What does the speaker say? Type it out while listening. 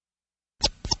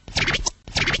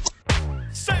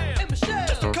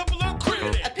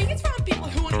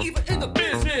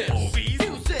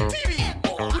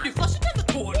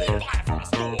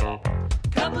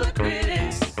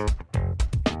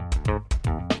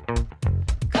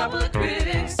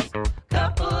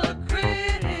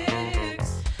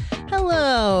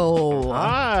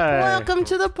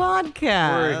to the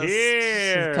podcast. We're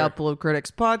here. A Couple of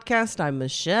Critics podcast. I'm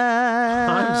Michelle.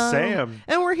 I'm Sam.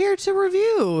 And we're here to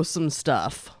review some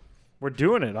stuff. We're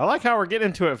doing it. I like how we're getting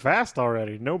into it fast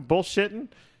already. No bullshitting.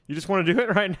 You just want to do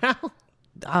it right now?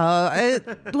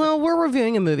 Well, we're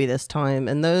reviewing a movie this time,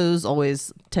 and those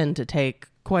always tend to take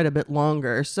quite a bit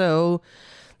longer. So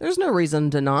there's no reason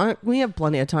to not. We have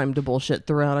plenty of time to bullshit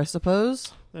throughout, I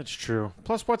suppose. That's true.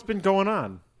 Plus, what's been going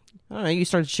on? I don't know, you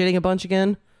started shitting a bunch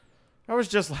again? I was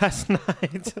just last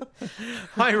night.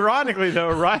 Ironically, though,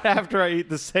 right after I eat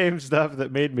the same stuff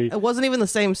that made me... It wasn't even the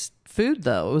same food,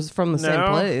 though. It was from the same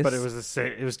place. But it was the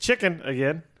same. It was chicken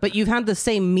again. But you've had the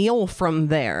same meal from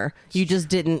there. You just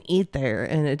didn't eat there,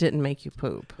 and it didn't make you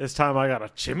poop. This time I got a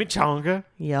chimichanga.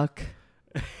 Yuck.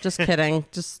 Just kidding.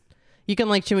 Just you can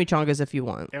like chimichangas if you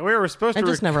want. And we were supposed to... I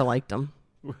just never liked them.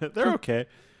 They're okay.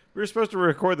 We were supposed to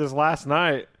record this last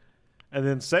night, and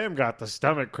then Sam got the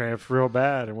stomach cramps real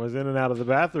bad and was in and out of the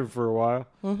bathroom for a while.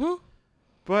 Mm-hmm.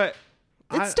 But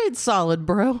it stayed solid,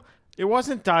 bro. It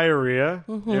wasn't diarrhea.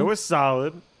 Mm-hmm. It was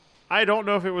solid. I don't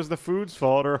know if it was the food's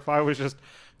fault or if I was just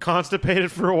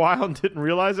constipated for a while and didn't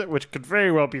realize it, which could very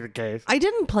well be the case. I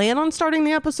didn't plan on starting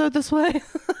the episode this way.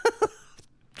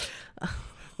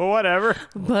 Well, whatever.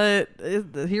 But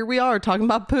here we are talking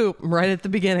about poop right at the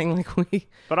beginning.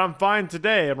 But I'm fine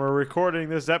today, and we're recording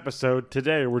this episode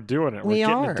today. We're doing it. We're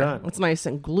getting it done. It's nice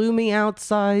and gloomy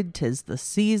outside. 'Tis the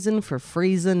season for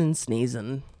freezing and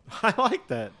sneezing. I like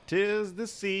that. 'Tis the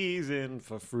season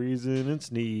for freezing and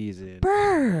sneezing.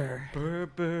 Brr. Brr,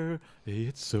 brr,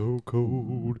 it's so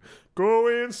cold. Go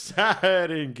inside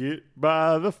and get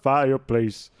by the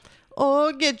fireplace.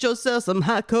 Or get yourself some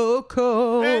hot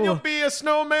cocoa. And you'll be a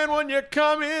snowman when you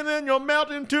come in, and you'll melt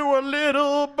into a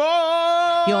little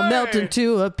boy. You'll melt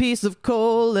into a piece of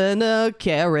coal and a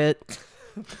carrot.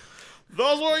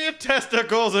 Those were your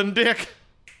testicles and dick.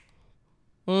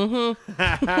 Mm-hmm.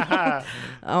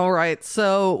 All right.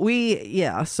 So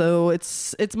so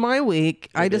it's my week.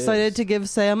 I decided to give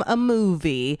Sam a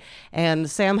movie,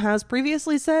 and Sam has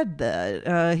previously said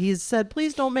that he's said,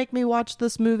 please don't make me watch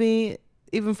this movie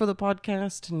even for the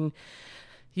podcast, and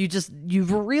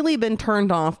you've really been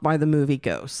turned off by the movie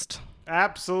Ghost.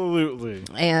 Absolutely.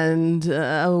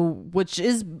 And which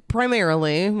is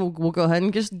primarily, we'll go ahead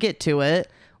and just get to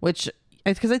it, which,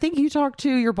 because I think you talked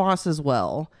to your boss as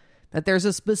well, that there's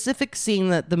a specific scene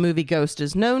that the movie Ghost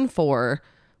is known for,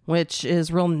 which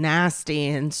is real nasty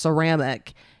and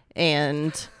ceramic,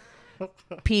 and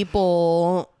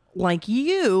people like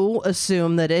you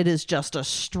assume that it is just a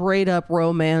straight up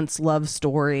romance love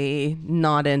story.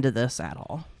 Not into this at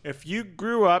all. If you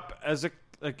grew up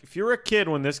if you were a kid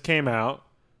when this came out,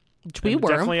 which we were,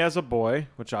 definitely as a boy,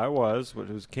 which I was,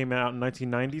 came out in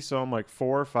 1990, so I'm like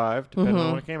 4 or 5, depending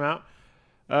on when it came out.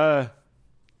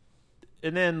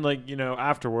 And then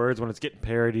afterwards, when it's getting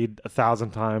parodied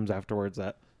 1,000 times afterwards,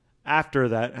 that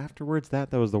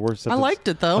was the worst sentence I liked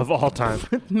it, though. Of all time.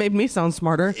 It made me sound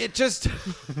smarter. It just...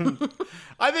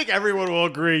 I think everyone will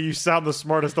agree you sound the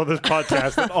smartest on this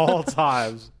podcast at all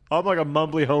times. I'm like a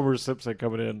mumbly Homer Simpson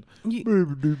coming in.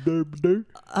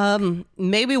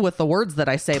 Maybe with the words that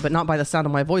I say, but not by the sound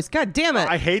of my voice. God damn it.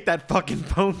 I hate that fucking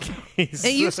phone case.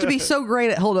 It used to be so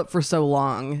great. It held up for so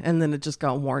long, and then it just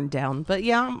got worn down. But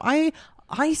yeah,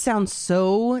 I sound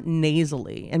so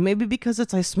nasally, and maybe because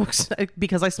I smoke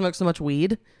so much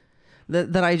weed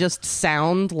that I just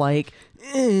sound like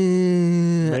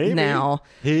now.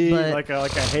 Like a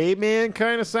hey man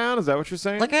kind of sound. Is that what you're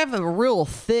saying? Like I have a real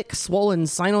thick, swollen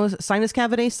sinus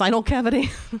cavity.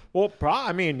 Well,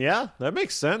 yeah, that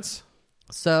makes sense.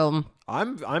 So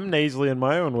I'm nasally in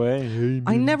my own way.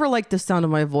 I never like the sound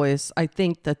of my voice. I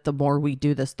think that the more we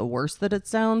do this, the worse that it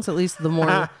sounds. At least the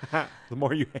more the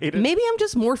more you hate it. Maybe I'm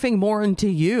just morphing more into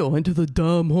the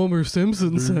dumb Homer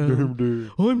Simpson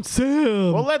sound. I'm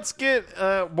Sam. Well, let's get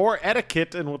more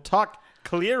etiquette, and we'll talk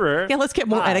clearer. Yeah, let's get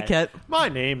more etiquette. My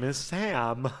name is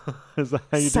Sam. Is that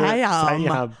how you Sam. do it?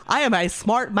 Sam. I am a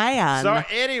smart man. So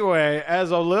anyway, as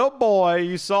a little boy,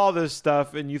 you saw this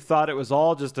stuff and you thought it was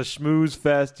all just a schmooze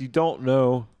fest. You don't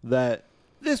know that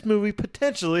this movie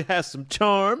potentially has some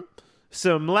charm,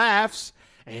 some laughs,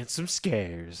 and some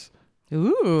scares.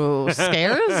 Ooh,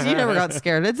 scares? You never got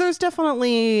scared. There's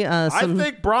definitely some... I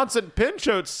think Bronson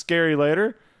Pinchot's scary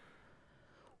later.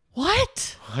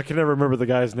 What? I can never remember the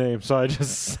guy's name, so I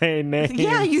just say names.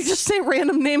 Yeah, you just say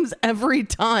random names every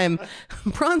time.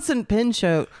 Bronson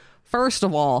Pinchot, first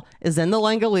of all, is in The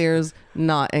Langoliers,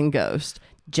 not in Ghost.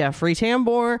 Jeffrey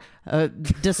Tambor,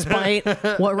 despite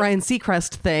what Ryan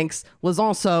Seacrest thinks, was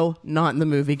also not in the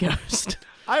movie Ghost.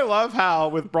 I love how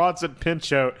with Bronson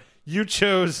Pinchot, You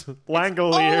chose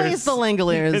Langoliers. Always the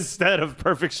Langoliers. Instead of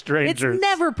Perfect Strangers. It's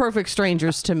never Perfect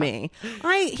Strangers to me.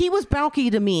 He was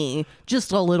Balky to me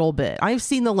just a little bit. I've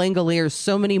seen the Langoliers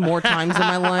so many more times in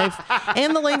my life,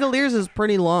 and the Langoliers is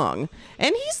pretty long.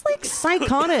 And he's like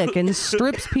psychotic and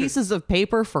strips pieces of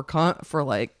paper for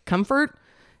like comfort,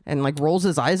 and like rolls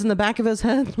his eyes in the back of his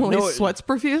head while he sweats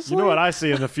profusely. You know what I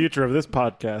see in the future of this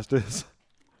podcast is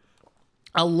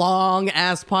a long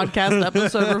ass podcast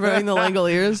episode reviewing the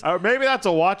Langoliers. maybe that's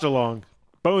a watch along.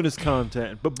 Bonus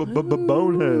content.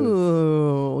 Bonus.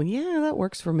 Ooh, yeah, that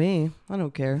works for me. I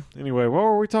don't care. Anyway, what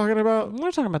were we talking about?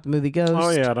 We're talking about the movie Ghost. Oh,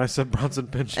 yeah, and I said Bronson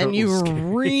Pinchot. And you was scary.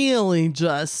 really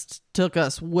just took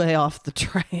us way off the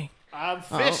train. I'm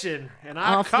fishing, and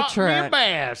I off the caught me a track.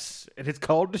 bass, and it's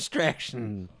called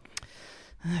distraction.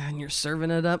 And you're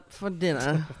serving it up for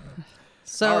dinner.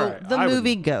 So, All right, the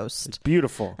movie Ghost, It's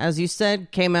beautiful. as you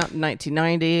said, came out in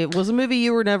 1990. It was a movie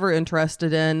you were never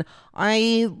interested in.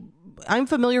 I'm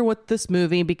familiar with this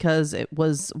movie because it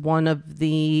was one of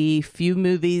the few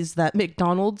movies that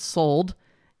McDonald's sold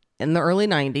in the early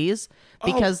 90s.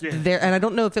 Because and I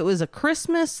don't know if it was a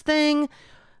Christmas thing,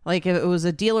 like if it was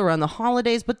a deal around the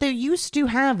holidays, but they used to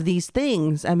have these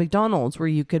things at McDonald's where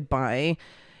you could buy,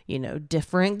 you know,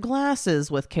 different glasses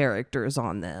with characters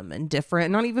on them and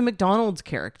different, not even McDonald's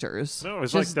characters. No,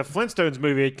 it's Just- like the Flintstones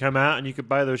movie had come out, and you could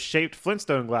buy those shaped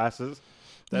Flintstone glasses.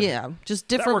 Just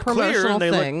That were different clear, promotional and they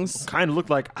things. kind of looked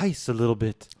like ice a little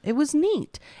bit. It was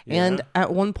neat. Yeah. And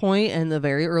at one point in the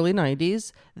very early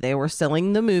 90s, they were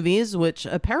selling the movies, which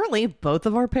apparently both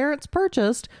of our parents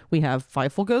purchased. We have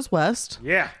Fievel Goes West.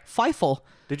 Yeah. Fievel.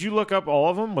 Did you look up all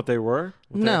of them, what they were?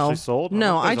 What they No. actually sold?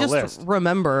 No, I I think just there's a list.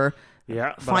 remember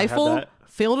Yeah, but I had Fievel, that.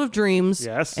 Field of Dreams,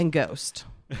 Yes. and Ghost.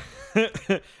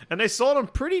 And they sold them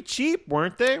pretty cheap,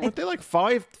 weren't they? Weren't they like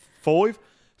 $5?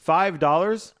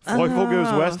 Fievel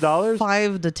Goes West dollars?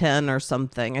 5 to 10 or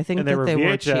something. I think And they that were they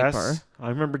were VHS. cheaper. I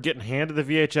remember getting handed the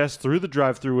VHS through the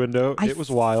drive-through window. It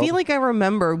was wild. I feel like I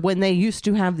remember when they used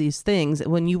to have these things,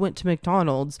 when you went to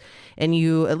McDonald's and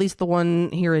you, at least the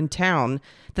one here in town,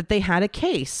 that they had a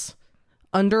case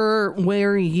under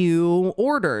where you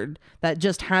ordered that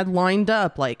just had lined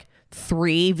up like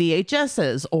 3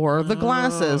 VHSs or the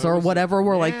glasses or whatever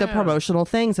were like the yeah. promotional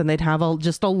things. And they'd have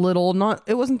just a little,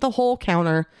 it wasn't the whole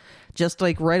counter, just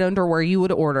like right under where you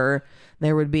would order.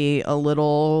 There would be a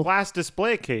little glass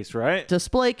display case, right?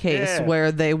 display case Yeah.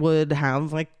 where they would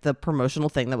have like the promotional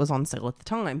thing that was on sale at the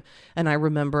time. And I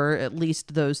remember at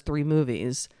least those 3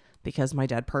 movies because my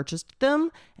dad purchased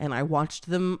them and I watched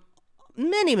them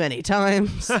many, many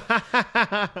times.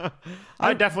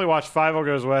 I definitely watched Fievel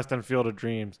Goes West and Field of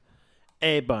Dreams.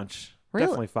 A bunch. Really?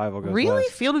 Definitely Fievel Goes Really?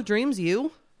 West. Field of Dreams,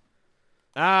 you?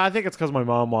 I think it's because my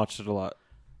mom watched it a lot.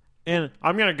 And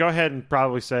I'm going to go ahead and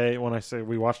probably say, when I say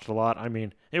we watched it a lot, I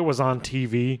mean, it was on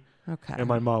TV. Okay. And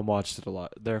my mom watched it a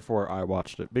lot. Therefore, I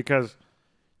watched it. Because,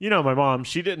 you know, my mom,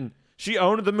 she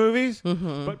owned the movies,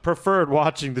 but preferred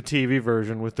watching the TV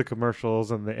version with the commercials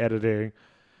and the editing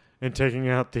and taking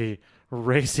out the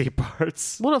racy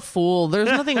parts. What a fool. There's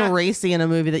nothing racy in a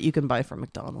movie that you can buy from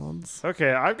McDonald's.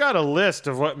 Okay, I've got a list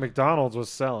of what McDonald's was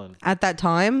selling. At that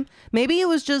time, maybe it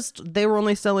was just they were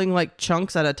only selling like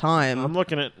chunks at a time. I'm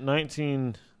looking at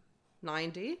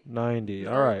 1990. 90?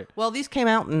 All right. Well, these came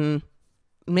out in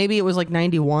maybe it was like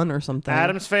 91 or something.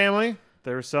 Adam's Family.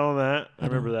 They were selling that. I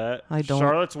remember that. I don't.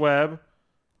 Charlotte's Web,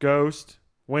 Ghost,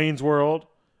 Wayne's World,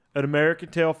 An American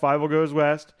Tale, Fievel Goes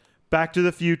West, Back to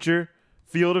the Future,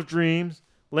 Field of Dreams,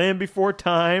 Land Before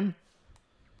Time.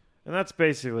 And that's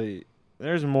basically,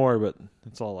 there's more, but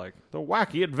it's all like The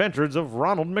Wacky Adventures of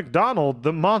Ronald McDonald,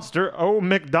 the Monster O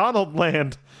McDonald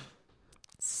Land.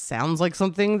 Sounds like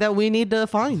something that we need to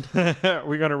find.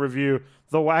 We're going to review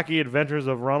The Wacky Adventures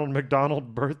of Ronald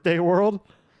McDonald Birthday World.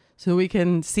 So we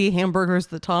can see hamburgers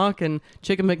that talk and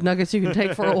chicken McNuggets you can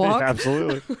take for a walk.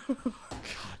 Absolutely.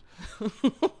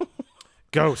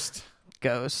 Ghost.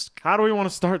 Ghost. How do we want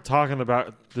to start talking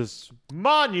about this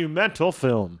monumental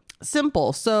film?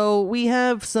 Simple. So we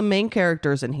have some main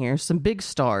characters in here, some big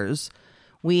stars.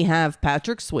 We have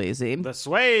Patrick Swayze. The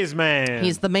Sways Man.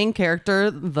 He's the main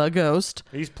character, the ghost.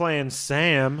 He's playing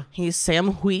Sam. He's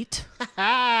Sam Wheat.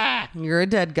 You're a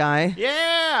dead guy.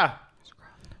 Yeah.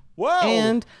 Whoa.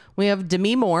 And we have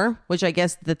Demi Moore, which I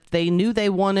guess that they knew they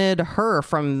wanted her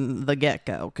from the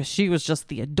get-go because she was just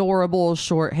the adorable,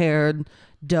 short-haired,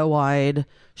 doe-eyed,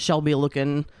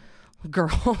 Shelby-looking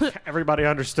girl. Everybody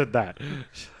understood that.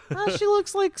 She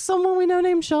looks like someone we know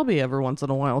named Shelby every once in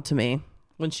a while to me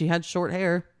when she had short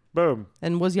hair Boom.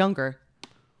 and was younger.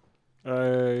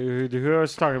 Who I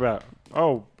was talking about?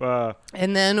 Oh,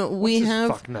 And then we this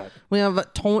have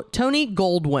fucknut? Tony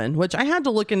Goldwyn, which I had to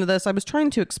look into this. I was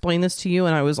trying to explain this to you,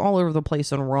 and I was all over the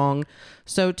place and wrong.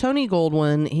 So Tony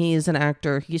Goldwyn, he is an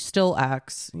actor. He still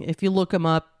acts. If you look him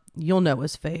up, you'll know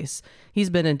his face. He's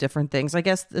been in different things. I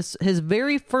guess his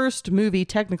very first movie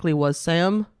technically was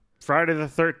Sam. Friday the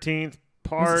 13th,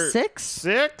 part Was it 6?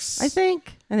 6? I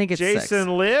think it's Jason 6.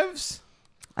 Lives?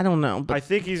 I don't know, but I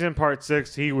think he's in part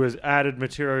 6. He was added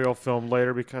material filmed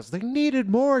later because they needed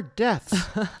more deaths.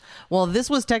 well, this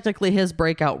was technically his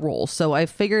breakout role. So I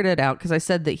figured it out because I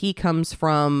said that he comes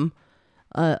from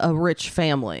a rich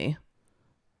family,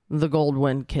 the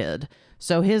Goldwyn kid.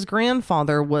 So his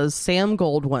grandfather was Sam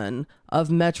Goldwyn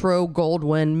of Metro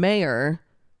Goldwyn Mayer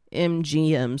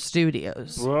MGM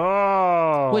Studios.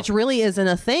 Whoa. Which really isn't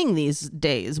a thing these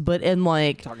days, but in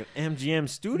like Talking MGM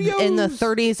Studios? in the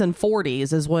 30s and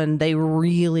 40s is when they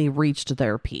really reached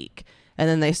their peak. And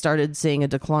then they started seeing a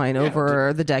decline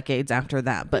over the decades after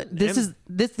that. But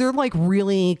they're like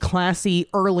really classy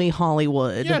early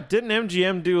Hollywood. Yeah, didn't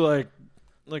MGM do like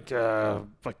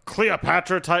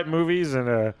Cleopatra type movies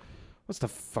and what's the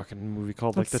fucking movie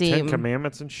called? Let's like the see. Ten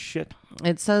Commandments and shit.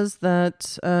 It says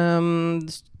that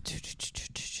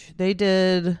they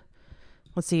did,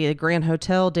 let's see, a Grand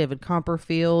Hotel, David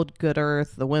Copperfield, Good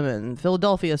Earth, The Women,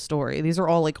 Philadelphia Story. These are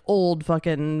all like old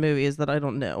fucking movies that I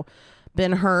don't know.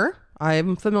 Ben-Hur.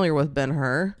 I'm familiar with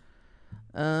Ben-Hur.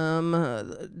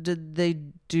 Did they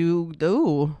do...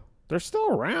 Oh, They're still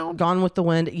around. Gone with the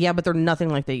Wind. Yeah, but they're nothing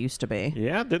like they used to be.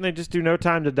 Yeah, didn't they just do No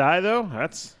Time to Die though? I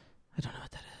don't know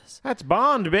what that is. That's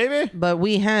Bond, baby. But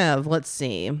we have, let's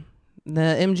see, the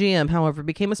MGM, however,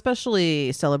 became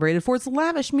especially celebrated for its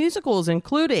lavish musicals,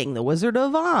 including The Wizard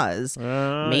of Oz,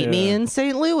 Meet Me in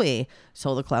St. Louis,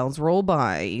 So the Clouds Roll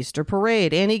By, Easter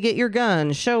Parade, Annie Get Your Gun,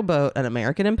 Showboat, An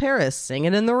American in Paris,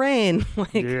 Singing in the Rain.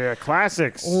 Yeah,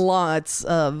 classics. Lots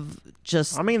of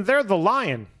just... I mean, they're the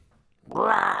lion.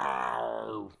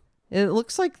 It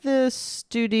looks like the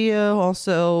studio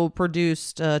also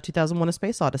produced 2001: A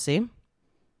Space Odyssey.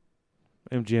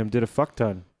 MGM did a fuck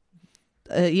ton.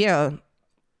 Yeah,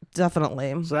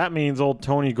 definitely. So that means old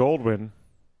Tony Goldwyn,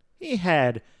 he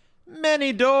had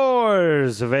many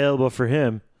doors available for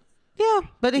him. Yeah,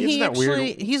 but Isn't he that actually,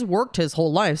 weird? he's worked his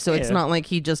whole life, so it's Yeah. not like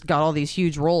he just got all these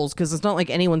huge roles, because it's not like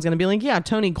anyone's going to be like, yeah,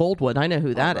 Tony Goldwyn, I know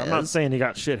who that is. I'm not saying he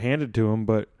got shit handed to him,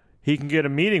 but he can get a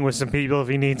meeting with some people if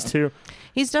he needs to.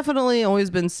 He's definitely always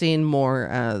been seen more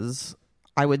as,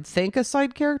 I would think, a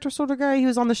side character sort of guy. He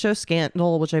was on the show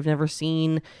Scandal, which I've never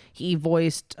seen. He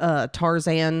voiced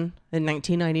Tarzan in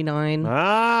 1999.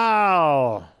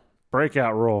 Oh,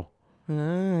 breakout role.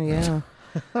 Yeah.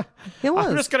 It was.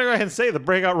 I'm just going to go ahead and say the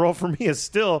breakout role for me is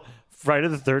still Friday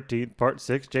the 13th, Part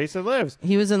 6, Jason Lives.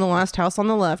 He was in The Last House on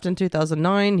the Left in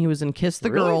 2009. He was in Kiss the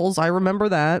Really? Girls. I remember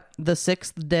that. The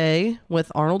Sixth Day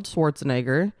with Arnold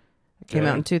Schwarzenegger. Came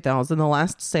out in 2000. The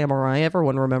Last Samurai.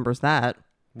 Everyone remembers that.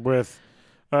 With,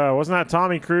 wasn't that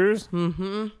Tommy Cruise?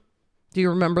 Do you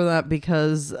remember that?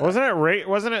 Because Wasn't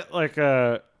it like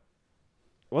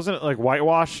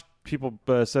whitewash? People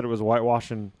said it was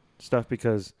whitewashing stuff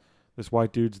because this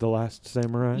white dude's the last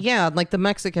samurai. yeah, like the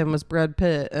Mexican was Brad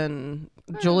Pitt and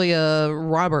Julia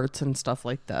Roberts and stuff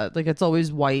like that. Like it's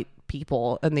always white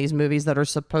people in these movies that are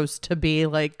supposed to be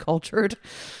like cultured,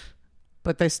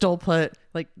 but they still put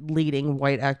like leading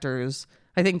white actors.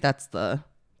 I think that's the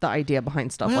idea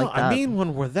behind stuff Well, like that. I mean,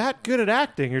 when we're that good at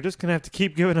acting, you're just gonna have to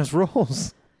keep giving us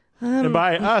roles. And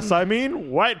by us, I mean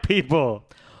white people.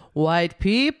 White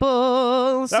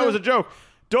people. That was a joke.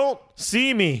 Don't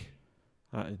see me.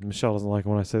 Michelle doesn't like it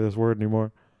when I say this word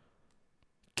anymore.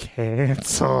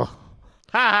 Cancel.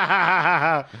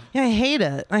 Yeah, I hate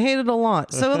it. I hate it a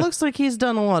lot. So it looks like he's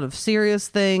done a lot of serious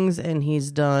things, and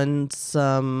he's done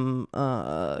some,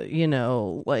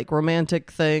 like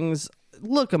romantic things.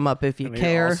 Look him up if you And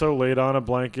care. He also laid on a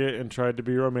blanket and tried to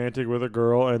be romantic with a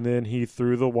girl, and then he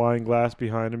threw the wine glass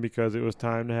behind him because it was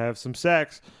time to have some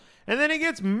sex. And then he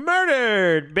gets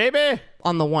murdered, baby.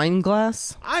 On the wine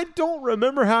glass. I don't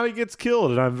remember how he gets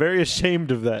killed, and I'm very ashamed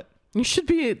of that. You should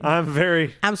be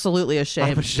I'm absolutely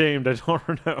ashamed. I'm ashamed. I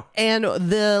don't know. And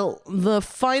the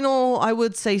final, I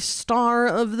would say, star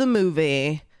of the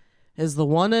movie is the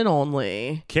one and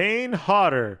only Kane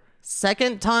Hodder.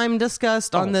 second time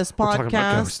discussed on this we're talking about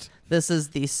podcast. Ghost. This is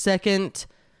the second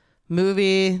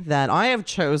movie that I have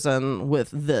chosen with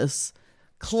this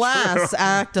class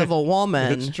act of a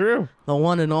woman. It's true. The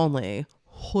one and only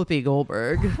Whoopi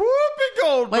Goldberg. Whoopi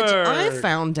Goldberg. Which I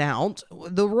found out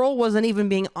the role wasn't even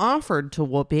being offered to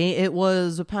Whoopi. It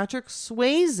was Patrick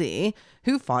Swayze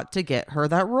who fought to get her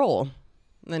that role.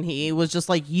 And he was just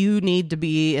like, you need to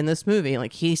be in this movie.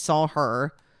 Like, he saw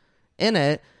her in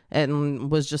it and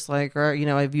was just like, you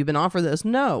know, have you been offered this?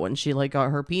 No. And she like got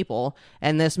her people.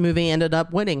 And this movie ended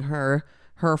up winning her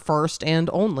first and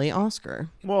only Oscar.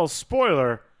 Well,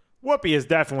 spoiler, Whoopi is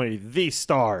definitely the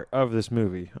star of this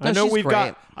movie. No, she's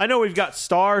great. I know we've got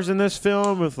stars in this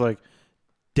film with like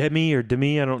Demi. I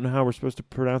don't know how we're supposed to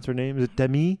pronounce her name. Is it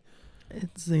Demi?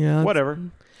 It's Whatever.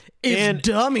 It's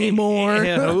Dummy more.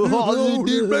 And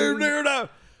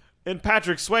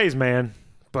Patrick Swayze, man.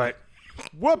 But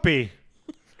Whoopi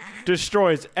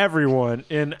destroys everyone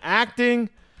in acting,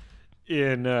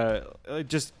 in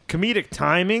just comedic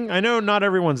timing. I know not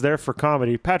everyone's there for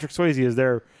comedy. Patrick Swayze is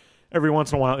there every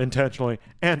once in a while intentionally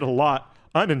and a lot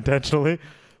unintentionally.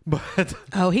 But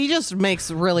he just makes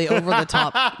really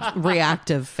over-the-top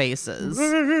reactive faces,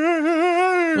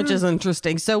 which is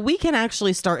interesting. So we can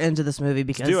actually start into this movie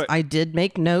because I did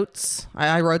make notes.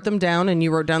 I wrote them down, and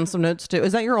you wrote down some notes too.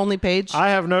 Is that your only page? I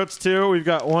have notes too. We've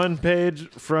got one page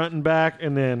front and back,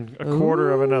 and then a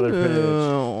quarter of another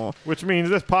page, which means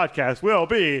this podcast will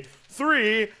be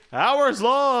 3 hours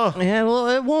long. Yeah, well,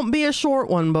 it won't be a short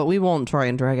one, but we won't try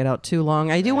and drag it out too long.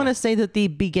 I do want to say that the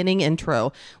beginning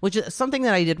intro, which is something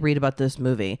that I did read about this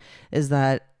movie, is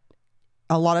that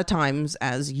a lot of times,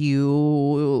 as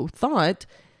you thought,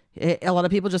 a lot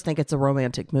of people just think it's a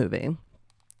romantic movie.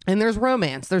 And there's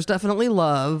romance. There's definitely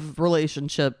love,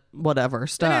 relationship, whatever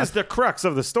stuff. It is the crux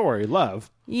of the story, love.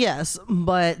 Yes,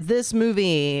 but this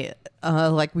movie,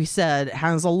 like we said,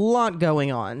 has a lot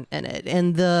going on in it.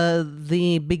 And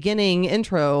the beginning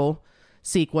intro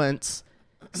sequence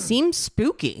seems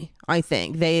spooky, I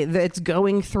think. It's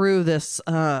going through this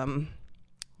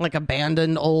like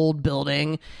abandoned old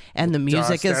building, and the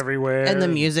music is everywhere, and the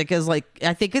music is like,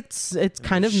 I think it's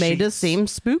kind of made to seem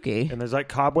spooky, and there's like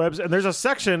cobwebs, and there's a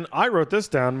section, I wrote this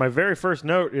down, my very first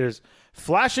note is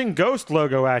flashing ghost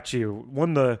logo at you.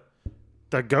 When the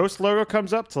ghost logo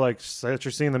comes up to like say that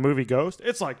you're seeing the movie Ghost,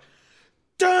 it's like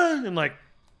dun, and like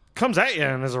comes at you,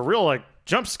 and there's a real like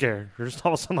jump scare. You're just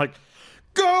all of a sudden like,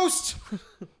 ghost.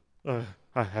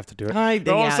 I have to do it.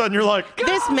 All of a sudden, you're like, ghost!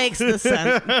 This makes the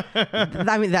sense.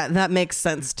 I mean, that makes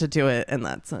sense to do it in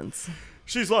that sense.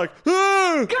 She's like,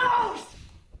 ah! Ghost!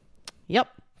 Yep.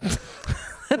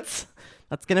 That's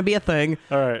going to be a thing.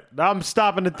 All right. I'm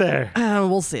stopping it there.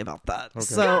 We'll see about that. Okay.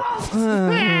 So,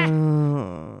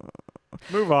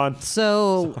 move on.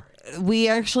 So, we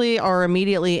actually are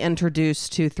immediately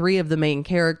introduced to 3 of the main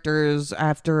characters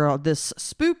after this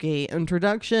spooky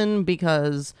introduction,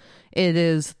 because it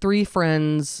is 3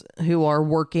 friends who are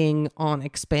working on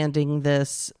expanding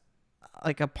this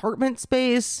like apartment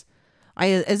space.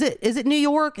 Is it New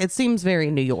York? It seems very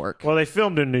New York. Well, they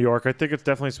filmed in New York. I think it's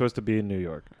definitely supposed to be in New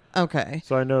York. Okay.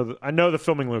 So I know the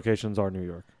filming locations are New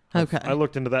York. Okay. I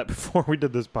looked into that before we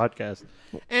did this podcast,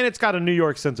 and it's got a New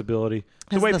York sensibility.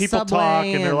 The way the people talk,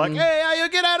 and they're like, "Hey, how you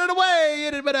get out of the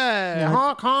way?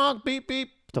 Honk, honk, beep,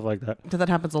 beep," stuff like that. That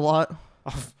happens a lot.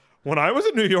 When I was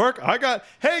in New York, I got,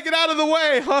 "Hey, get out of the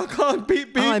way! Honk, honk,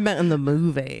 beep, beep." Oh, I meant in the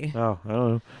movie. Oh, I don't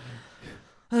know.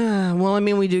 Well, I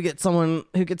mean, we do get someone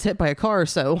who gets hit by a car,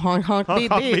 so honk, honk, beep,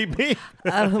 honk, beep. beep,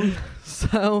 beep.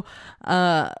 So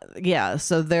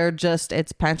they're just,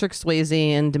 it's Patrick Swayze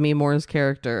and Demi Moore's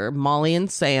character, Molly and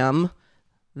Sam.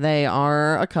 They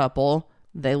are a couple.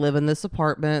 They live in this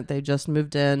apartment. They just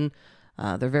moved in.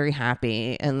 They're very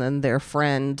happy. And then their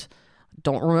friend,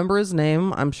 don't remember his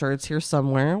name. I'm sure it's here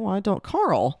somewhere. Well, I don't.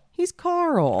 Carl. He's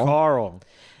Carl. Carl.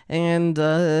 And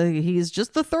he's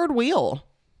just the third wheel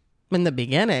in the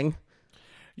beginning.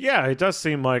 Yeah, it does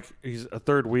seem like he's a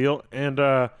third wheel. And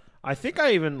I think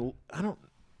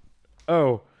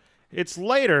it's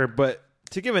later, but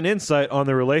to give an insight on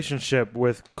the relationship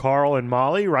with Carl and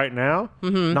Molly right now,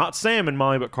 not Sam and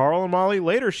Molly, but Carl and Molly,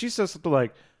 later she says something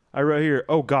like, I wrote here,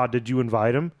 "Oh God, did you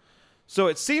invite him?" So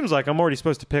it seems like I'm already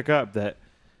supposed to pick up that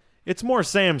it's more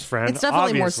Sam's friend. It's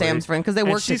definitely more Sam's friend because they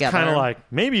work she's together. She's kind of like,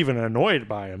 maybe even annoyed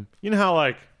by him. You know how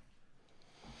like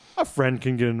a friend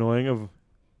can get annoying of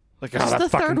like, it's the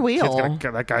third wheel.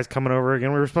 That guy's coming over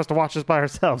again. We were supposed to watch this by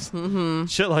ourselves.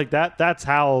 Shit like that. That's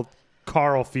how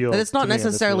Carl feels. But it's not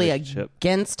necessarily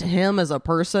against him as a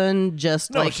person.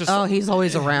 Just like, he's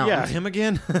always around. Yeah, him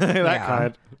again.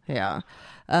 Kind. Yeah.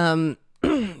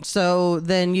 So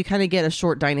then you kind of get a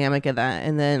short dynamic of that,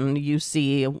 and then you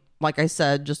see, like I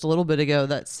said just a little bit ago,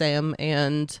 that Sam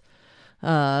and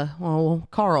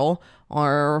Carl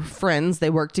are friends. They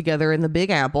work together in the Big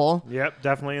Apple. Yep,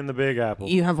 definitely in the Big Apple.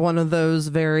 You have one of those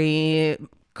very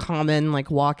common,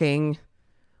 like, walking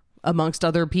amongst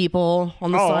other people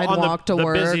on the sidewalk to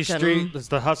work. The busy street. It's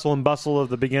the hustle and bustle of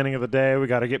the beginning of the day. We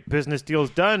got to get business deals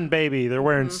done, baby. They're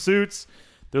wearing suits.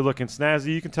 They're looking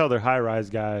snazzy. You can tell they're high-rise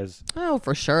guys. Oh,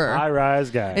 for sure.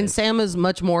 High-rise guys. And Sam is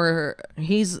much more,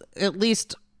 he's at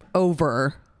least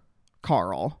over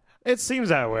Carl It seems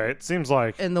that way. It seems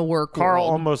like in the work Carl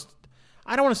world. almost,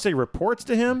 I don't want to say reports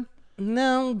to him,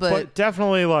 No, but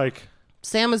definitely like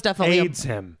Sam is definitely aids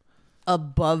him.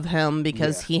 above him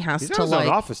because he has He's to got his own like,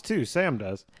 office too. Sam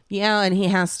does. yeah, and he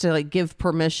has to like give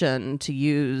permission to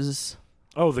use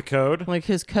Oh, the code. like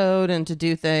his code and to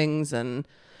do things, and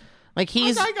like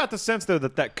he's I got the sense though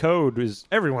that code is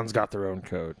everyone's got their own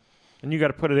code, and you got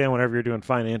to put it in whenever you're doing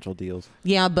financial deals.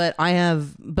 yeah, but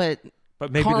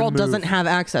But maybe Carl to move, doesn't have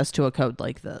access to a code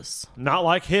like this. not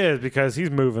like his because he's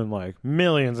moving like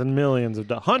millions and millions of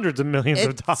hundreds of millions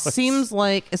of It dollars. seems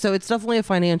like so it's definitely a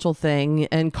financial thing,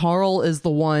 and Carl is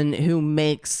the one who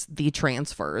makes the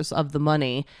transfers of the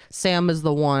money. Sam is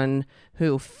the one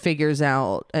who figures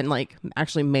out and like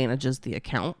actually manages the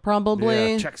account,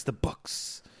 probably. yeah, checks the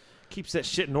books, keeps that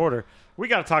shit in order. We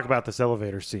got to talk about this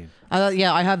elevator scene.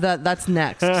 Yeah, I have that. That's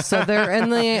next. So they're in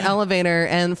the elevator,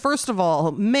 and first of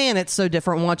all, man, it's so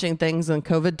different watching things in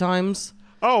COVID times.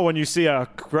 Oh, when you see a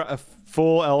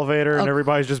full elevator and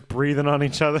everybody's just breathing on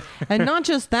each other. And not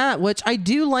just that, which I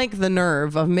do like the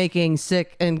nerve of making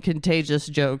sick and contagious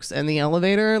jokes in the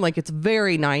elevator. Like it's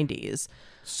very 90s.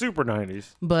 Super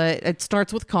 90s. But it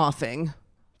starts with coughing.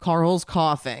 Carl's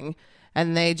coughing.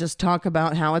 And they just talk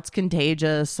about how it's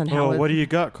contagious and how Oh, what do you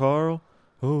got, Carl?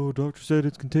 Oh, doctor said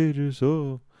it's contagious.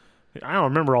 Oh, I don't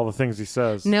remember all the things he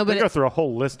says. No, but they go through a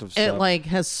whole list of stuff. it like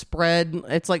has spread.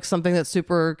 It's like something that's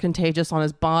super contagious on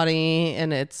his body,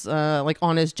 and it's like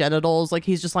on his genitals. Like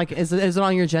he's just like, is it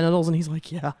on your genitals? And he's like,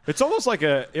 yeah. It's almost like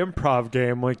an improv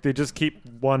game. Like they just keep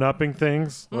one-upping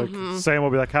things. Like Sam will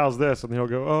be like, how's this? And he'll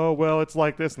go, oh, well, it's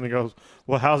like this. And he goes,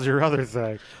 well, how's your other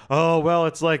thing? Oh, well,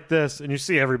 it's like this. And you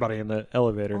see everybody in the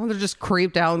elevator. Well, they're just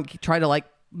creeped out and try to like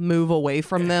move away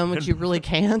from them, which you really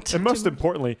can't. And most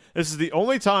importantly, this is the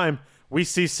only time we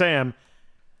see Sam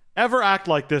ever act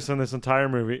like this in this entire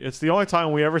movie. It's the only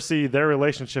time we ever see their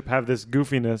relationship have this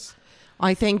goofiness.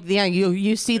 I think, yeah,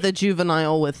 you see the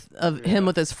juvenile of him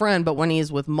with his friend, but when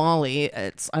he's with Molly,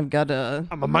 it's I'm a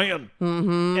man.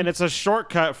 Mm-hmm. And it's a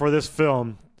shortcut for this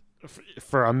film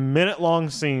for a minute-long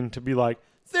scene to be like,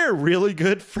 they're really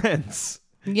good friends.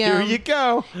 Yeah. Here you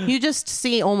go. You just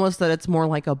see almost that it's more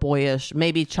like a boyish,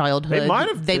 maybe childhood. They might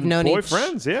have They've been known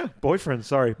boyfriends, yeah. Boyfriends,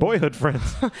 sorry. Boyhood friends.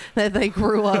 that they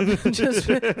grew up.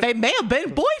 They may have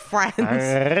been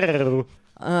boyfriends.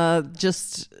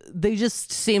 They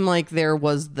just seem like there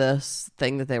was this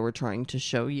thing that they were trying to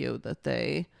show you, that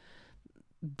they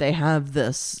have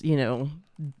this,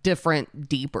 different,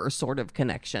 deeper sort of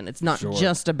connection. It's not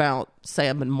just about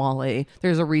Sam and Molly.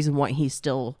 There's a reason why he's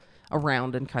still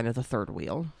around in kind of the third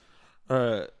wheel.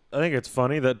 I think it's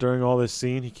funny that during all this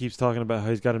scene, he keeps talking about how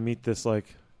he's got to meet this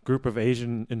like group of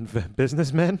Asian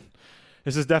businessmen.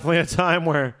 This is definitely a time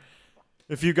where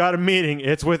if you got a meeting,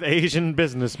 it's with Asian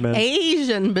businessmen.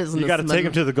 Asian businessmen. You got to take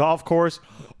them to the golf course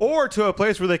or to a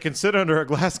place where they can sit under a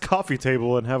glass coffee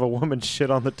table and have a woman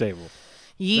shit on the table.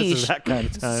 Yeesh. This is that kind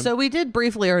of time. So we did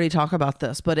briefly already talk about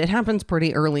this, but it happens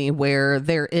pretty early where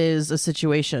there is a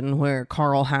situation where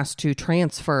Carl has to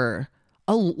transfer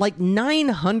like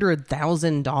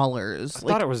 $900,000. I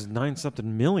thought it was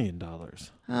 $9-something million.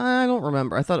 I don't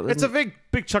remember. I thought it was. It's a big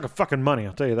chunk of fucking money.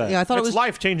 I'll tell you that. Yeah, I thought it it's was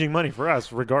life-changing money for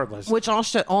us, regardless. Which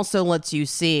also lets you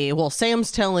see. Well, Sam's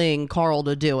telling Carl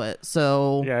to do it,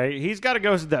 so yeah, he's got to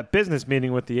go to that business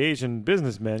meeting with the Asian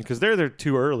businessmen because they're there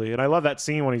too early. And I love that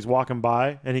scene when he's walking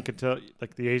by and he could tell,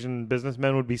 like, the Asian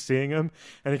businessmen would be seeing him,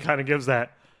 and he kind of gives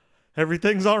that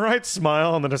everything's all right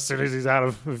smile, and then as soon as he's out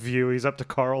of view, he's up to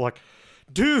Carl like,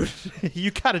 dude, you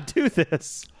got to do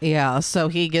this. Yeah, so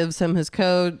he gives him his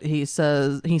code. He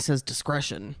says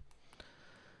discretion.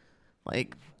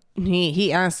 Like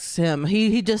he asks him.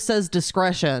 He just says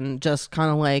discretion, just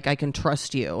kind of like, I can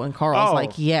trust you. And Carl's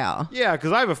like, yeah. Yeah,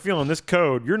 because I have a feeling this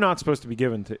code you're not supposed to be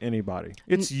given to anybody.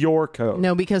 It's your code.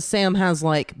 No, because Sam has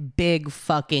like big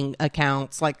fucking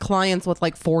accounts, like clients with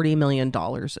like $40 million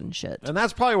and shit. And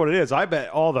that's probably what it is. I bet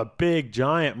all the big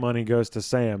giant money goes to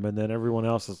Sam, and then everyone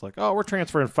else is like, "Oh, we're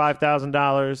transferring $5,000,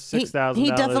 $6,000."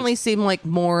 He definitely seemed like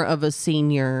more of a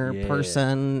senior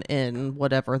person in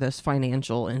whatever this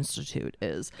financial institute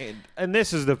is. And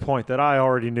this is the point that I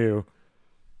already knew.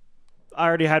 I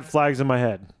already had flags in my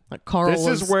head. Like Carl this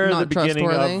is where the beginning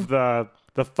trustworthy. of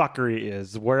the fuckery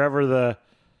is. Wherever the.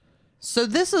 So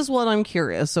this is what I'm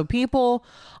curious. So people,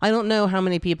 I don't know how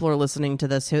many people are listening to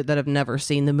this that have never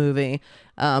seen the movie,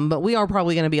 but we are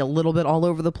probably going to be a little bit all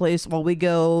over the place while we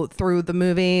go through the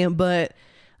movie. But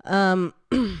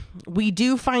we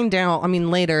do find out,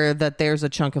 later that there's a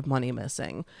chunk of money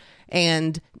missing.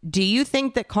 And do you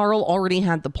think that Carl already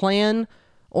had the plan?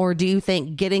 Or do you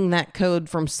think getting that code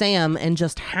from Sam and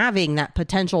just having that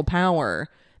potential power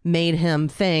made him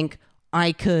think,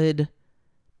 I could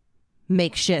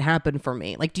make shit happen for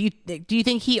me? Like, do you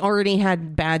think he already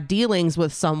had bad dealings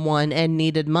with someone and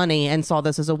needed money and saw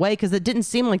this as a way? Because it didn't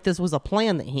seem like this was a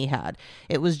plan that he had.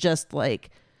 It was just like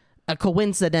a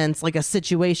coincidence, like a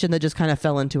situation that just kind of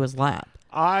fell into his lap.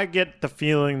 I get the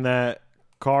feeling that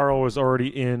Carl was already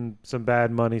in some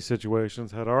bad money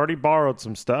situations, had already borrowed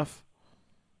some stuff,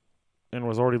 and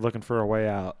was already looking for a way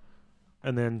out.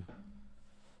 And then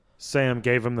Sam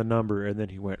gave him the number, and then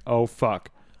he went, oh,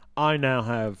 fuck. I now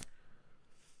have...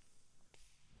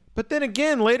 But then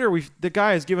again, later, the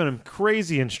guy has given him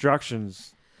crazy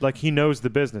instructions. Like, he knows the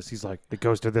business. He's like, it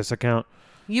goes to this account.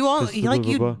 You all This, like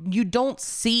blah, blah, blah. you don't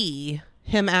see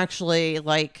him actually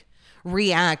like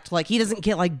react. Like, he doesn't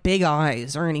get like big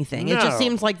eyes or anything. It No. just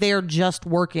seems like they are just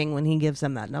working when he gives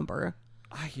him that number.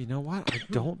 You know what? I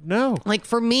don't know. Like,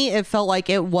 for me, it felt like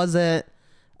it wasn't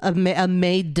a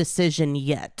made decision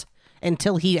yet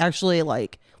until he actually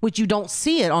like, which you don't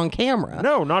see it on camera.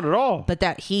 No, not at all. But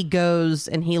that he goes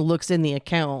and he looks in the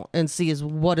account and sees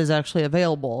what is actually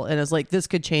available and is like, this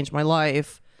could change my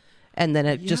life. And then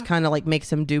it just kind of like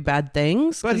makes him do bad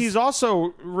things. But he's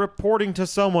also reporting to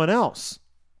someone else.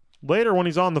 Later, when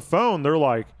he's on the phone, they're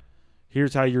like,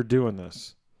 here's how you're doing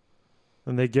this.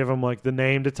 And they give him like the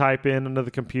name to type in into the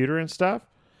computer and stuff.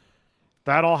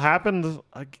 That all happened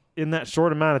like in that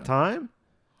short amount of time.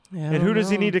 Yeah, And who does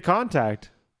he need to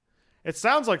contact? It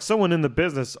sounds like someone in the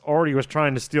business already was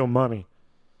trying to steal money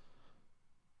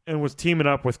and was teaming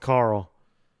up with Carl.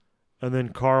 And then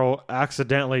Carl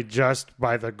accidentally, just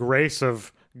by the grace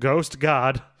of Ghost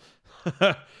God,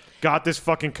 got this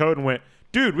fucking code and went,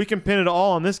 dude, we can pin it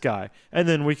all on this guy. And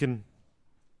then we can,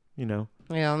 Yeah.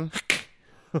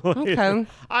 Okay.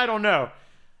 I don't know.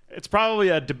 It's probably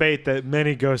a debate that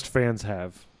many Ghost fans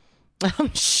have.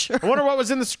 I'm sure. I wonder what was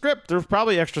in the script. There's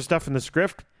probably extra stuff in the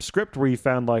script where you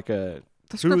found like who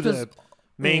script the is-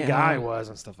 main yeah. guy was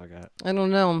and stuff like that. I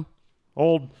don't know.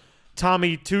 Old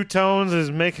Tommy Two Tones is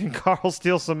making Carl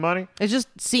steal some money. It just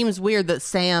seems weird that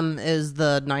Sam is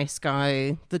the nice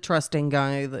guy, the trusting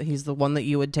guy, that he's the one that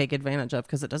you would take advantage of,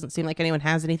 because it doesn't seem like anyone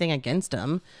has anything against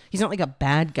him. He's not like a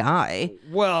bad guy.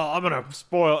 Well, I'm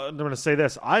gonna say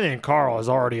this. I think Carl is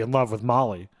already in love with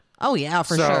Molly. Oh, yeah,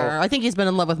 for So- sure. I think he's been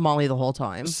in love with Molly the whole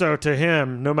time. So to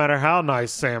him, no matter how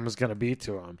nice Sam is gonna be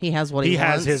to him, He has what he he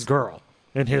has wants. his girl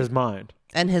in his mind.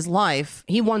 And his life.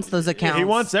 He wants those accounts. He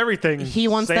wants everything. He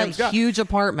wants Sam's that got. huge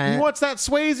apartment. He wants that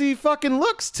Swayze fucking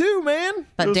looks too, man.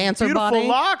 That Those dancer beautiful body.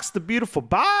 locks, the beautiful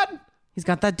bod. He's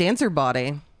got that dancer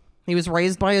body. He was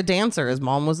raised by a dancer. His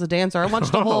mom was a dancer. I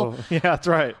watched the whole... Oh, yeah, that's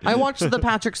right. I watched the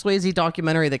Patrick Swayze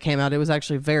documentary that came out. It was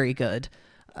actually very good.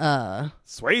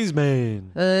 Swayze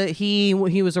man. He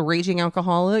was a raging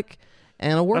alcoholic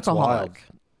and a That's wild. workaholic.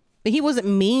 He wasn't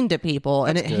mean to people,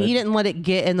 and That's good. he didn't let it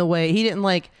get in the way. He didn't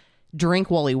like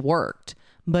drink while he worked,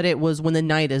 but it was when the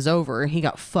night is over, he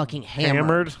got fucking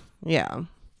hammered. Yeah.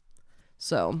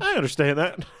 So I understand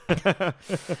that.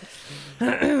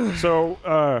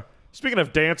 So, speaking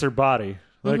of dancer body,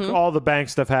 like all the bank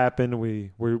stuff happened.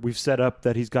 We've set up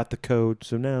that he's got the code,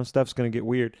 so now stuff's gonna get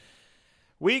weird.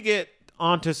 We get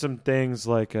onto some things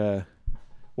like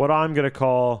what I'm gonna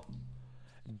call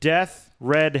death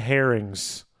red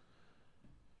herrings,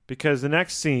 because the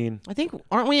next scene. I think,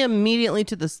 aren't we immediately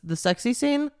to the sexy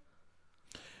scene?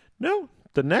 No,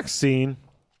 the next scene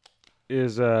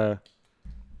is they're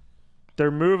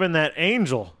moving that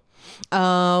angel.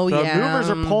 Oh, The yeah. movers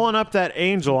are pulling up that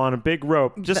angel on a big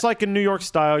rope, just like in New York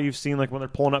style. You've seen like when they're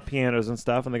pulling up pianos and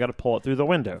stuff, and they got to pull it through the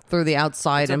window through the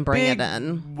outside and bring Big, it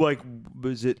in. Like,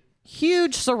 is it?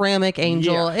 Huge ceramic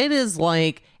angel. Yeah. It is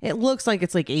like, it looks like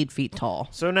it's like 8 feet tall.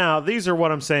 So now these are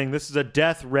what I'm saying. This is a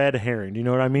death red herring. Do you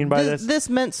know what I mean by this? This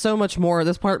meant so much more.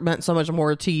 This part meant so much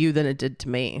more to you than it did to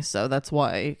me. So that's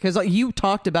why. Because you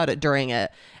talked about it during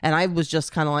it, and I was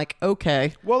just kind of like,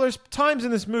 okay. Well, there's times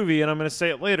in this movie, and I'm going to say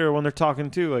it later when they're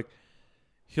talking too. Like,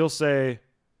 he'll say,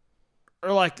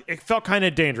 or like, it felt kind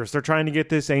of dangerous. They're trying to get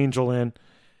this angel in.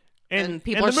 And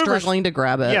people the are movers- struggling to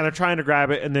grab it. Yeah, they're trying to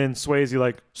grab it, and then Swayze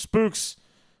like spooks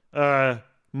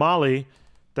Molly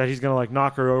that he's gonna like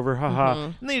knock her over, haha.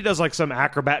 And then he does like some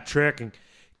acrobat trick and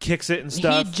kicks it and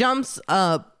stuff. He jumps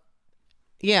up.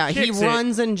 Yeah, he Kicks it.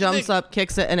 runs and jumps up,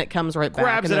 kicks it, and it comes right back.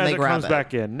 grabs and it then as they it grab comes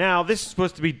back in. Now this is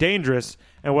supposed to be dangerous,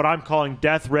 and what I'm calling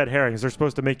death red herrings. They're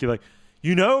supposed to make you like,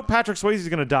 you know, Patrick Swayze is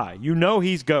gonna die. You know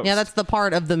he's Ghost. Yeah, that's the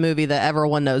part of the movie that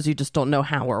everyone knows. You just don't know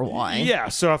how or why. Yeah,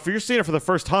 so if you're seeing it for the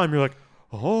first time, you're like,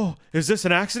 oh, is this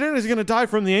an accident? Is he going to die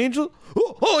from the angel?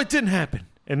 Oh, it didn't happen.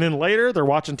 And then later they're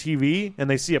watching TV and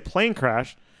they see a plane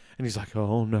crash. And he's like,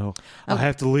 oh, no, I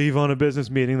have to leave on a business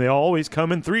meeting. They always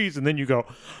come in threes. And then you go,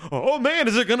 oh, man,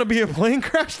 is it going to be a plane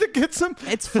crash that gets him?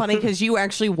 It's funny because you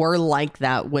actually were like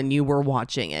that when you were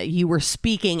watching it. You were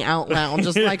speaking out loud,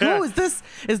 just like, oh, is this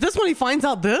when he finds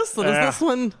out this? And is this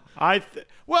when...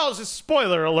 Well, it's a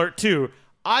spoiler alert, too.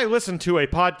 I listened to a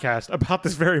podcast about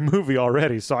this very movie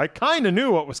already, so I kind of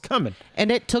knew what was coming.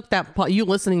 And it took you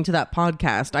listening to that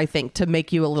podcast, I think, to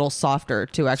make you a little softer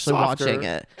to actually watching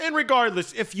it. And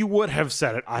regardless, if you would have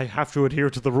said it, I have to adhere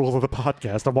to the rules of the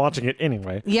podcast. I'm watching it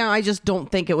anyway. Yeah, I just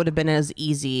don't think it would have been as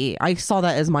easy. I saw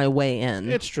that as my way in.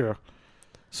 It's true.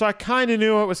 So I kind of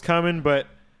knew what was coming, but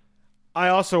I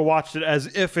also watched it as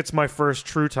if it's my first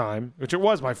true time, which it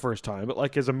was my first time, but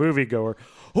like as a moviegoer.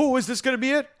 Oh, is this going to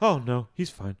be it? Oh, no, he's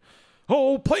fine.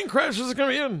 Oh, plane crash is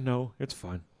going to be in? No, it's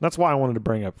fine. That's why I wanted to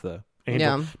bring up the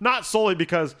angel. Yeah. Not solely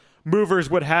because movers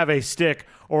would have a stick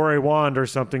or a wand or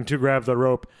something to grab the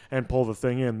rope and pull the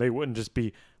thing in. They wouldn't just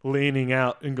be leaning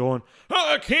out and going,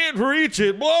 oh, I can't reach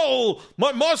it. Whoa,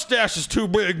 my mustache is too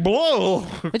big. Whoa.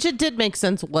 Which it did make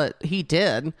sense what he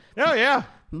did. Oh, yeah.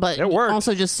 But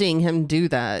also just seeing him do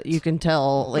that, you can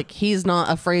tell, like, he's not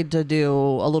afraid to do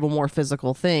a little more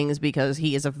physical things because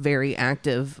he is a very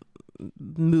active,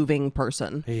 moving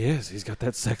person. He is. He's got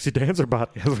that sexy dancer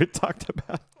body, as we talked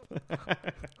about.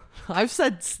 I've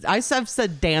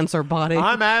said dancer body.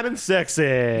 I'm adding sexy.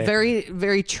 Very,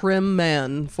 very trim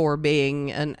man for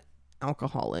being an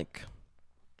alcoholic,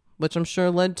 which I'm sure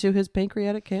led to his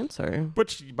pancreatic cancer.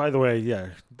 Which, by the way, yeah,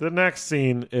 the next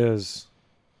scene is...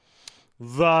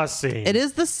 the scene. It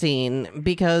is the scene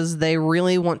because they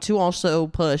really want to also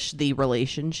push the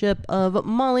relationship of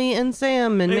Molly and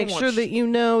Sam and make sure that you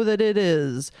know that it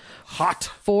is hot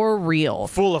for real,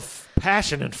 full of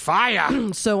passion and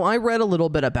fire. So I read a little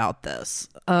bit about this.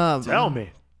 Tell me.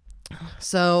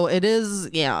 So it is,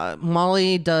 yeah,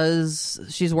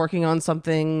 she's working on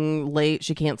something late.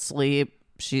 She can't sleep.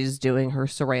 She's doing her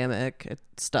ceramic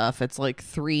stuff. It's like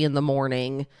 3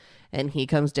 a.m. and he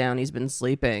comes down. He's been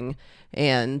sleeping.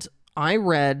 And I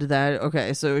read that,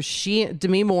 okay, so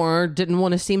Demi Moore didn't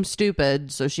want to seem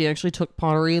stupid, so she actually took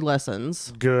pottery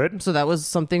lessons. Good. So that was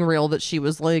something real that she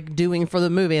was, like, doing for the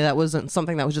movie. That wasn't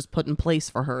something that was just put in place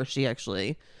for her. She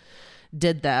actually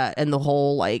did that. And the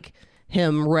whole, like,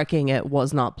 him wrecking it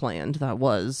was not planned. That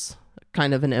was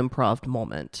kind of an improv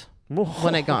moment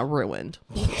when it got ruined.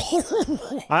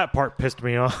 That part pissed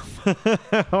me off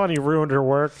when he ruined her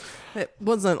work. It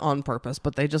wasn't on purpose,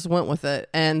 but they just went with it.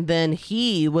 And then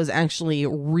he was actually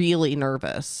really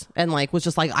nervous and like was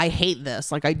just like, I hate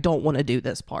this. Like, I don't want to do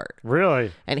this part.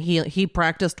 Really? And he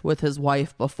practiced with his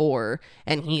wife before,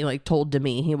 and he like told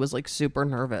Demi he was like super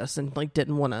nervous and like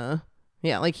didn't want to.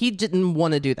 Yeah, like he didn't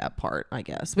want to do that part, I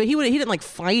guess. But he didn't like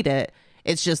fight it.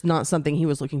 It's just not something he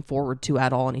was looking forward to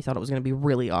at all, and he thought it was going to be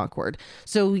really awkward.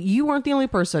 So you weren't the only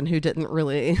person who didn't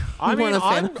really want a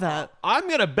fan of that. I'm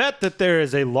going to bet that there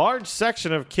is a large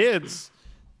section of kids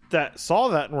that saw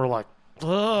that and were like,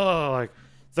 ugh, like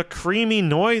the creamy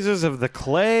noises of the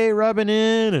clay rubbing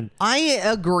in. And I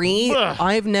agree. Ugh.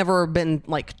 I've never been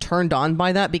like turned on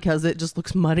by that because it just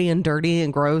looks muddy and dirty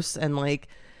and gross, and like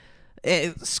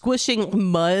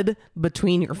squishing mud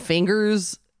between your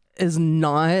fingers is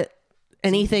not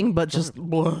anything but just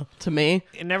blah to me.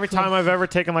 And every time I've ever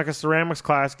taken like a ceramics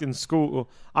class in school,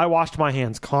 I washed my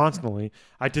hands constantly.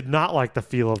 I did not like the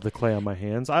feel of the clay on my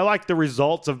hands. I liked the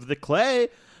results of the clay,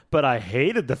 but I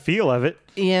hated the feel of it.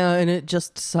 Yeah, and it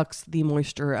just sucks the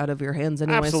moisture out of your hands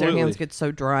anyway. Absolutely. So your hands get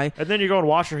so dry. And then you go and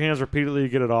wash your hands repeatedly to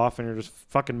get it off, and you're just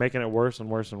fucking making it worse and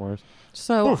worse and worse.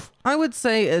 So I would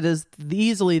say it is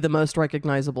easily the most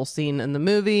recognizable scene in the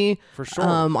movie. For sure.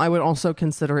 I would also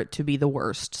consider it to be the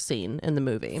worst scene in the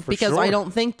movie. Because I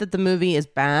don't think that the movie is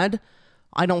bad.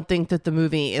 I don't think that the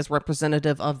movie is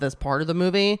representative of this part of the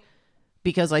movie.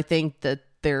 Because I think that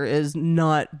there is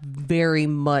not very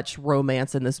much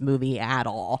romance in this movie at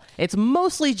all. It's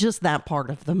mostly just that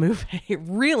part of the movie.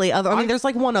 Really. I mean, there's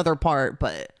like one other part,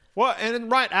 but... Well, and then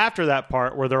right after that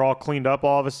part where they're all cleaned up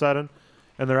all of a sudden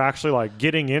and they're actually like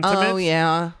getting intimate. Oh,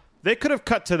 yeah. They could have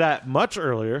cut to that much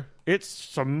earlier.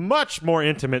 It's a much more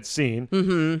intimate scene.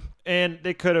 Mm-hmm. And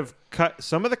they could have cut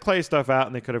some of the clay stuff out,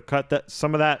 and they could have cut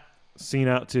some of that scene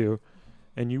out too.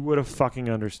 And you would have fucking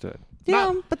understood.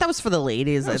 Yeah, but that was for the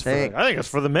ladies, I think. I think it's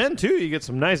for the men, too. You get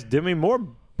some nice Demi Moore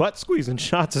butt squeezing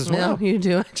shots as well. Yeah, you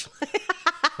do, actually.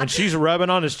 And she's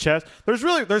rubbing on his chest.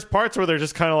 There's parts where they're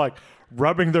just kind of like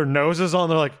rubbing their noses on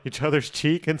their like each other's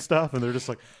cheek and stuff, and they're just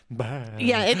like, bah.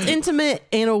 Yeah, it's intimate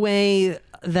in a way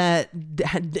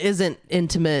isn't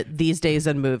intimate these days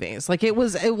in movies. Like it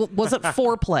wasn't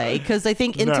foreplay, because I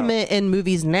think intimate in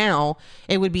movies now,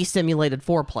 it would be simulated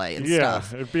foreplay and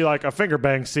stuff. It'd be like a finger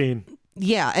bang scene.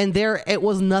 Yeah, and it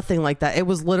was nothing like that. It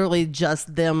was literally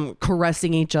just them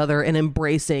caressing each other and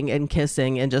embracing and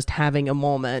kissing and just having a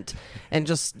moment and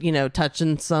just,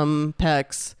 touching some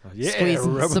pecs,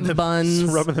 squeezing some buns.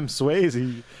 Rubbing them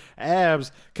Swayze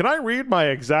abs. Can I read my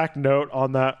exact note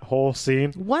on that whole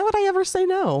scene? Why would I ever say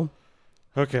no?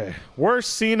 Okay.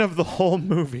 Worst scene of the whole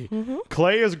movie.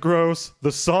 Clay is gross.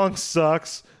 The song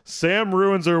sucks. Sam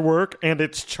ruins her work, and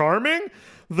it's charming.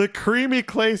 The creamy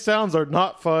Clay sounds are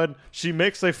not fun. She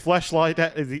makes a fleshlight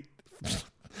at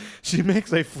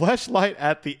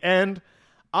the end.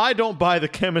 I don't buy the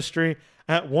chemistry.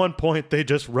 At one point, they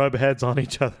just rub heads on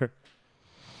each other.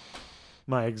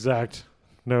 My exact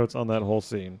notes on that whole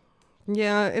scene.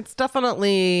 Yeah, it's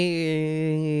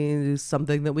definitely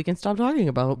something that we can stop talking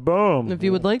about. Boom. If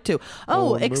you would like to.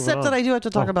 Oh, Well, except that I do have to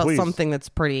talk about please. something that's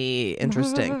pretty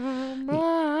interesting.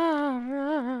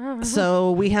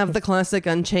 So we have the classic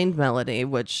Unchained Melody,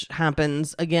 which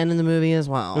happens again in the movie as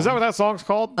well. Is that what that song's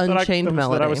called? Unchained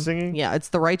Melody. That I was singing? Yeah, it's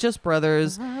the Righteous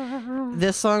Brothers.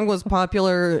 This song was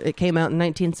popular. It came out in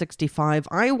 1965.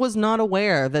 I was not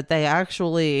aware that they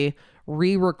actually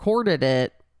re-recorded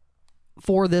it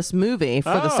for this movie,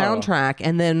 for the soundtrack,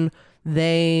 and then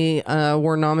they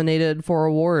were nominated for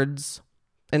awards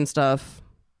and stuff.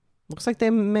 Looks like they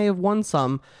may have won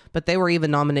some, but they were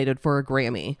even nominated for a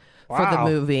Grammy for the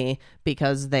movie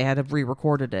because they had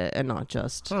re-recorded it and not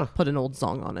just put an old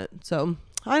song on it. So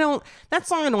that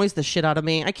song annoys the shit out of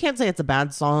me. I can't say it's a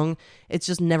bad song. It's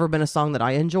just never been a song that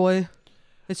I enjoy.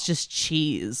 It's just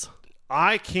cheese.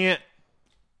 I can't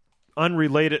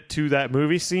unrelate it to that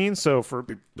movie scene. So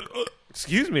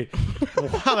excuse me.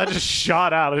 Wow, that just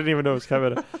shot out. I didn't even know it was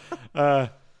coming.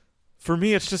 For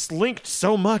me, it's just linked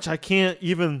so much. I can't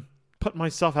even put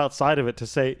myself outside of it to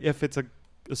say if it's a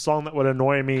song that would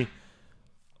annoy me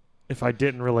if I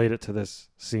didn't relate it to this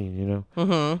scene,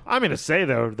 Mm-hmm. I'm going to say,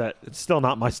 though, that it's still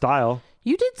not my style.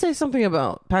 You did say something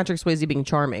about Patrick Swayze being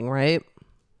charming, right?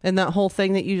 And that whole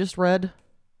thing that you just read?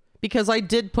 Because I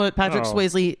did put Patrick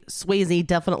Swayze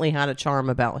definitely had a charm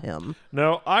about him.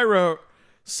 No, I wrote,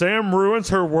 Sam ruins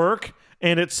her work,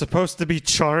 and it's supposed to be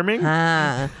charming.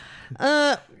 That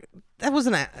was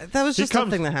just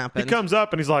something that happened. He comes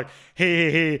up and he's like,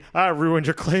 hey, I ruined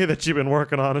your clay that you've been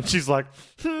working on. And she's like,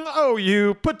 oh,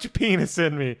 you put your penis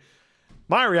in me.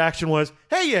 My reaction was,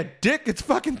 hey, you dick, it's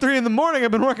fucking 3 a.m.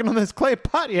 I've been working on this clay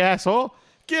pot, you asshole.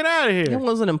 Get out of here. It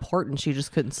wasn't important. She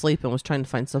just couldn't sleep and was trying to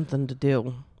find something to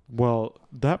do. Well,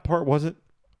 that part wasn't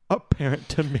apparent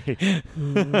to me.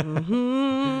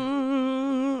 Mm-hmm.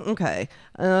 Okay.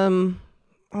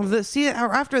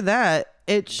 After that,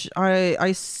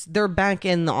 they're back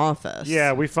in the office.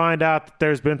 Yeah, we find out that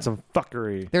there's been some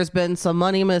fuckery. There's been some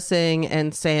money missing,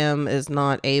 and Sam is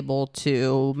not able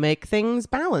to make things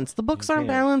balance. The books aren't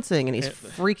balancing, and he's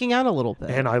freaking out a little bit.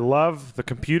 And I love the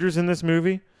computers in this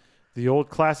movie. The old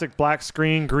classic black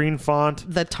screen, green font.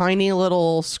 The tiny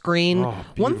little screen. Oh,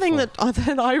 one thing that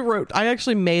I wrote, I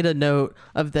actually made a note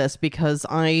of this because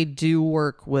I do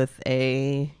work with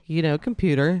a,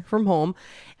 computer from home,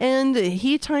 and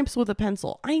he types with a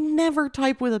pencil. I never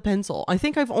type with a pencil. I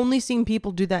think I've only seen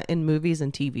people do that in movies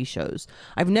and TV shows.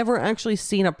 I've never actually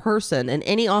seen a person in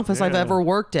any office I've ever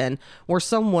worked in where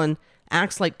someone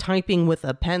acts like typing with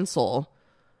a pencil.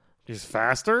 He's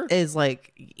faster? Is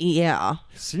like, yeah.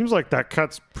 Seems like that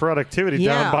cuts productivity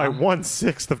down by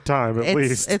 1/6 of time at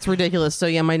least. It's ridiculous. So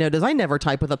yeah, my note is I never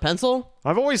type with a pencil.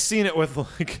 I've always seen it with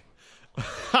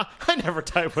I never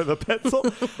type with a pencil.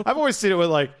 I've always seen it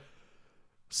with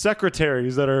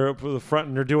secretaries that are up at the front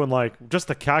and they're doing just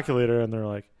the calculator and they're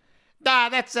like,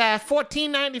 that's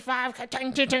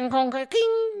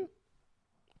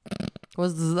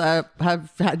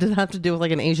 $14.95. Did it have to do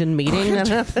with an Asian meeting that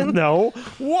happened? No.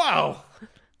 Wow.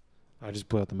 I just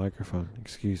blew out the microphone.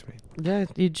 Excuse me. Yeah,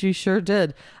 you sure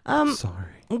did.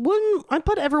 Sorry. When I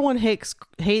put everyone hates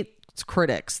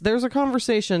critics, there's a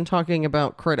conversation talking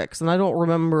about critics, and I don't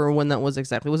remember when that was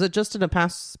exactly. Was it just in a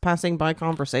passing by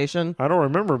conversation? I don't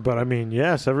remember, but I mean,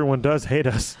 yes, everyone does hate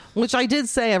us. Which I did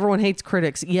say everyone hates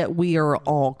critics, yet we are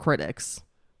all critics.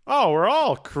 Oh, we're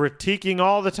all critiquing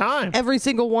all the time. Every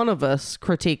single one of us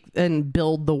critique and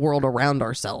build the world around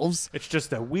ourselves. It's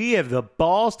just that we have the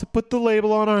balls to put the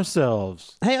label on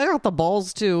ourselves. Hey, I got the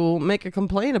balls to make a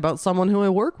complaint about someone who I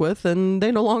work with, and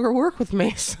they no longer work with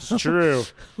me. So. It's true.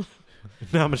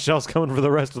 Now Michelle's coming for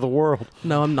the rest of the world.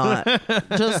 No, I'm not.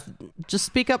 just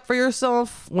speak up for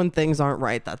yourself when things aren't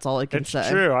right. That's all I can It's say.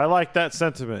 true. I like that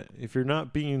sentiment. If you're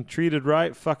not being treated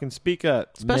right, fucking speak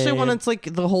up. Especially when man. it's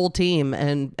like the whole team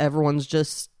and everyone's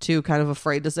just too kind of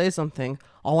afraid to say something.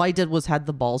 All I did was had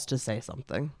the balls to say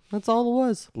something. That's all it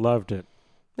was. Loved it.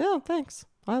 Yeah, thanks.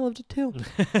 I loved it too.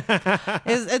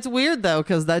 It's weird though,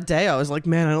 because that day I was like,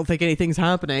 man, I don't think anything's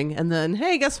happening. And then,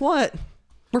 hey, guess what?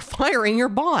 We're firing your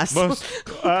boss.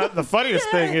 The funniest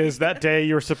thing is that day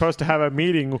you were supposed to have a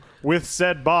meeting with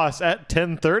said boss at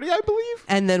 10:30, I believe.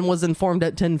 And then was informed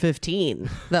at 10:15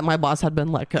 that my boss had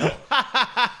been let go.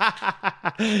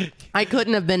 I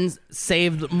couldn't have been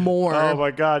saved more. Oh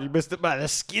my God, you missed it by the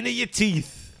skin of your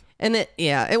teeth. And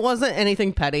it wasn't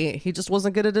anything petty. He just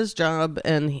wasn't good at his job,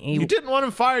 and You didn't want him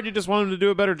fired, you just wanted him to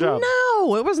do a better job.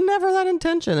 No, it was never that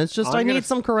intention. It's just I need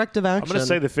some corrective action. I'm going to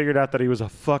say they figured out that he was a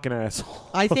fucking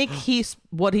asshole. I think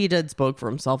what he did spoke for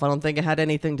himself. I don't think it had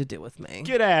anything to do with me.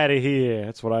 Get out of here.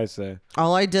 That's what I say.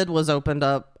 All I did was opened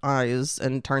up eyes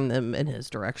and turn them in his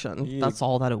direction. Yeah. That's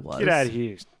all that it was. Get out of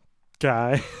here,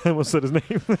 guy. I almost said his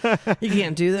name. You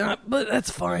can't do that, but that's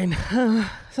fine.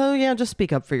 So yeah, just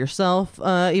speak up for yourself.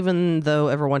 Even though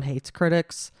everyone hates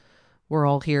critics, we're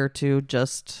all here to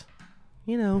just,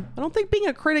 I don't think being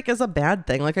a critic is a bad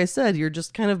thing. Like I said, you're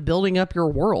just kind of building up your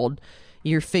world.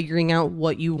 You're figuring out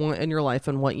what you want in your life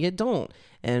and what you don't.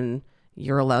 And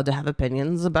you're allowed to have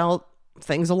opinions about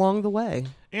things along the way.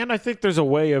 And I think there's a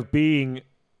way of being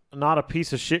not a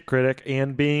piece of shit critic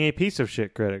and being a piece of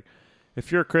shit critic. If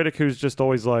you're a critic who's just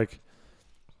always like,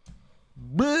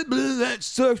 blah, blah, that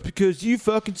sucks because you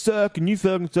fucking suck and you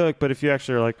fucking suck. But if you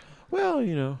actually are like, well,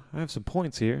 I have some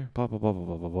points here, blah, blah, blah, blah,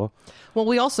 blah, blah, blah. Well,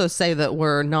 we also say that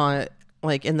we're not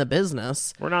like in the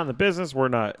business. We're not in the business. We're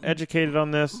not educated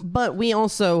on this. But we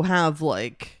also have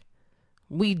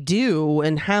we do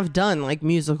and have done like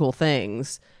musical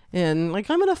things. And like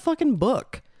I'm in a fucking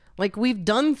book. Like we've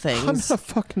done things. I'm not a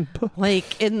fucking book.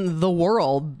 Like in the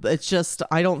world, it's just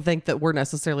I don't think that we're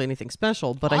necessarily anything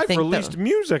special. But I've released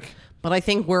music. But I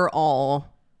think we're all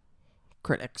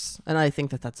critics, and I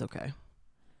think that that's okay.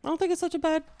 I don't think it's such a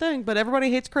bad thing. But everybody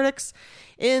hates critics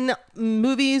in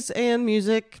movies and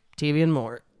music, TV, and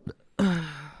more.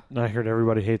 I heard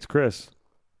everybody hates Chris.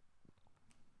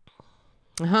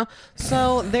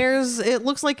 So it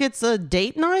looks like it's a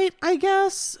date night, I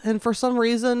guess. And for some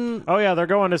reason, Oh, yeah, they're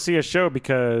going to see a show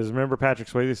because remember Patrick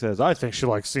Swayze says, I think she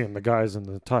likes seeing the guys in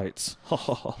the tights.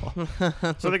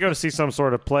 So they go to see some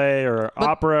sort of play or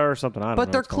opera or something. I don't know.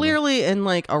 but they're what's going on. clearly in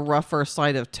like a rougher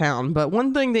side of town. But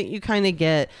one thing that you kind of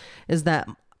get is that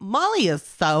Molly is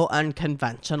so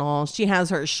unconventional. She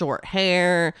has her short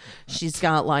hair. She's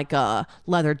got like a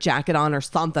leather jacket on or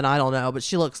something. I don't know, but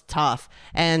she looks tough.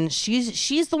 And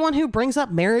she's the one who brings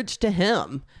up marriage to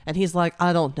him. And he's like,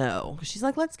 I don't know. She's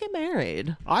like, let's get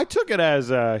married. I took it as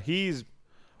he's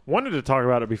wanted to talk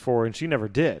about it before and she never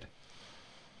did.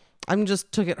 I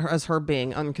just took it as her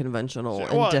being unconventional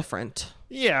and different.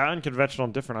 Yeah, unconventional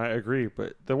and different. I agree.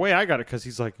 But the way I got it, because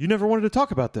he's like, you never wanted to talk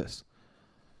about this.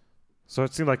 So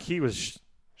it seemed like he was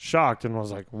shocked and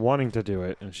was like wanting to do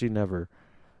it. And she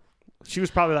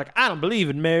was probably like, I don't believe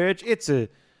in marriage. It's a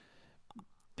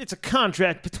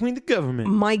contract between the government.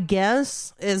 My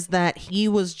guess is that he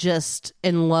was just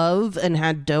in love and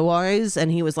had doe eyes,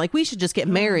 and he was like, we should just get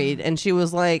married. And she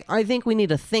was like, I think we need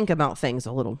to think about things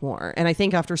a little more. And I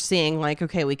think after seeing like,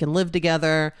 okay, we can live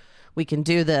together, we can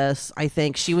do this, I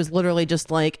think she was literally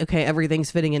just like, okay,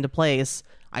 everything's fitting into place.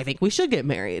 I think we should get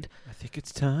married. I think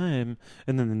it's time.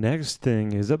 And then the next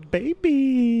thing is a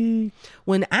baby.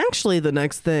 When actually the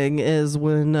next thing is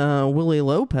when Willie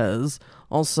Lopez,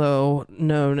 also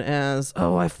known as,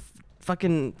 I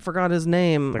fucking forgot his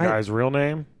name. The guy's real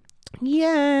name?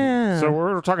 Yeah. So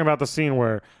we're talking about the scene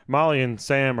where Molly and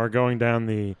Sam are going down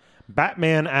the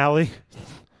Batman alley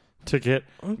to get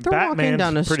walking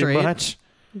down a pretty street. much.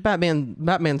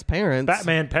 Batman's parents.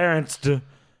 Batman parents,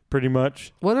 pretty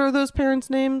much. What are those parents'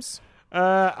 names?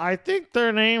 I think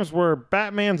their names were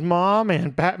Batman's mom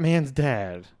and Batman's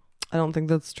dad. I don't think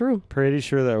that's true. Pretty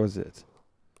sure that was it.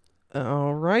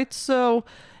 All right. So,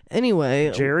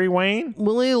 anyway, Jerry Wayne?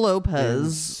 Willie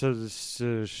Lopez. So,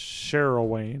 Cheryl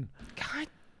Wayne. God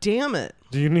damn it.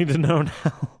 Do you need to know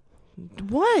now?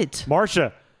 What?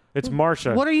 Marsha. It's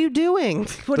Marsha. What are you doing?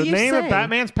 What the are you name saying? of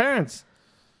Batman's parents.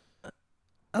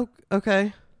 Oh,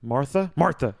 okay. Martha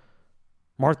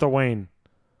Wayne.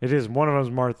 It is. One of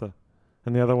them's Martha.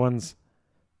 And the other one's...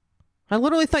 I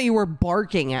literally thought you were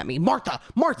barking at me. Martha.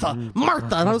 And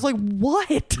I was like,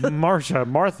 what? Marsha.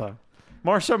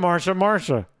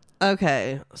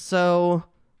 Okay, So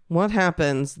what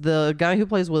happens? The guy who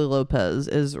plays Willie Lopez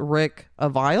is Rick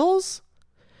Aviles.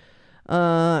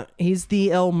 He's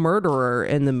the El Murderer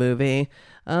in the movie.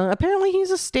 Apparently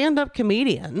he's a stand-up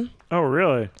comedian. Oh,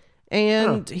 really?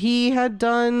 And he had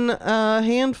done a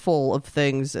handful of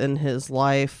things in his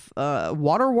life.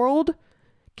 Waterworld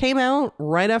came out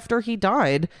right after he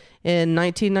died in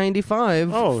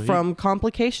 1995 from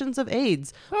complications of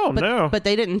AIDS. Oh, no. But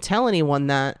they didn't tell anyone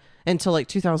that until like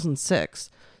 2006.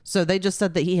 So they just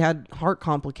said that he had heart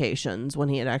complications when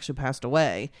he had actually passed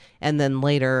away. And then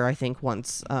later, I think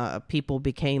once people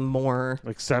became more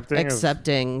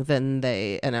accepting, then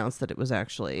they announced that it was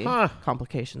actually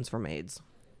complications from AIDS.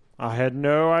 I had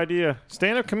no idea.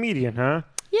 Stand-up comedian, huh?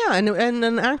 Yeah, and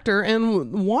an actor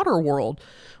in Waterworld,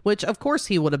 which of course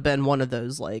he would have been one of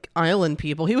those like island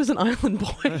people. He was an island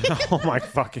boy. Oh my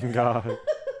fucking God.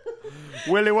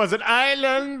 Willie was an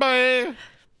island boy.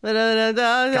 God,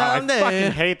 I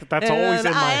fucking hate that. That's always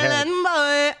in my head.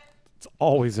 Boy. It's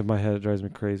always in my head. It drives me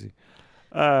crazy.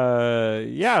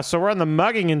 Yeah, so we're on the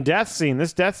mugging and death scene.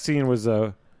 This death scene was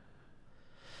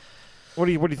what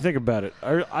do you think about it?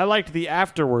 I liked the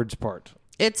afterwards part.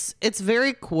 It's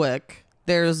very quick.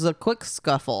 There's a quick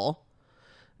scuffle,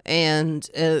 and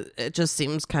it just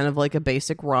seems kind of like a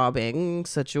basic robbing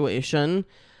situation.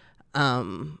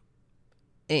 And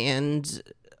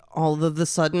all of a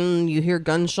sudden you hear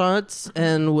gunshots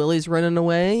and Willie's running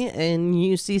away, and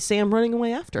you see Sam running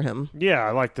away after him. Yeah,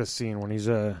 I like this scene when he's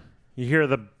you hear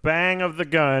the bang of the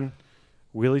gun,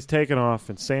 Willie's taking off,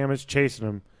 and Sam is chasing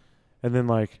him. And then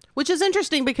which is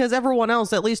interesting because everyone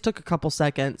else at least took a couple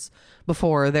seconds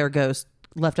before their ghost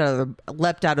leapt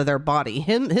out of their body.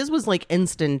 His was like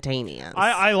instantaneous.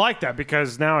 I like that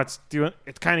because now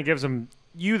it kind of gives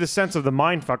you the sense of the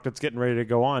mind fuck that's getting ready to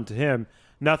go on to him.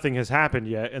 Nothing has happened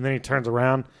yet, and then he turns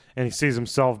around and he sees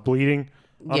himself bleeding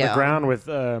on the ground with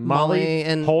Molly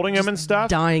and holding him and stuff,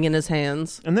 dying in his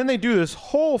hands. And then they do this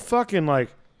whole fucking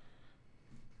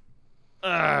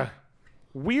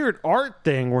weird art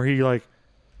thing where he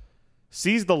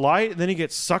sees the light and then he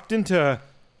gets sucked into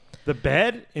the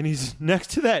bed and he's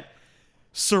next to that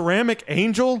ceramic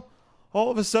angel all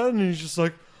of a sudden, and he's just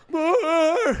like,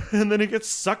 "Arr!" And then he gets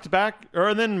sucked back,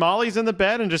 and then Molly's in the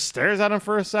bed and just stares at him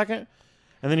for a second,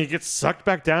 and then he gets sucked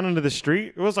back down into the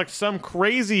street. It was like some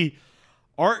crazy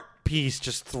art piece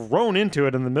just thrown into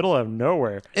it in the middle of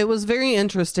nowhere. It was very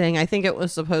interesting. I think it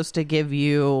was supposed to give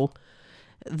you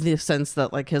the sense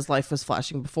that his life was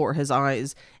flashing before his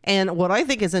eyes. And what I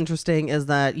think is interesting is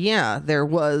that, there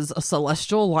was a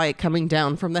celestial light coming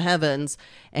down from the heavens,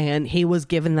 and he was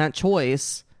given that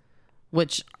choice,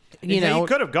 which, he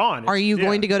could have gone. Are you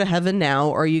going to go to heaven now,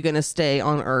 or are you going to stay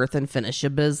on earth and finish your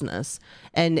business?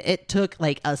 And it took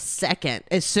a second.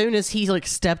 As soon as he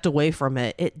stepped away from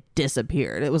it, it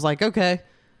disappeared. It was okay.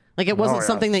 It wasn't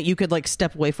something that you could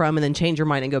step away from and then change your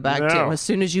mind and go back to. As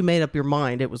soon as you made up your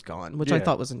mind, it was gone, which I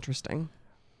thought was interesting.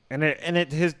 And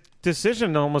his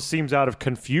decision almost seems out of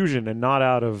confusion and not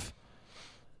out of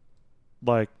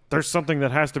there's something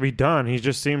that has to be done. He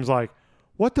just seems like,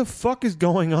 what the fuck is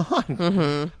going on?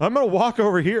 Mm-hmm. I'm gonna walk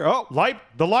over here. Oh,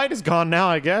 the light is gone now,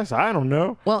 I guess. I don't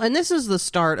know. Well, and this is the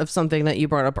start of something that you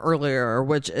brought up earlier,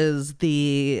 which is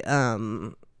the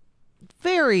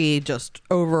very just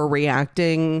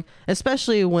overreacting,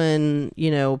 especially when,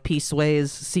 Peaceways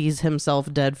sees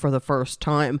himself dead for the first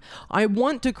time. I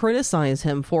want to criticize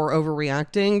him for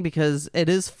overreacting because it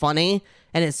is funny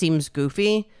and it seems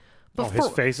goofy. But his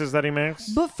faces that he makes?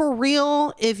 But for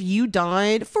real, if you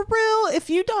died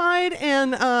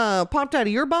and popped out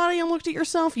of your body and looked at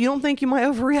yourself, you don't think you might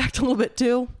overreact a little bit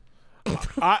too?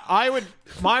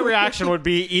 My reaction would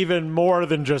be even more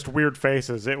than just weird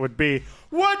faces. It would be,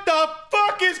 what the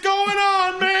fuck is going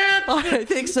on, man? I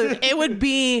think so. It would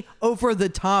be over the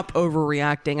top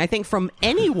overreacting, I think, from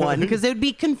anyone, because it would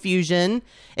be confusion.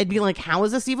 It'd be like, how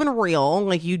is this even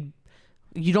real? You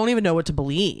don't even know what to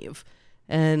believe.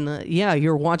 And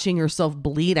you're watching yourself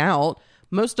bleed out.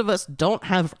 Most of us don't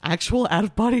have actual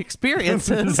out-of-body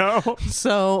experiences. No.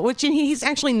 So, which he's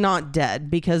actually not dead,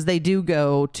 because they do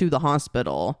go to the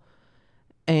hospital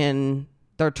and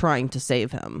they're trying to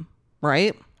save him,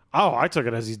 right? Oh, I took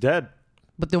it as he's dead.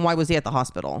 But then why was he at the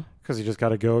hospital? Because he just got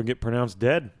to go and get pronounced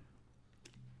dead.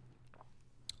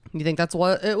 You think that's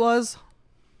what it was?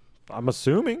 I'm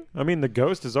assuming. I mean, the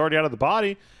ghost is already out of the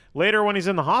body. Later, when he's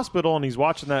in the hospital and he's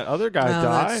watching that other guy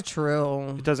die. That's true.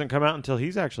 It doesn't come out until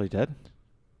he's actually dead.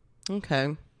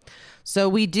 Okay. So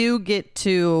we do get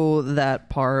to that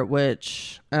part,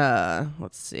 which,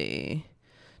 let's see.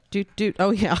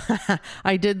 Oh, yeah.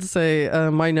 I did say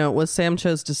my note was Sam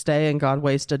chose to stay and God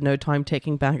wasted no time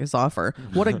taking back his offer.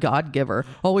 What a God giver.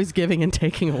 Always giving and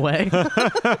taking away.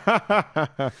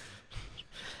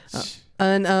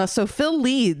 So Phil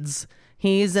Leeds,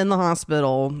 he's in the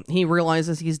hospital. He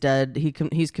realizes he's dead.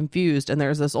 He's confused. And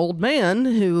there's this old man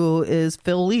who is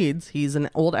Phil Leeds. He's an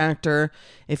old actor.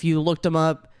 If you looked him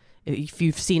up, if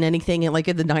you've seen anything in the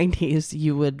 90s,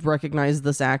 you would recognize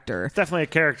this actor. It's definitely a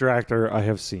character actor I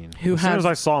have seen. As soon as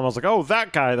I saw him, I was like, oh,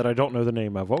 that guy that I don't know the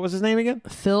name of. What was his name again?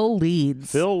 Phil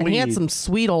Leeds. And he had some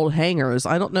sweet old hangers.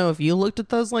 I don't know if you looked at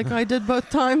those like I did both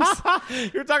times.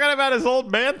 You're talking about his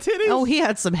old man titties? Oh, he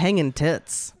had some hanging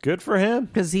tits. Good for him.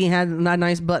 Because he had a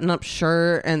nice button-up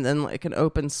shirt and then an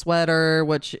open sweater,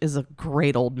 which is a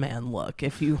great old man look,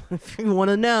 if you want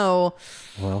to know.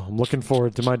 Well, I'm looking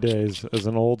forward to my days as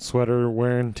an old sweater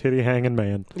wearing titty hanging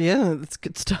man. Yeah, that's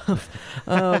good stuff.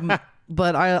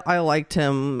 But I liked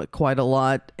him quite a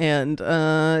lot, and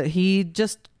he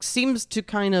just seems to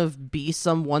kind of be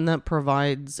someone that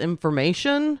provides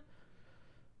information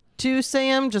to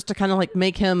Sam, just to kind of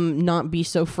make him not be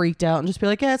so freaked out and just be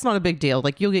like, yeah, it's not a big deal.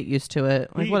 You'll get used to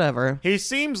it. Whatever. He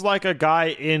seems like a guy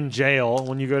in jail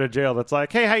when you go to jail that's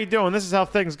like, hey, how you doing? This is how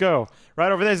things go.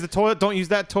 Right over there's the toilet. Don't use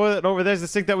that toilet. Over there's the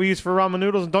sink that we use for ramen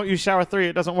noodles. And don't use shower 3.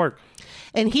 It doesn't work.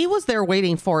 And he was there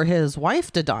waiting for his wife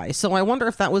to die. So I wonder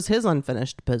if that was his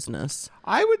unfinished business.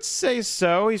 I would say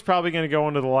so. He's probably going to go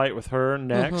into the light with her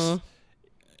next.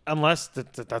 Unless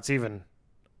that's even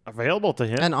available to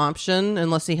him. An option,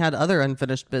 unless he had other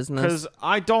unfinished business. Because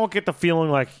I don't get the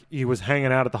feeling like he was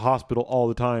hanging out at the hospital all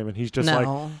the time and he's just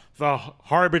the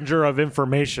harbinger of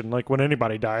information. Like when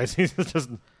anybody dies, he's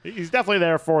definitely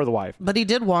there for the wife. But he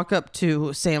did walk up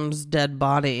to Sam's dead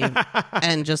body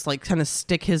and just kind of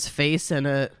stick his face in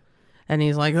it. And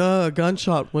he's like, oh, a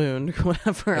gunshot wound,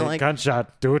 whatever. Hey,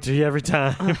 gunshot, do it to you every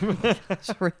time.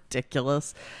 It's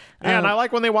ridiculous. Yeah, and I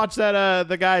like when they watch that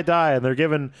the guy die, and they're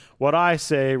given what I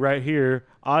say right here.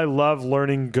 I love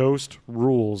learning ghost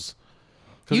rules.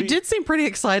 You did seem pretty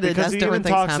excited because as he even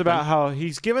talks happen. about how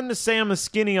he's given to Sam the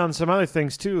skinny on some other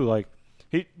things too. Like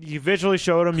he visually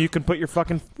showed him you can put your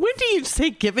fucking. When do you say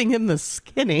giving him the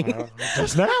skinny?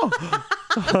 Just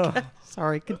now.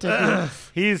 Sorry, continue.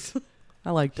 I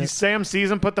liked it. Sam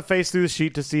sees him put the face through the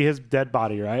sheet to see his dead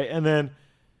body, right? And then,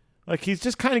 he's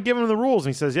just kind of giving him the rules.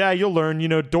 And he says, yeah, you'll learn,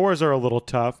 doors are a little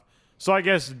tough. So I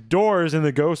guess doors in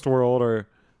the ghost world are,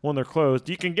 when they're closed,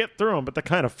 you can get through them, but they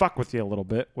kind of fuck with you a little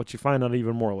bit, which you find out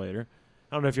even more later.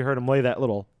 I don't know if you heard him lay that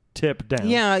little tip down.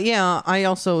 Yeah. I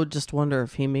also just wonder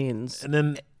if he means and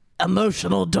then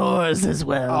emotional doors as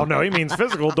well. Oh, no, he means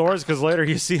physical doors, because later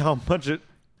you see how much it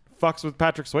fucks with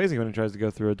Patrick Swayze when he tries to go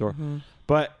through a door. Mm-hmm.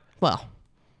 But... Well,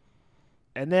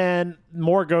 and then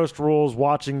more ghost rules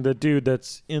watching the dude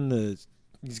that's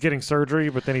he's getting surgery,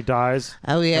 but then he dies.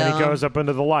 Oh, yeah. And he goes up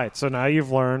into the light. So now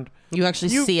you've learned. You actually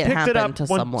see it happen to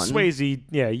when someone. Swayze,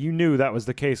 yeah, you knew that was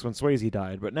the case when Swayze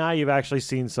died, but now you've actually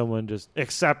seen someone just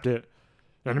accept it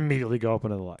and immediately go up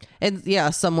into the light. And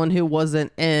yeah, someone who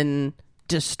wasn't in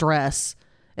distress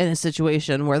in a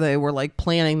situation where they were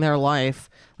planning their life.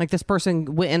 This person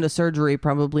went into surgery,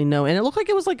 probably and it looked like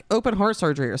it was open heart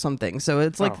surgery or something. So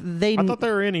it's I thought they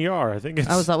were in ER. I think it's.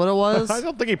 Oh, is that what it was? I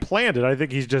don't think he planned it. I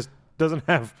think he just doesn't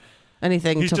have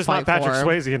anything to fight for. He's just not Patrick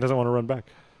Swayze and doesn't want to run back.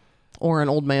 Or an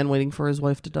old man waiting for his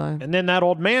wife to die. And then that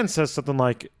old man says something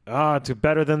like, it's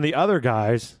better than the other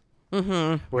guys.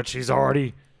 Mm-hmm. Which he's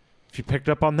already, if you picked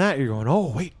up on that, you're going,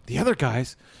 oh, wait, the other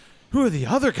guys. Who are the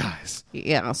other guys?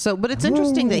 Yeah, but it's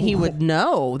interesting that he would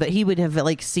know, that he would have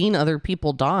seen other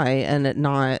people die and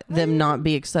them not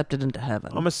be accepted into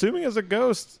heaven. I'm assuming as a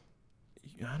ghost,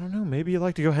 I don't know, maybe you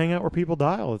like to go hang out where people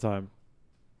die all the time.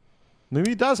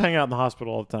 Maybe he does hang out in the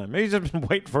hospital all the time. Maybe he's just been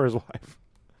waiting for his wife.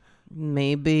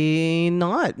 Maybe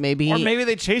not. Or maybe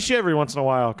they chase you every once in a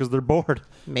while because they're bored.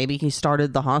 Maybe he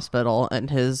started the hospital and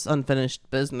his unfinished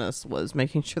business was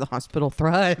making sure the hospital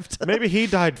thrived. Maybe he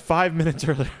died 5 minutes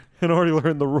earlier and already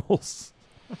learned the rules.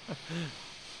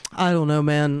 I don't know,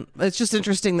 man. It's just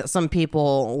interesting that some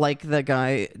people, like the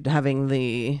guy having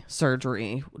the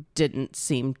surgery, didn't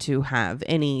seem to have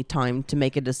any time to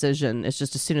make a decision. It's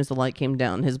just as soon as the light came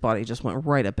down, his body just went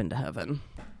right up into heaven.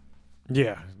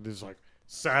 Yeah, just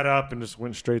sat up and just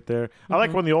went straight there. Mm-hmm. I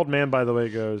like when the old man, by the way,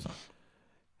 goes,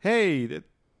 hey,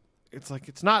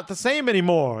 it's not the same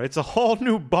anymore. It's a whole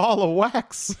new ball of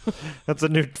wax. That's a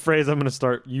new phrase I'm going to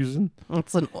start using.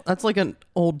 That's like an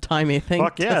old-timey thing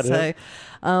to say.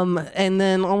 And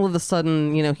then all of a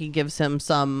sudden, he gives him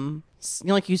some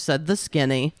like you said, the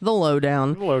skinny, the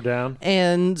lowdown. Low down.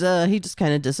 And he just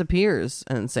kind of disappears,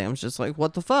 and Sam's just like,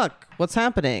 "What the fuck? What's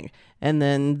happening?" And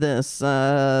then this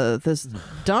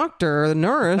doctor,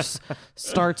 nurse,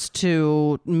 starts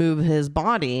to move his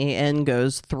body and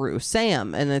goes through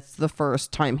Sam, and it's the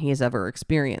first time he's ever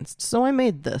experienced. So I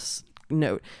made this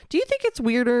note. Do you think it's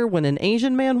weirder when an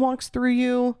Asian man walks through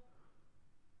you?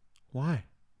 Why?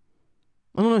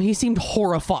 I don't know. He seemed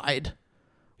horrified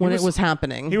when it was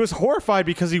happening. He was horrified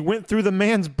because he went through the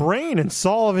man's brain and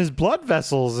saw all of his blood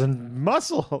vessels and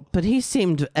muscle. But he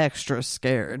seemed extra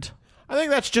scared. I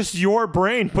think that's just your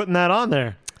brain putting that on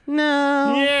there.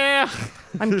 No. Yeah.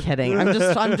 I'm kidding.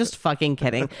 I'm just fucking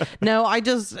kidding. No,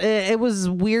 it was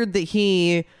weird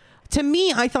that to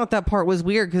me, I thought that part was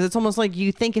weird because it's almost like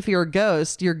you think if you're a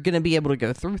ghost, you're going to be able to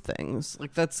go through things.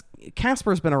 Like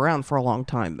Casper's been around for a long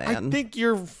time, man.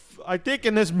 I think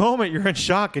in this moment you're in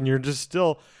shock and you're just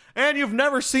still, and you've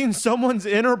never seen someone's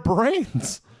inner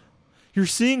brains. You're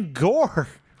seeing gore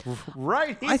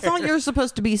right here. I thought you were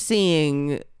supposed to be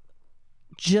seeing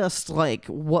just like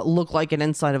what looked like an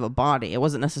inside of a body. It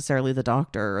wasn't necessarily the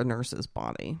doctor or nurse's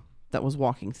body that was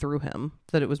walking through him.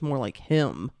 That it was more like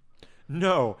him.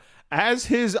 No. As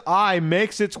his eye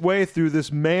makes its way through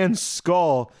this man's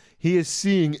skull, he is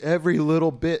seeing every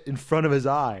little bit in front of his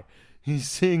eye. He's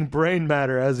seeing brain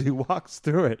matter as he walks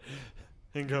through it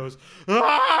and goes,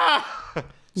 ah!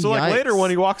 So like later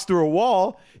when he walks through a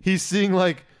wall, he's seeing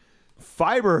like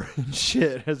fiber and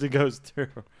shit as he goes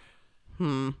through.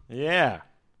 Yeah.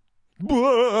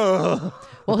 Well,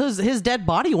 his dead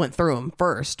body went through him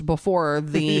first before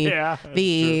the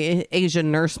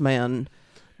Asian nurse man.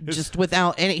 Just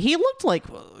without any, he looked like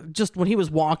just when he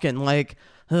was walking, like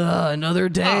another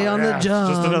day on the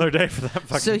job. Just another day for that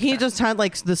fucking So he just had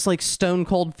like this like stone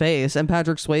cold face, and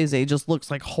Patrick Swayze just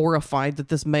looks like horrified that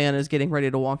this man is getting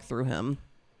ready to walk through him.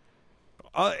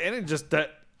 And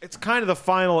it's kind of the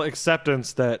final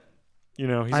acceptance that, you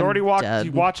know, he's already walked. Dead. He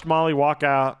watched Molly walk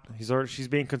out. She's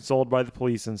being consoled by the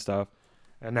police and stuff,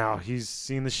 and now he's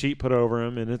seen the sheet put over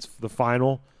him, and it's the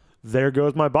final. There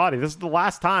goes my body. This is the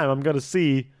last time I'm going to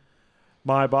see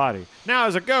my body. Now,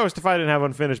 as a ghost, if I didn't have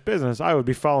unfinished business, I would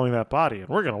be following that body, and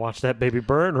we're going to watch that baby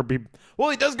burn or be.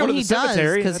 Well, he does go to the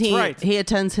cemetery. Because right. He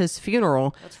attends his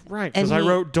funeral. That's right. Because I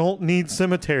wrote "don't need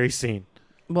cemetery scene."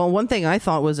 Well, one thing I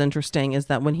thought was interesting is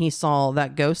that when he saw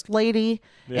that ghost lady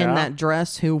in that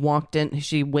dress who walked in,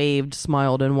 she waved,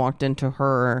 smiled, and walked into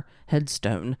her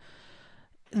headstone.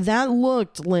 That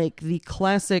looked like the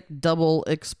classic double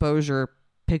exposure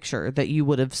picture that you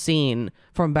would have seen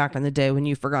from back in the day when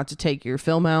you forgot to take your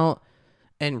film out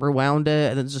and rewound it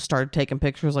and then just started taking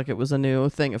pictures like it was a new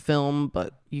thing of film.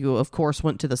 But you, of course,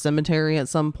 went to the cemetery at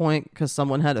some point because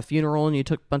someone had a funeral and you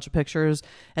took a bunch of pictures.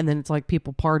 And then it's like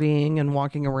people partying and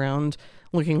walking around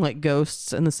looking like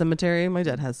ghosts in the cemetery. My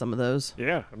dad has some of those.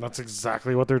 Yeah, and that's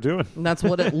exactly what they're doing. And that's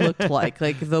what it looked like.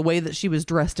 Like the way that she was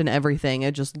dressed and everything,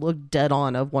 it just looked dead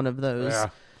on of one of those. Yeah.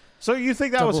 So you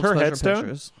think that was her headstone?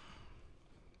 Pictures.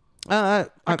 I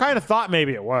kind of thought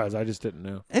maybe it was. I just didn't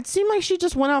know. It seemed like she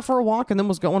just went out for a walk and then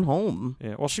was going home.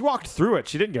 Yeah. Well, she walked through it.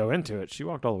 She didn't go into it. She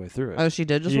walked all the way through it. Oh, she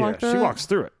did just walk through it? Yeah, she walks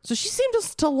through it. So she seemed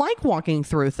to like walking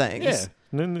through things. Yeah.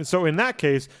 And then, so in that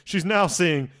case, she's now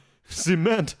seeing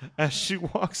cement as she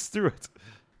walks through it.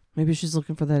 Maybe she's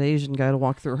looking for that Asian guy to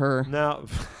walk through her. Now,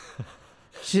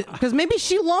 because maybe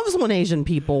she loves when Asian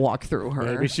people walk through her.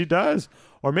 Maybe she does.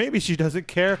 Or maybe she doesn't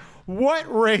care what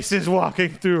race is walking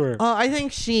through her. I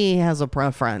think she has a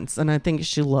preference, and I think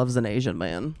she loves an Asian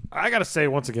man. I got to say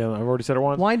once again, I've already said it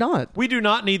once. Why not? We do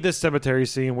not need this cemetery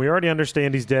scene. We already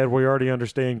understand he's dead. We already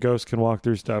understand ghosts can walk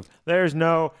through stuff. There's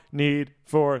no need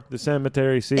for the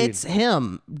cemetery scene. It's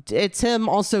him. It's him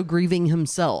also grieving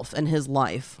himself and his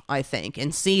life, I think,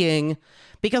 and seeing,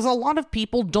 because a lot of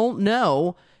people don't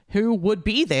know who would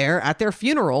be there at their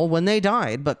funeral when they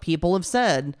died, but people have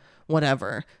said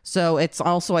whatever. So it's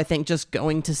also, I think, just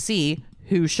going to see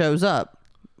who shows up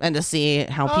and to see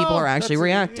how people are actually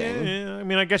reacting. Yeah, I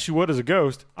mean, I guess you would as a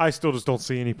ghost. I still just don't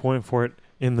see any point for it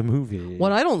in the movie.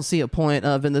 What I don't see a point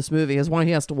of in this movie is why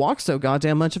he has to walk so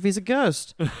goddamn much if he's a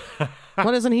ghost.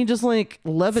 Why doesn't he just like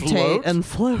levitate and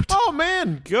float? Oh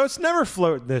man, ghosts never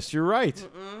float in this. You're right.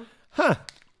 Huh.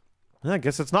 I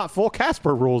guess it's not full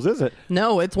Casper rules, is it?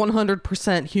 No, it's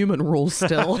 100% human rules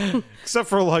still. Except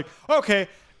for like, okay,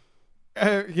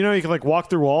 you know, you can like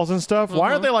walk through walls and stuff. Why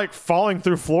aren't they like falling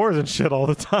through floors and shit all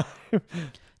the time?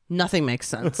 Nothing makes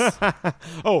sense.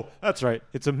 Oh, that's right.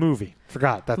 It's a movie.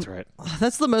 Forgot. That's right.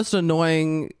 That's the most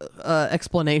annoying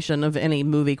explanation of any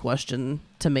movie question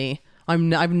to me. I've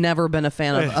never been a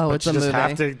fan of, it's a movie. You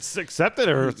just have to accept it,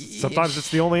 or sometimes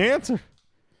it's the only answer.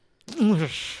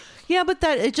 Yeah, but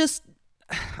that it just,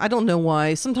 I don't know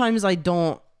why. Sometimes I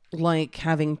don't like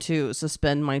having to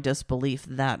suspend my disbelief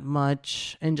that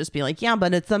much and just be like, yeah,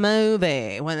 but it's a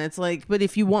movie. When it's like, but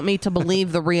if you want me to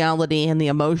believe the reality and the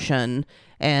emotion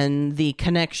and the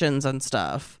connections and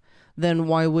stuff, then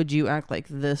why would you act like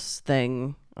this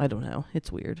thing? I don't know.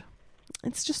 It's weird.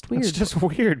 It's just weird. It's just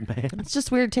weird, man. It's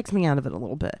just weird. It takes me out of it a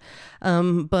little bit.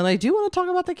 But I do want to talk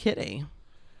about the kitty.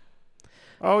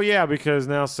 Oh, yeah, because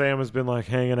now Sam has been like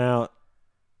hanging out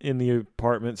in the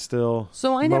apartment still.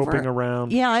 So I moping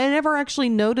around. Yeah, I never actually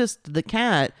noticed the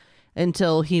cat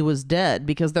until he was dead,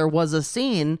 because there was a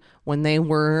scene when they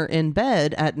were in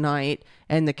bed at night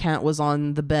and the cat was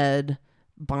on the bed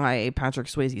by Patrick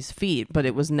Swayze's feet, but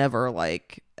it was never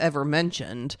like ever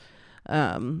mentioned.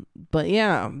 But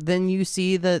yeah, then you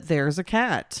see that there's a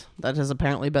cat that has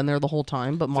apparently been there the whole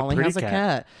time, but Molly has a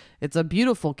cat. It's a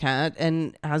beautiful cat,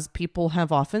 and as people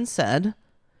have often said,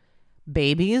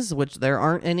 babies, which there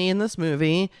aren't any in this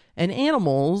movie, and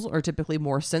animals are typically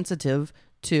more sensitive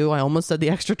to, I almost said the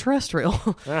extraterrestrial,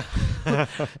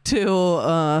 to,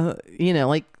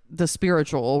 like the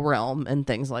spiritual realm and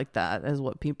things like that, is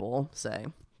what people say.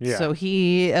 Yeah. So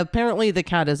apparently the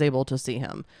cat is able to see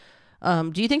him.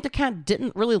 Do you think the cat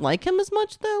didn't really like him as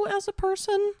much, though, as a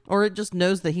person? Or it just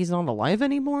knows that he's not alive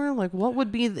anymore? Like, what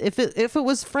would be, if it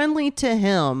was friendly to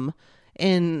him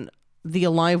in the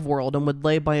alive world and would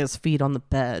lay by his feet on the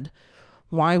bed,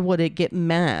 why would it get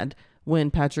mad when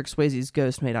Patrick Swayze's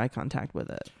ghost made eye contact with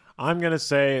it? I'm going to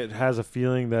say it has a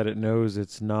feeling that it knows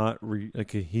it's not,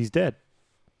 he's dead.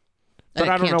 But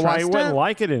I don't know why he wouldn't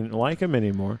like him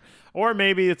anymore. Or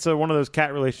maybe it's one of those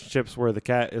cat relationships where the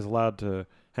cat is allowed to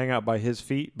hang out by his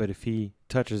feet, but if he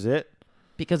touches it,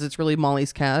 because it's really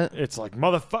Molly's cat, it's like,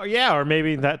 motherfucker. Yeah, or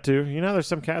maybe that too. There's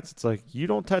some cats, it's like, you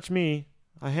don't touch me,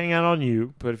 I hang out on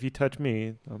you, but if you touch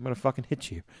me, I'm gonna fucking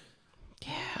hit you.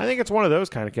 Yeah, I think it's one of those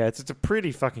kind of cats. It's a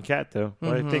pretty fucking cat, though.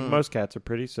 Mm-hmm. I think most cats are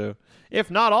pretty. So, if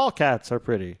not all cats are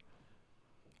pretty,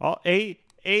 all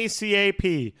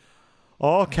ACAP,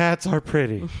 all cats are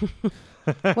pretty.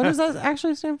 What does that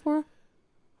actually stand for?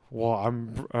 Well,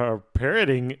 I'm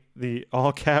parroting the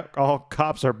all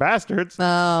cops are bastards.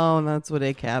 Oh, that's what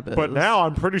ACAP is. But now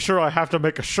I'm pretty sure I have to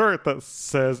make a shirt that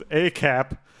says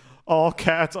ACAP, all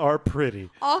cats are pretty.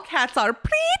 All cats are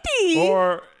pretty.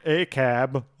 Or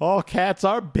ACAB, all cats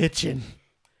are bitchin'.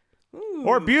 Ooh.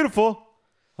 Or beautiful,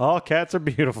 all cats are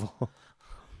beautiful.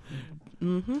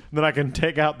 Mm-hmm. Then I can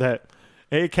take out that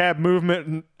ACAB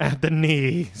movement at the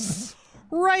knees.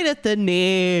 Right at the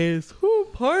knees. Ooh,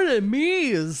 pardon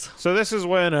me. So this is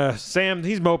when Sam,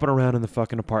 he's moping around in the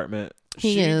fucking apartment.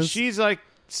 He is. She's like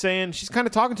saying, she's kind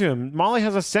of talking to him. Molly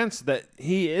has a sense that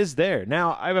he is there.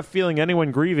 Now, I have a feeling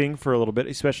anyone grieving for a little bit,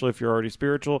 especially if you're already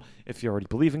spiritual, if you already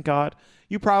believe in God,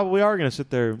 you probably are going to sit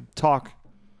there and talk.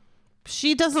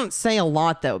 She doesn't say a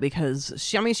lot, though, because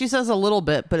she says a little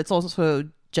bit, but it's also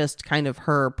just kind of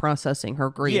her processing her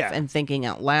grief and thinking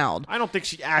out loud. I don't think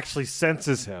she actually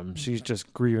senses him. She's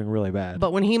just grieving really bad.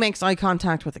 But when he makes eye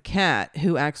contact with a cat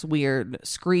who acts weird,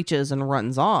 screeches, and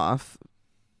runs off,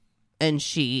 and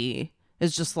she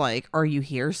is just like, "Are you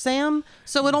here, Sam?"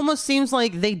 So it almost seems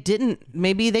like they didn't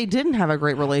have a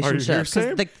great relationship. Are you here,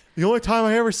 Sam? The only time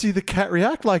I ever see the cat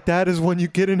react like that is when you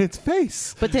get in its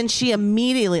face. But then she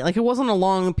immediately, like, it wasn't a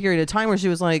long period of time where she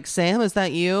was like, "Sam, is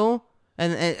that you?"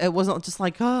 And it wasn't just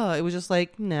like, oh, it was just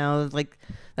like, no, like,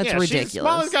 that's ridiculous.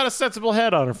 Molly's got a sensible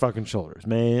head on her fucking shoulders,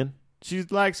 man. She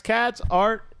likes cats,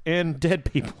 art, and dead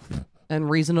people. And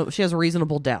she has a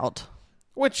reasonable doubt.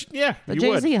 Which, yeah, the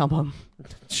Jay-Z album.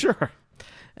 Sure.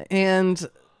 And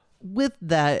with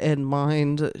that in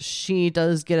mind, she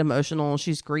does get emotional.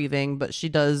 She's grieving, but she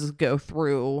does go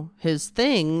through his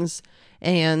things.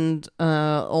 And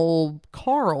old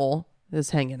Carl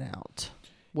is hanging out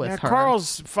with her.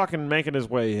 Carl's fucking making his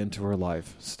way into her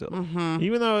life still. Mm-hmm.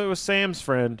 Even though it was Sam's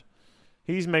friend,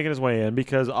 he's making his way in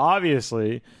because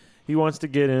obviously he wants to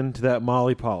get into that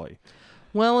Molly Polly.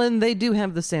 Well, and they do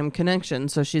have the Sam connection,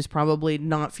 so she's probably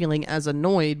not feeling as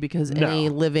annoyed because any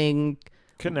living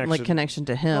connection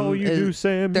to him. Oh, you do,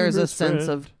 Sam. There's a sense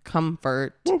of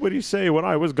comfort. What would he say when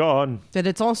I was gone? That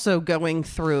it's also going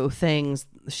through things.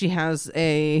 She has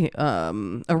a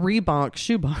Reebok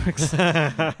shoebox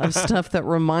of stuff that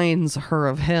reminds her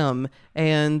of him.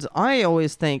 And I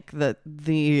always think that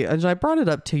and I brought it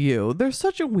up to you, there's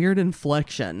such a weird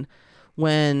inflection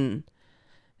when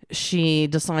she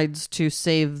decides to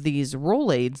save these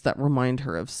Rolaids that remind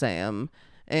her of Sam.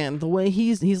 And the way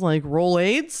he's like,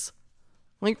 Rolaids?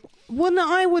 Like when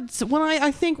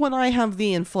I think when I have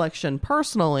the inflection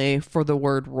personally for the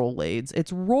word Rolaids,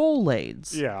 it's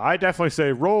Rolaids. Yeah, I definitely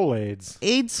say Rolaids.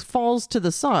 AIDS falls to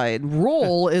the side.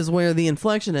 Roll is where the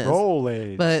inflection is.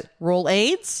 Rolaids. But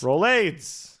Rolaids?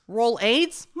 Rolaids.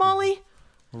 Rolaids, Molly?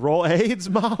 Rolaids,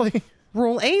 Molly?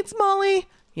 Rolaids, Molly?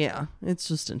 Yeah, it's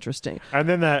just interesting. And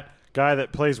then that guy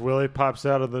that plays Willie pops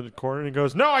out of the corner and he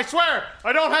goes, "No, I swear,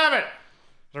 I don't have it."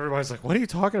 Everybody's like, "What are you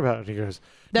talking about?" And he goes,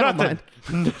 Never "Nothing."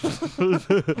 mind.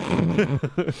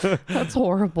 That's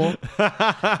horrible.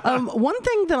 One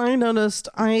thing that I noticed,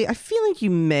 I feel like you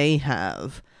may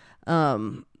have,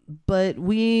 but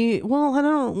I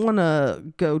don't want to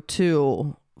go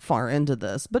too far into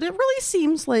this, but it really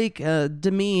seems like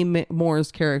Demi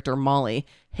Moore's character, Molly,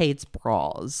 hates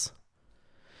bras.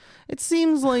 It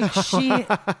seems like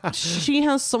she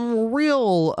has some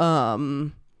real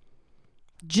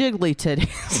jiggly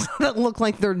titties that look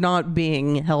like they're not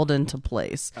being held into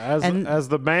place. As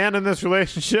the man in this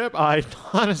relationship, I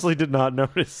honestly did not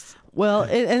notice. Well,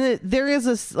 there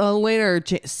is a later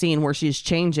scene where she's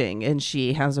changing and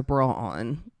she has a bra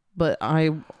on, but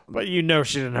you know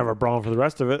she didn't have a bra on for the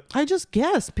rest of it. I just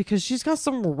guessed because she's got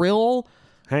some real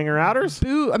hanger outers.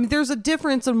 I mean, there's a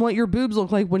difference in what your boobs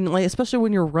look like especially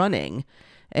when you're running,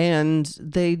 and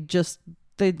they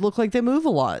look like they move a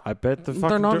lot. I bet I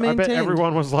bet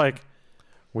everyone was like,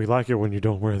 "We like it when you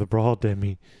don't wear the bra,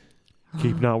 Demi.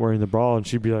 Keep not wearing the bra." And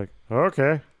she'd be like,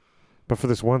 "Okay, but for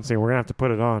this one scene, we're gonna have to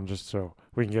put it on just so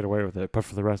we can get away with it. But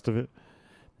for the rest of it,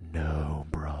 no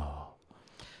bra."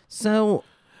 So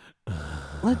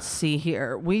let's see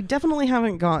here. We definitely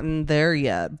haven't gotten there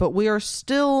yet, but we are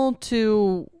still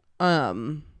to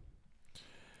Well,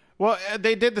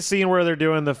 they did the scene where they're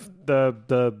doing the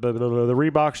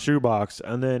Reebok shoebox,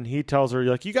 and then he tells her,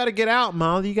 like, "You got to get out,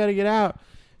 Molly. You got to get out."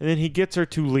 And then he gets her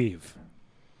to leave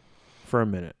for a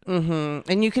minute.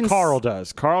 Mm-hmm. And you can Carl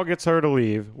does. Carl gets her to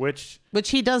leave, which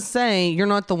he does say, "You're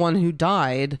not the one who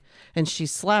died," and she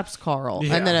slaps Carl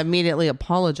Yeah. and then immediately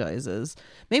apologizes.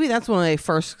 Maybe that's when I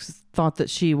first thought that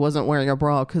she wasn't wearing a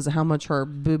bra because of how much her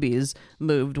boobies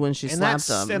moved when she slapped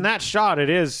him. And that shot,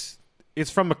 it's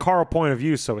from the Carl point of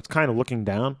view, so it's kind of looking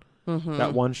down. Mm-hmm.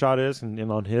 That one shot is, and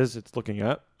on his, it's looking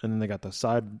up. And then they got the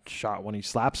side shot when he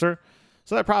slaps her.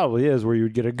 So that probably is where you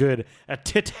would get a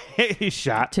titty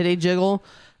shot. Titty jiggle.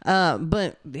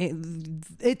 But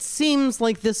it seems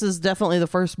like this is definitely the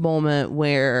first moment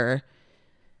where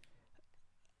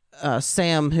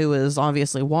Sam, who is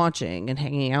obviously watching and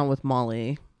hanging out with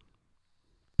Molly,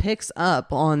 picks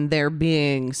up on there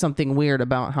being something weird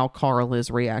about how Carl is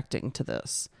reacting to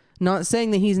this. Not saying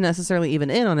that he's necessarily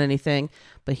even in on anything,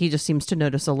 but he just seems to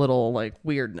notice a little like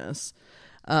weirdness.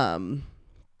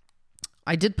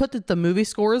 I did put that the movie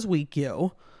score is weak,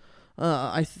 yo.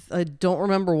 I don't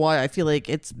remember why. I feel like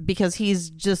it's because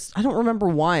I don't remember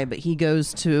why, but he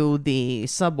goes to the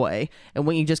subway, and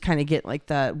when you just kind of get like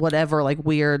that whatever like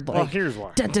weird like here's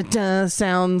why. Dun, dun, dun,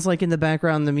 sounds like in the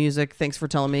background, the music. Thanks for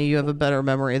telling me. You have a better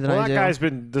memory than I do. That guy's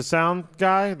been the sound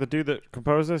guy, the dude that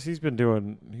composed this. He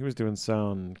was doing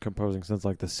sound composing since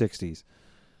like the 60s,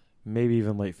 maybe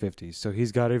even late 50s. So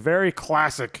he's got a very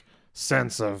classic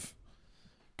sense of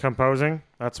composing.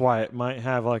 That's why it might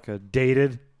have like a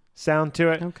dated sound to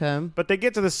it. Okay. But they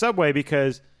get to the subway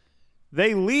because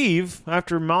they leave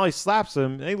after Molly slaps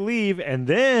them. They leave, and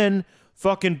then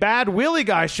fucking Bad Willie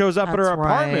guy shows up at her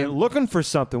apartment looking for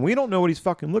something. We don't know what he's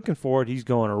fucking looking for. He's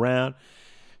going around.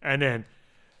 And then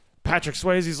Patrick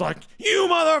Swayze's like, "You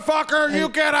motherfucker, you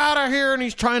get out of here." And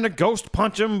he's trying to ghost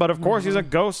punch him, but of course he's a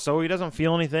ghost, so he doesn't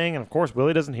feel anything. And of course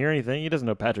Willie doesn't hear anything. He doesn't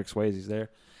know Patrick Swayze's there.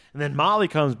 And then Molly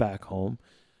comes back home.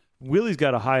 Willie's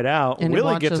got to hide out. And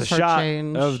Willie gets a shot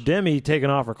change. of Demi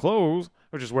taking off her clothes,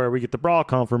 which is where we get the bra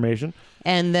confirmation.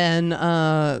 And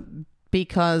then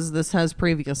because this has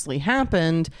previously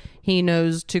happened, he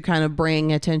knows to kind of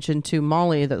bring attention to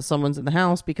Molly that someone's in the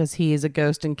house because he is a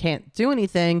ghost and can't do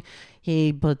anything.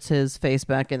 He puts his face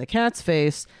back in the cat's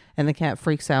face, and the cat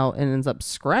freaks out and ends up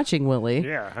scratching Willie.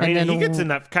 Yeah, I mean, he gets in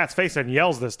that cat's face and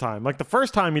yells this time. Like the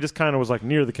first time, he just kind of was like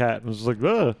near the cat and was just like,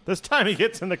 "Ugh." This time, he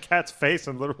gets in the cat's face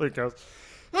and literally goes,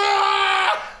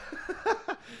 "Ah!"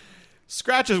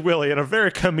 Scratches Willie in a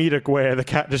very comedic way. The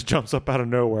cat just jumps up out of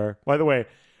nowhere. By the way,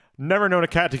 never known a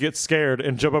cat to get scared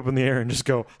and jump up in the air and just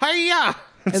go, "Hi-ya!"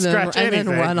 and scratch anything. And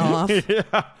then run off. Yeah.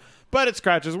 But it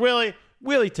scratches Willie.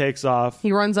 Willie takes off.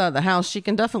 He runs out of the house. She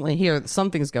can definitely hear that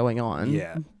something's going on.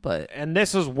 Yeah. And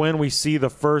this is when we see the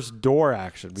first door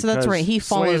action. So that's right. He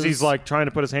follows. Swayze's like trying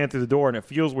to put his hand through the door, and it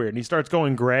feels weird. And he starts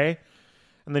going gray.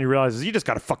 And then he realizes you just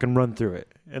got to fucking run through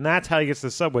it. And that's how he gets to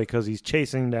the subway, because he's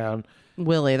chasing down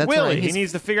Willie. That's Willie. right. He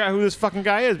needs to figure out who this fucking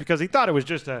guy is, because he thought it was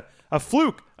just a a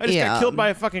fluke. I just got killed by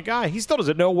a fucking guy. He still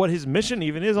doesn't know what his mission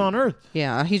even is on Earth.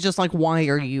 Yeah, he's just like, why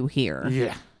are you here?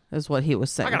 Yeah. Is what he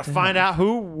was saying. I gotta find out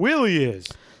who Willie is.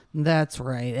 That's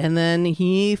right. And then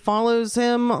he follows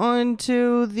him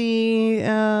onto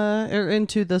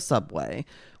into the subway,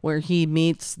 where he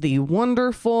meets the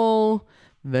wonderful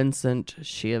Vincent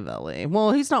Schiavelli.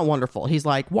 Well, he's not wonderful. He's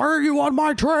like, why are you on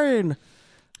my train?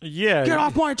 Yeah. Get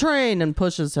off my train, and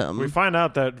pushes him. We find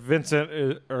out that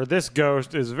Vincent, or this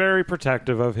ghost, is very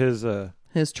protective of his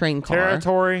train car.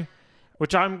 territory,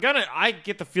 which I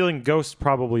get the feeling ghosts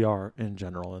probably are in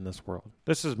general in this world.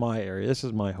 This is my area. This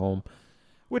is my home,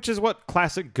 which is what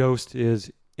classic Ghost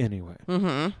is anyway.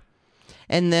 Mm-hmm.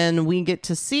 And then we get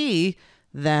to see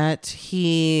that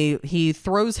he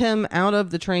throws him out of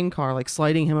the train car, like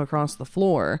sliding him across the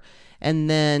floor, and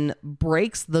then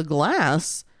breaks the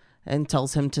glass and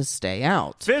tells him to stay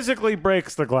out. Physically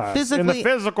breaks the glass. In the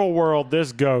physical world,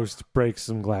 this ghost breaks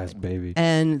some glass, baby.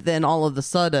 And then all of a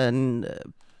sudden,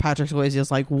 Patrick Swayze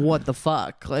is like, what the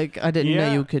fuck? Like, I didn't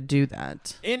know you could do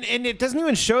that. And it doesn't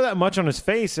even show that much on his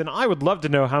face, and I would love to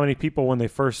know how many people, when they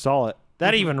first saw it,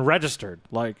 that even registered.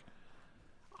 Like,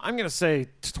 I'm going to say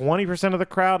 20% of the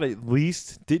crowd at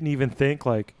least didn't even think,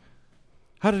 like,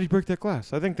 how did he break that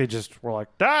glass? I think they just were like,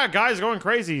 guy's going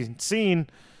crazy. Scene.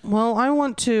 Well, I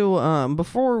want to,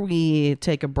 before we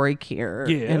take a break here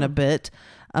in a bit,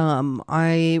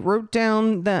 I wrote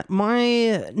down that my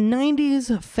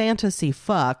 90s fantasy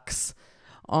fucks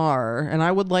are, and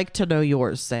I would like to know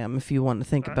yours, Sam, if you want to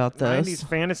think about this. 90s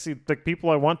fantasy, like people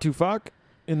I want to fuck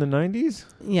in the 90s?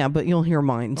 Yeah, but you'll hear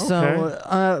mine. Okay.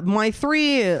 So, my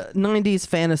 3 90s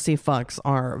fantasy fucks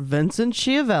are Vincent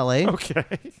Schiavelli,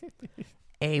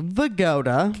 Abe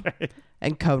Vigoda,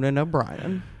 and Conan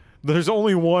O'Brien. There's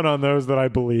only one on those that I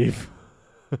believe.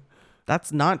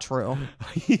 That's not true.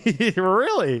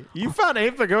 Really? You found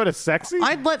Abe Vigoda sexy?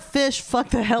 I'd let fish fuck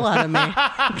the hell out of me.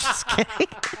 I'm just kidding.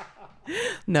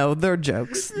 No, they're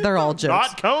jokes. They're all jokes.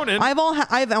 Not Conan. I've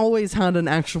always had an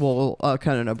actual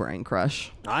Conan O'Brien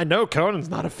crush. I know Conan's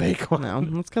not a fake one. No,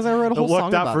 that's because I wrote a whole song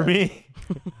about it. It worked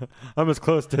out for me. I'm as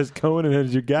close to his Conan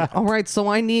as you got. All right, so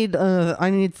I need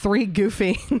 3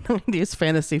 goofy 90s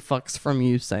fantasy fucks from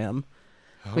you, Sam.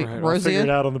 Wait, right, I'll figure it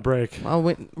out on the break. Oh,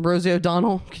 wait, Rosie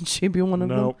O'Donnell, can she be one of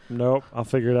them? Nope. I'll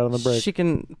figure it out on the break. She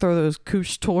can throw those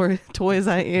koosh toys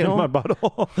at you. In my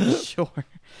butthole. Sure.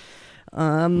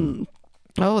 Oh,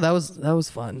 that was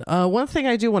fun. One thing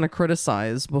I do want to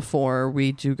criticize before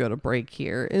we do go to break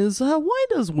here is why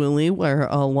does Willie wear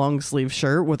a long sleeve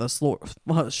shirt with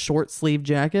a short sleeve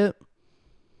jacket?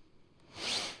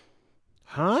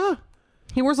 Huh?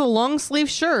 He wears a long sleeve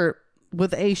shirt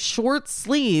with a short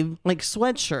sleeve, like,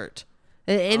 sweatshirt.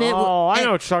 And I know what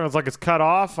you're talking about. It's like it's cut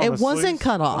off on It wasn't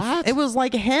cut off. What? It was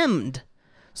like hemmed.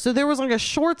 So there was like a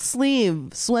short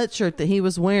sleeve sweatshirt that he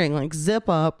was wearing, like zip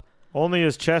up. Only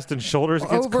his chest and shoulders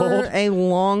gets over cold? A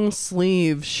long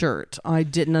sleeve shirt. I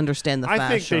didn't understand the fashion.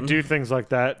 I think they do things like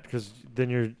that because then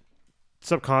you're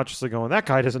subconsciously going, that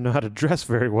guy doesn't know how to dress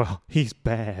very well. He's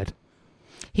bad.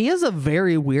 He has a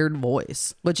very weird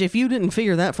voice, which if you didn't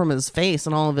figure that from his face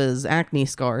and all of his acne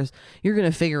scars, you're going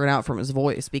to figure it out from his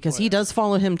voice because he does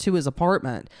follow him to his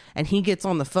apartment and he gets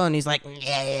on the phone. He's like, I'll take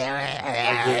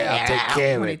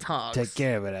care of when it. he talks. Take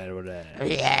care of it.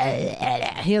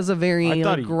 He has a very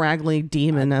graggly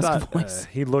demon-esque voice.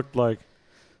 He looked like...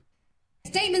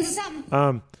 Statements or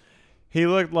something. He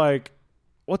looked like...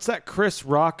 What's that Chris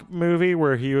Rock movie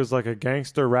where he was like a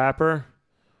gangster rapper?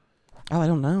 Oh, I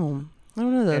don't know. I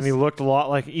don't know this. And he looked a lot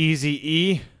like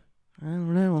Eazy-E. I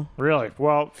don't know. Really?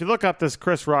 Well, if you look up this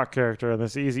Chris Rock character in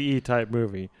this Eazy-E type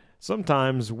movie,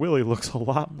 sometimes Willie looks a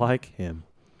lot like him.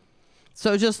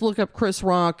 So just look up Chris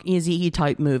Rock, Eazy-E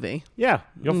type movie. Yeah,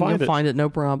 you'll find it. You'll find it, no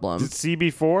problem. Is it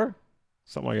CB4?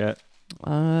 Something like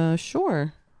that.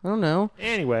 Sure. I don't know.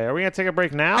 Anyway, are we going to take a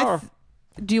break now?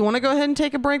 Do you want to go ahead and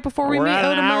take a break before we meet Oda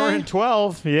We're at an hour and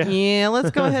 12. Yeah. Yeah,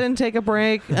 let's go ahead and take a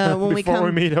break. Before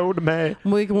we meet Oda Mae.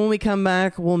 When we come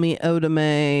back, we'll meet Oda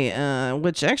Mae,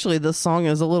 which actually this song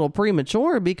is a little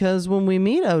premature because when we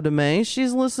meet Oda Mae,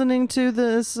 she's listening to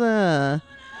this, there's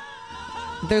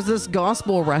this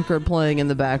gospel record playing in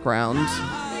the background.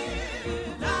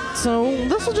 So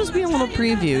this will just be a little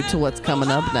preview to what's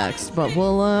coming up next, but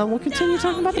we'll continue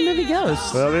talking about the movie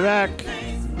Ghost. We'll be back.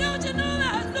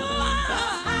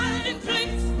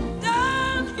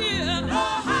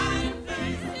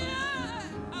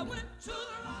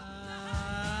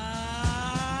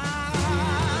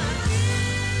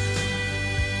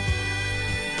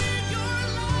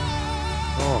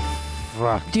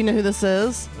 Do you know who this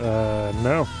is?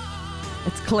 No.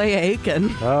 It's Clay Aiken.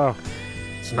 Oh.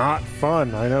 It's not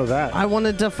fun. I know that. I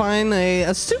wanted to find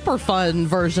a super fun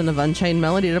version of Unchained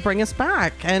Melody to bring us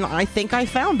back, and I think I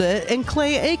found it in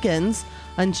Clay Aiken's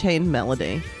Unchained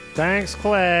Melody. Thanks,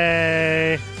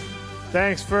 Clay.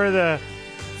 Thanks for the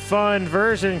fun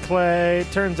version, Clay.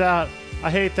 Turns out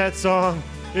I hate that song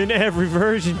in every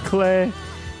version, Clay.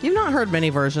 You've not heard many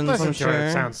versions, Listen I'm to sure.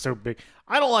 it sounds so big.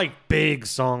 I don't like big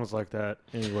songs like that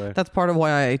anyway. That's part of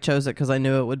why I chose it, because I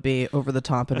knew it would be over the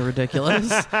top and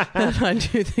ridiculous. And I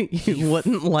knew that you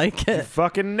wouldn't like You it.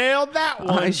 fucking nailed that one.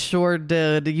 I sure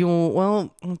did.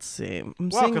 Well, let's see.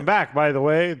 Welcome back, by the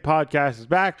way. The podcast is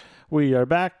back. We are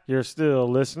back. You're still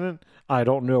listening. I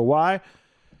don't know why.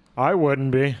 I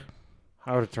wouldn't be.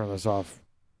 I would have turned this off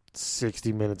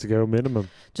 60 minutes ago minimum.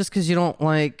 Just because you don't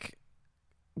like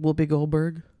Whoopi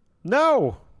Goldberg?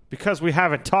 No, because we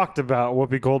haven't talked about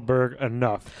Whoopi Goldberg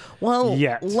enough. Well,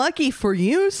 yet. Lucky for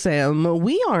you, Sam,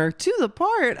 we are to the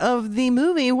part of the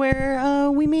movie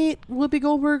where we meet Whoopi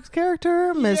Goldberg's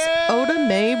character, Miss Oda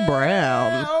Mae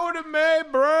Brown. Oda Mae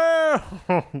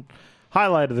Brown.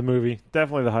 Highlight of the movie.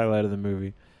 Definitely the highlight of the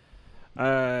movie.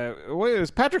 Wait, is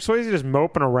Patrick Swayze just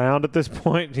moping around at this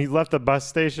point? He left the bus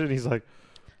station. He's like,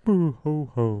 boo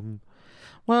ho home.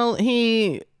 Well,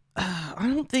 I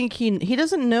don't think he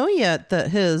doesn't know yet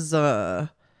that his I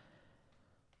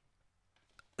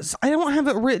don't have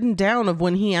it written down of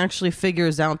when he actually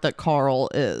figures out that Carl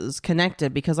is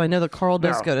connected, because I know that Carl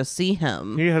does go to see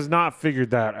him. He has not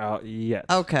figured that out yet.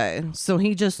 Okay, so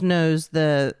he just knows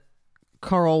that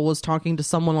Carl was talking to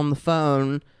someone on the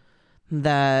phone,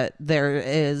 that there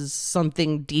is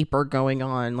something deeper going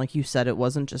on. Like you said, it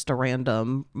wasn't just a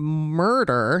random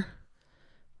murder,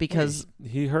 because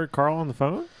He heard Carl on the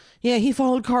phone? yeah, he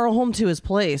followed Carl home to his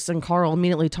place, and Carl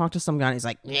immediately talked to some guy, and he's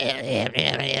like, that's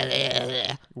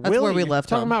where we left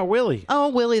Talking him. about Willie. Oh,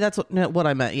 Willie, that's what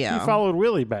I meant, yeah. He followed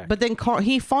Willie back. But then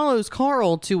he follows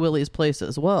Carl to Willie's place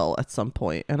as well at some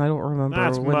point, and I don't remember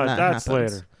when that That's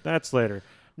happens. later. That's later.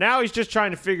 Now he's just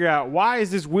trying to figure out, why is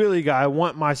this Willie guy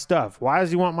want my stuff? Why does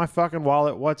he want my fucking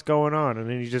wallet? What's going on? And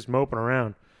then he's just moping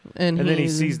around. And then he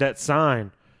sees that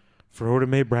sign for Oda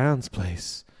Mae Brown's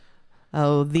place.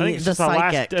 Oh, I think it's the just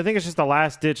psychic. I think it's just a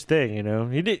last ditch thing, you know.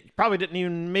 He probably didn't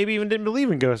even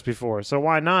believe in ghosts before. So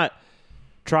why not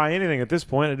try anything at this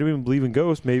point? I didn't even believe in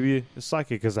ghosts. Maybe the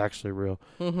psychic is actually real.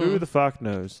 Who the fuck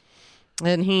knows?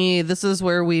 And this is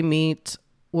where we meet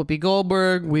Whoopi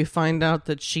Goldberg. We find out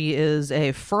that she is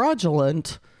a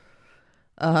fraudulent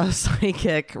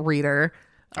psychic reader.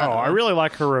 I really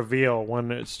like her reveal when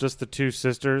it's just the two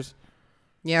sisters.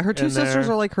 Yeah, her two sisters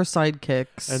are like her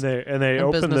sidekicks. And they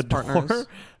open the door partners.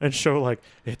 and show, like,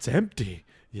 it's empty.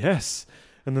 Yes.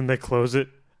 And then they close it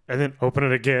and then open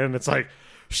it again. It's like,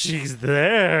 she's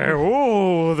there.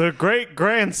 Ooh, the great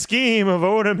grand scheme of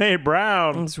Oda Mae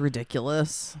Brown. It's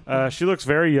ridiculous. She looks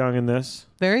very young in this.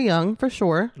 Very young, for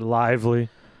sure. Lively.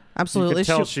 Absolutely. You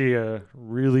can tell she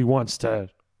really wants to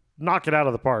knock it out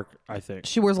of the park, I think.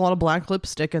 She wears a lot of black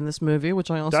lipstick in this movie,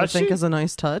 which I also Does think she? is a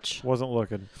nice touch. Wasn't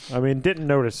looking. I mean, didn't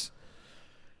notice.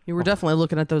 You were definitely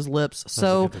looking at those lips.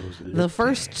 So the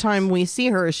first time we see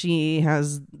her, she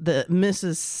has the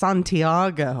Mrs.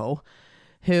 Santiago,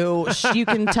 who you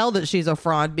can tell that she's a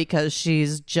fraud because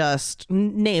she's just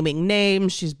naming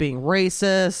names. She's being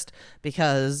racist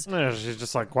because Yeah, she's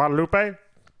just like, Guadalupe?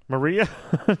 Maria?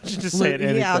 She's just saying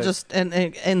anything. yeah, and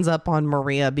it ends up on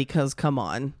Maria because come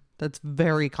on, that's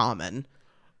very common.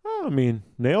 Oh, I mean,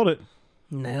 nailed it.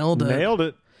 Nailed it. Nailed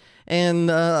it. And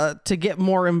to get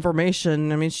more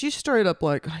information, I mean, she straight up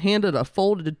like handed a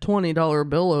folded $20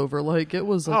 bill over like it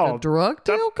was like a drug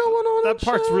deal going on. That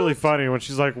part's really funny when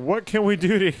she's like, what can we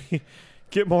do to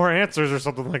get more answers or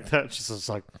something like that? She's just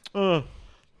like, $20?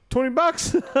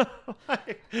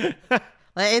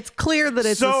 It's clear that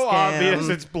it's so a scam. obvious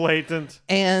it's blatant.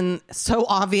 And so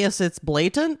obvious it's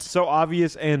blatant. So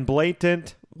obvious and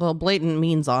blatant. Well, blatant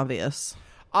means obvious.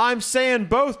 I'm saying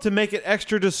both to make it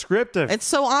extra descriptive. It's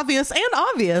so obvious and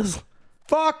obvious.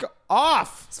 Fuck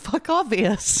off. It's fuck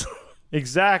obvious.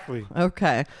 Exactly.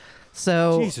 Okay.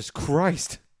 So Jesus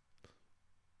Christ.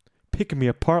 Picking me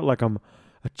apart like I'm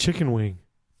a chicken wing.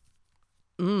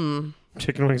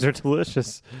 Chicken wings are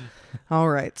delicious. all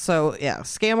right. So yeah,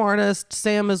 scam artist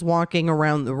Sam is walking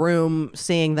around the room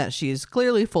seeing that she's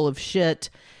clearly full of shit.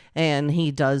 And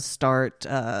he does start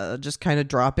just kind of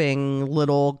dropping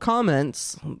little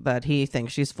comments that he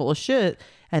thinks she's full of shit.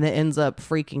 And it ends up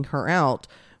freaking her out,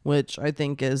 which I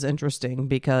think is interesting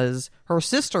because her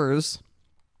sisters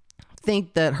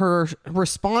think that her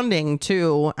responding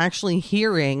to actually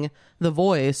hearing the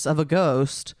voice of a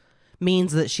ghost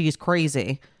means that she's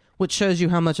crazy, which shows you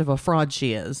how much of a fraud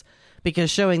she is.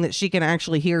 Because showing that she can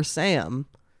actually hear Sam,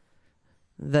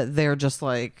 that they're just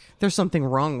like, there's something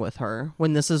wrong with her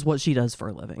when this is what she does for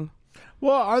a living.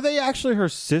 Well, are they actually her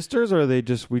sisters, or are they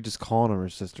just we just calling them her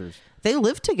sisters? They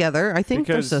live together. I think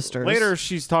Because they're sisters. later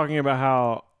she's talking about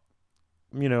how,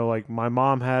 like my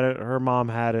mom had it, her mom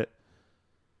had it.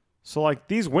 So like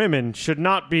these women should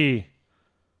not be.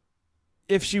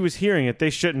 If she was hearing it, they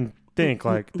shouldn't think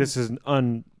like this is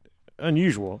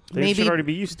unusual. They should already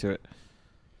be used to it.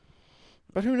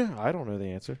 But who knows? I don't know the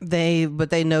answer. But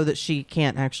they know that she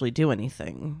can't actually do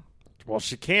anything. Well,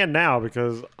 she can now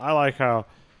because I like how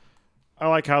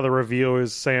the reveal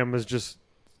is Sam is just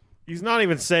he's not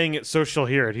even saying it so she'll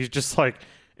hear it. He's just like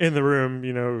in the room,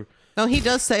 No, he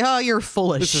does say, "Oh, you're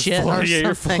full of shit," or something.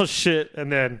 You're full of shit. And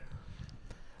then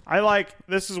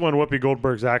this is when Whoopi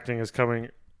Goldberg's acting is coming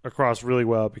across really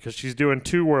well because she's doing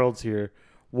two worlds here.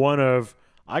 One of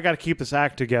I got to keep this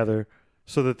act together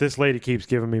so that this lady keeps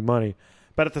giving me money,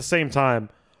 but at the same time,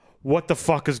 what the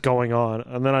fuck is going on?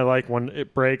 And then I like when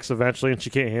it breaks eventually and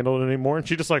she can't handle it anymore, and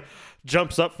she just like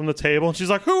jumps up from the table and she's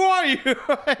like, "Who are you?"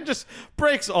 and just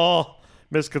breaks all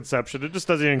misconception. It just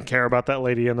doesn't even care about that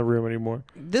lady in the room anymore.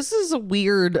 This is a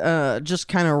weird, just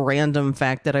kind of random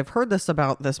fact that I've heard this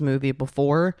about this movie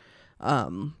before.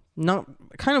 Not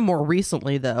kind of more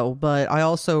recently though, but I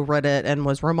also read it and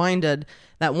was reminded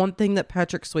that one thing that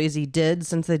Patrick Swayze did,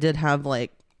 since they did have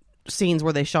like scenes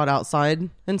where they shot outside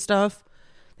and stuff,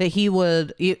 that he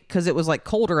would, because it was like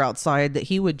colder outside, that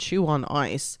he would chew on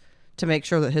ice to make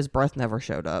sure that his breath never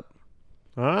showed up.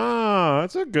 Ah,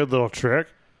 that's a good little trick.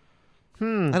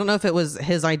 I don't know if it was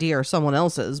his idea or someone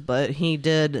else's, but he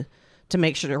did to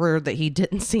make sure that he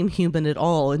didn't seem human at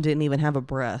all and didn't even have a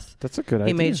breath. That's a good idea.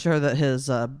 He made sure that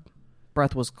his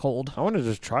breath was cold. I want to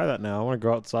just try that now. I want to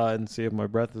go outside and see if my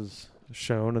breath is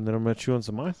shown, and then I'm going to chew on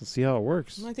some ice and see how it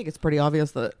works. I think it's pretty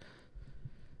obvious that,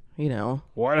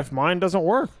 What if mine doesn't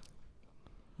work?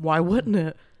 Why wouldn't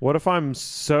it? What if I'm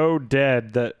so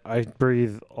dead that I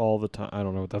breathe all the time? I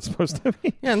don't know what that's supposed to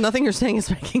mean. Yeah, nothing you're saying is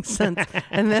making sense.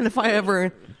 And then if I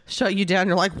ever shut you down,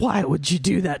 you're like, why would you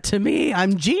do that to me?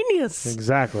 I'm genius.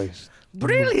 Exactly.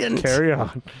 Brilliant. Carry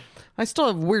on. I still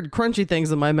have weird crunchy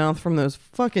things in my mouth from those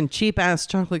fucking cheap-ass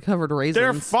chocolate-covered raisins.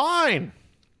 They're fine.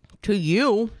 To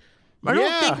you. I don't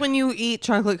Yeah. think when you eat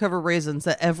chocolate-covered raisins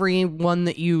that every one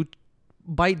that you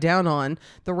bite down on,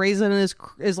 the raisin is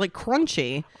like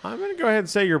crunchy. I'm going to go ahead and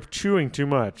say you're chewing too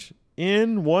much.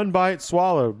 In, one bite,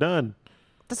 swallow. Done.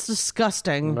 That's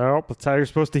disgusting. Nope. That's how you're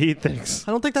supposed to eat things.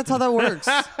 I don't think that's how that works.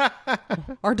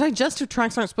 Our digestive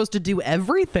tracts aren't supposed to do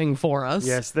everything for us.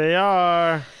 Yes, they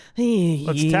are.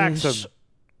 Let's tax them.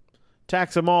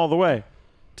 Tax them all the way.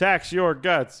 Tax your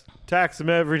guts. Tax them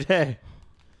every day.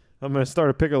 I'm going to start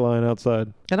a picket line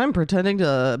outside. And I'm pretending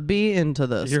to be into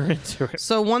this. You're into it.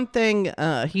 So one thing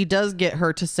he does get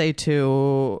her to say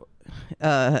to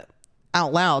out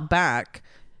loud back,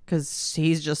 because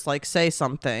he's just like, say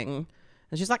something.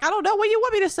 And she's like, I don't know what you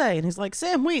want me to say. And he's like,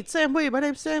 Sam Wheat, my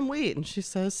name's Sam Wheat. And she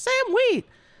says, Sam Wheat.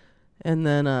 And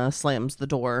then slams the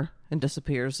door and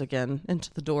disappears again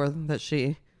into the door that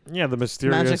she the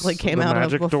mysterious magically came out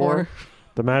of before. Door.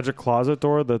 The magic closet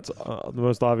door that's the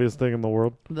most obvious thing in the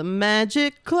world. The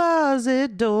magic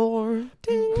closet door.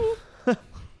 Ding.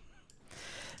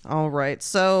 All right.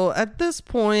 So at this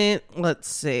point, let's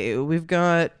see. We've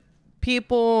got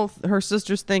people, her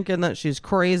sister's thinking that she's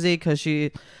crazy because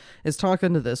she is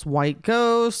talking to this white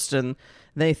ghost, and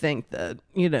they think that,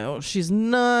 she's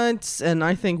nuts. And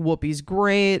I think Whoopi's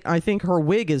great. I think her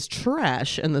wig is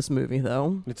trash in this movie,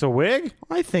 though. It's a wig?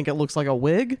 I think it looks like a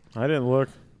wig. I didn't look.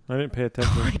 I didn't pay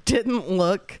attention. I didn't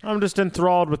look. I'm just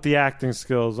enthralled with the acting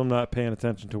skills. I'm not paying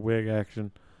attention to wig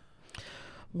action.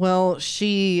 Well,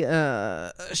 she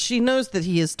knows that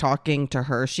he is talking to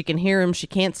her. She can hear him. She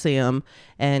can't see him.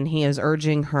 And he is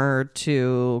urging her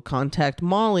to contact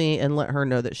Molly and let her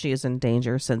know that she is in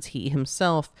danger, since he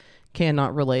himself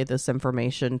cannot relay this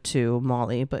information to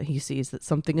Molly. But he sees that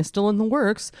something is still in the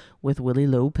works with Willie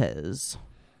Lopez,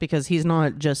 because he's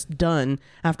not just done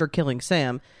after killing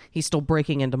Sam. He's still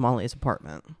breaking into Molly's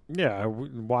apartment. Yeah,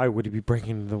 why would he be breaking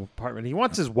into the apartment? He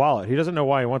wants his wallet. He doesn't know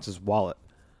why he wants his wallet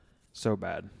so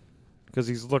bad. Because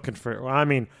he's looking for... Well, I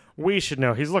mean, we should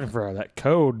know. He's looking for that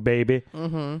code, baby.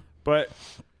 Mm-hmm. But...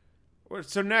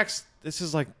 So next, this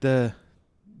is like the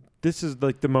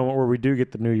moment where we do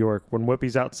get the New York. When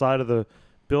Whoopi's outside of the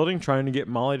building trying to get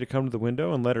Molly to come to the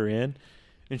window and let her in.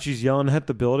 And she's yelling at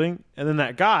the building. And then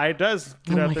that guy does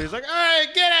get out there. He's like, hey,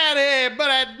 get out of here. But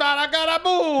I gotta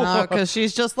move. Because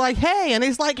she's just like, hey. And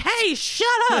he's like, hey, shut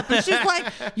up. And she's like,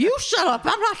 you shut up.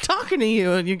 I'm not talking to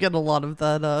you. And you get a lot of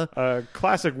that.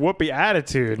 Classic Whoopi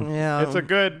attitude.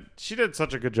 Yeah. She did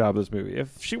such a good job in this movie.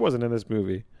 If she wasn't in this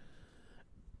movie,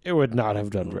 it would not have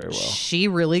done very well. She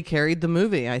really carried the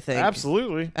movie, I think.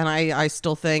 Absolutely. And I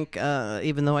still think,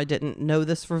 even though I didn't know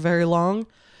this for very long,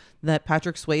 that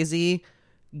Patrick Swayze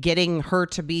getting her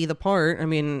to be the part. I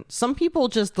mean, some people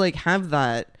just like have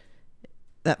that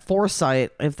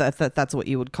foresight, if that's what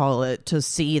you would call it, to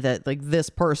see that like this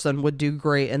person would do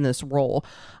great in this role.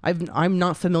 I'm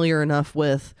not familiar enough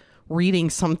with reading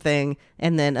something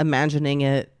and then imagining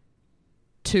it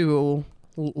to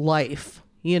life,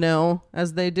 you know,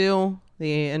 as they do,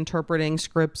 the interpreting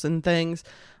scripts and things.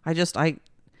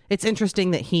 It's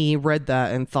interesting that he read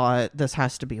that and thought this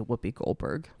has to be a Whoopi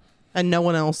Goldberg, and no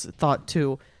one else thought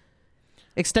to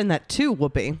extend that to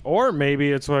Whoopi. Or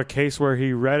maybe it's a case where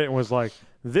he read it and was like,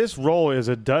 this role is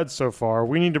a dud so far.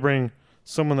 We need to bring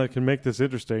someone that can make this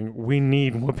interesting. We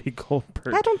need Whoopi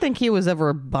Goldberg. I don't think he was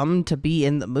ever bummed to be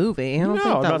in the movie. I don't think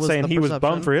that I'm not was saying the he was perception.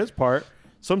 bummed for his part.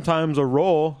 Sometimes a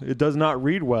role, it does not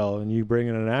read well, and you bring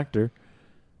in an actor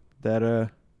that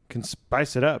can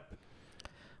spice it up.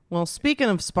 Well, speaking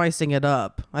of spicing it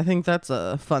up, I think that's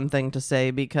a fun thing to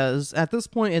say, because at this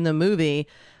point in the movie,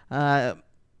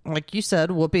 like you said,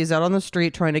 Whoopi's out on the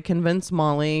street trying to convince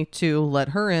Molly to let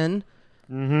her in.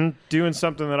 Mm-hmm. Doing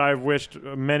something that I've wished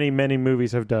many, many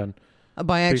movies have done.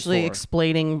 By actually before.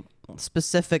 Explaining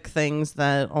specific things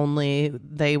that only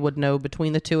they would know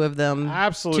between the two of them.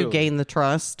 Absolutely. To gain the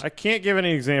trust. I can't give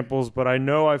any examples, but I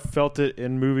know I've felt it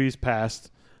in movies past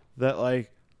that,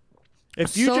 like,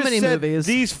 if you So just many said movies.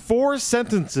 these 4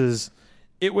 sentences,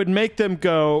 it would make them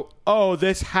go, oh,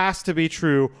 this has to be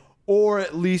true, or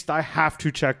at least I have to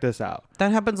check this out.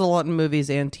 That happens a lot in movies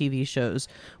and TV shows,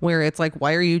 where it's like,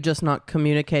 why are you just not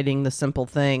communicating the simple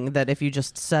thing that if you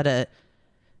just said it,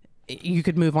 you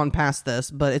could move on past this,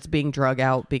 but it's being drug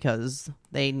out because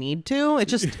they need to. It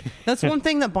just, that's one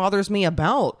thing that bothers me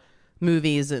about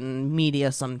movies and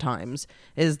media sometimes,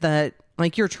 is that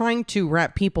like you're trying to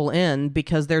wrap people in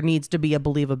because there needs to be a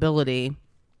believability,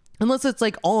 unless it's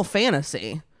like all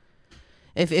fantasy.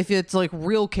 If it's like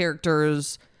real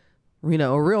characters, you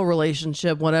know, a real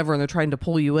relationship, whatever, and they're trying to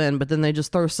pull you in, but then they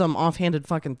just throw some offhanded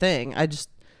fucking thing.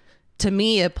 To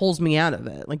me, it pulls me out of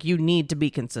it. Like, you need to be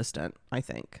consistent, I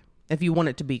think, if you want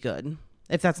it to be good.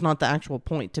 If that's not the actual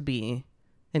point, to be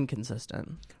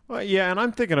inconsistent. Well, yeah, and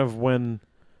I'm thinking of when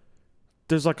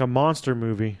there's like a monster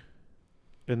movie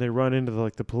and they run into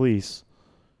the police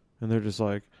and they're just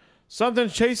like,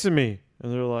 something's chasing me.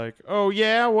 And they're like, oh,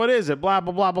 yeah, what is it? Blah,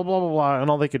 blah, blah, blah, blah, blah, blah. And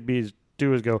all they could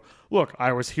do is go, look,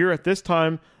 I was here at this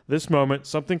time, this moment,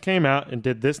 something came out and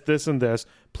did this, this, and this.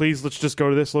 Please, let's just go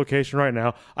to this location right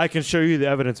now. I can show you the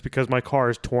evidence because my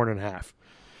car is torn in half.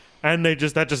 And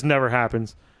that just never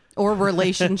happens. Or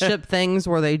relationship things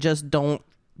where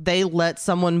they let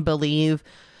someone believe,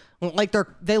 like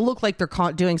they look like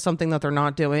they're doing something that they're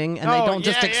not doing, and they don't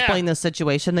just explain the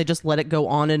situation. They just let it go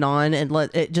on and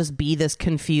let it just be this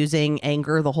confusing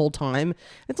anger the whole time.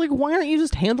 It's like, why aren't you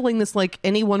just handling this like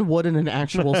anyone would in an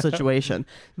actual situation?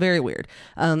 Very weird.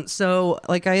 So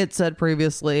like I had said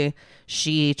previously,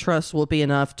 she trusts Whoopi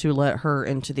enough to let her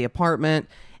into the apartment.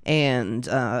 And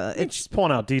it's just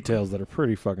pulling out details that are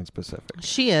pretty fucking specific.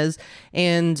 She is.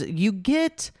 And you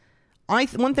get...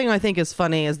 one thing I think is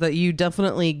funny is that you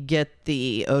definitely get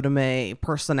the Oda Mae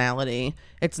personality.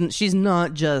 She's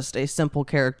not just a simple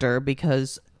character,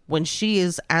 because when she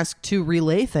is asked to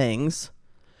relay things,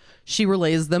 she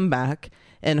relays them back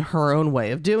in her own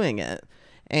way of doing it.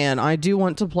 And I do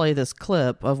want to play this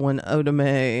clip of when Oda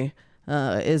Mae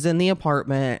is in the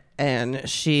apartment and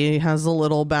she has a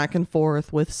little back and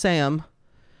forth with Sam.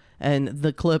 And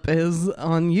the clip is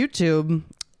on YouTube.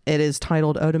 It is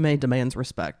titled Oda Mae Demands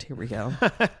Respect. Here we go.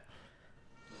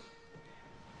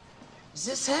 Is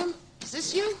this him? Is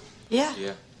this you? Yeah.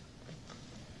 Yeah.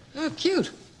 Oh,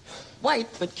 cute. White,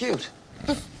 but cute.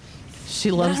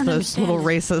 She loves don't those understand little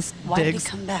this. racist Why did he digs.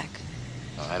 come back?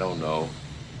 I don't know.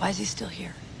 Why is he still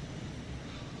here?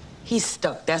 He's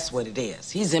stuck, that's what it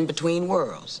is. He's in between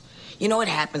worlds. You know, it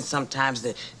happens sometimes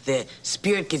that the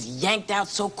spirit gets yanked out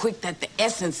so quick that the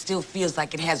essence still feels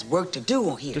like it has work to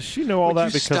do here. Does she know all Would that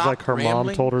you because stop like her mom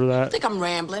rambling? told her I that? think I'm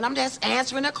rambling. I'm just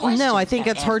answering a question. No, I think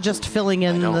it's her just filling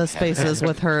in don't the have spaces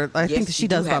with her. I think Yes, she you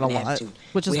do does that have a an lot, attitude.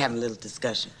 which is We're having a little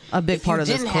discussion. a big part of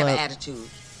this If you didn't have clip. an attitude,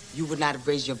 you would not have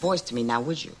raised your voice to me, now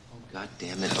would you? God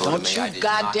damn it, Don't Oda Mae, I you, did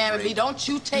God not damn it, rape. me, don't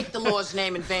you take the Lord's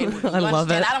name in vain with me. I You love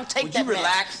understand? it. I don't take Would that you mess.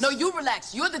 relax? No, you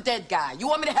relax. You're the dead guy. You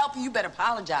want me to help you? You better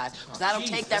apologize. Because I don't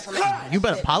take that from anyone. You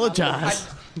better apologize,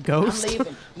 I'm ghost.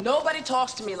 leaving. Nobody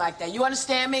talks to me like that. You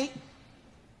understand me?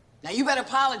 Now you better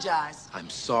apologize. I'm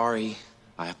sorry.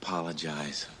 I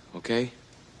apologize. Okay?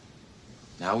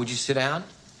 Now would you sit down,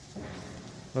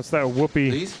 That's that Whoopi.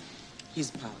 please?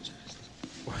 He's apologized.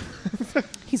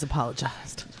 He's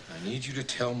apologized. I need you to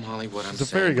tell Molly what I'm He's a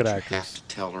saying. very good but actress. You have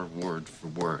to tell her word for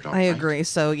word. all I right? agree.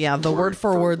 So yeah, the Word word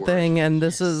for for word word. thing, and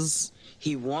this is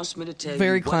He wants me to tell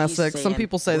very you what he's classic. Some saying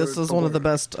people say this word is for one of the word.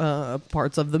 best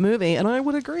parts of the movie, and I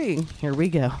would agree. Here we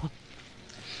go.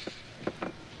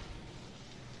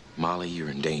 Molly, you're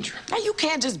in danger. Now, you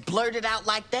can't just blurt it out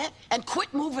like that and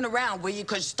quit moving around, will you?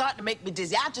 Because you're starting to make me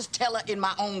dizzy. I'll just tell her in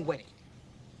my own way.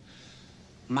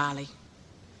 Molly,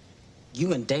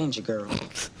 you in danger, girl.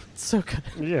 It's so good.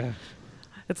 Yeah.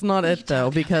 It's not it though,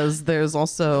 because there's The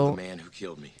also man who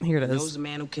killed me. here it Knows is. the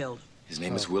man who killed him. His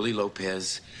name is Willie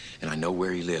Lopez, and I know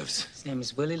where he lives. His name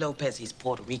is Willie Lopez. He's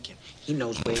Puerto Rican. He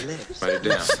knows where he lives. Write it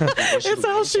down. It's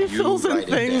how she fills in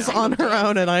things on her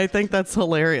own, and I think that's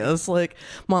hilarious. Like,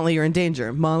 Molly, you're in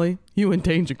danger. Molly, you in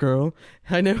danger, girl.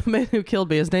 I know the man who killed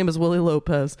me. His name is Willie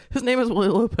Lopez. His name is Willie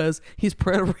Lopez. He's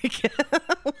Puerto Rican.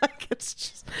 Like, it's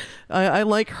just, I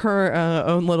like her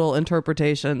own little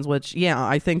interpretations, which, yeah,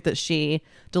 I think that she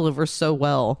delivers so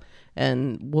well,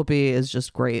 and Whoopi is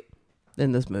just great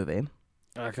in this movie.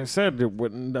 Like I said, it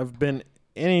wouldn't have been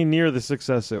any near the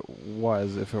success it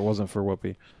was if it wasn't for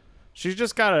Whoopi. She's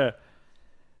just got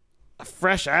a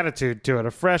fresh attitude to it.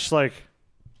 A fresh, like,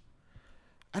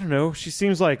 I don't know. She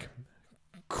seems like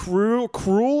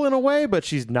cruel in a way, but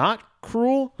she's not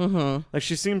cruel. Mm-hmm. Like,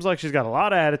 she seems like she's got a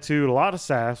lot of attitude, a lot of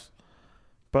sass,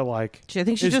 but like, I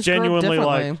think she is just grew up genuinely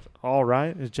like differently. all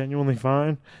right. Is genuinely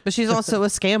fine. But she's also a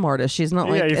scam artist. She's not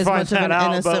like you as find much of that an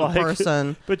out, innocent but, like,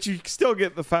 person. But you still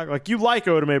get the fact, like, you like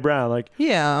Oda Mae Brown, like.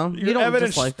 Yeah, you Your don't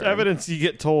evidence, dislike her. evidence you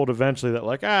get told eventually that,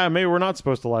 like, maybe we're not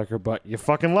supposed to like her, but you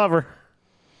fucking love her.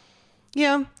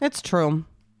 Yeah, it's true.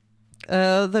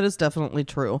 That is definitely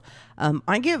true.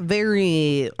 I get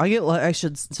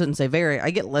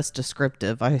less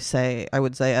descriptive. I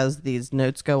would say as these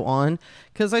notes go on,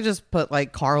 because I just put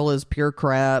like Carl is pure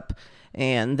crap,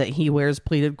 and that he wears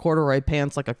pleated corduroy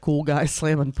pants like a cool guy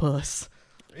slamming puss.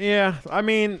 Yeah, I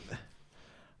mean,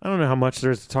 I don't know how much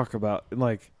there is to talk about,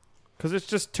 like, because it's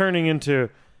just turning into.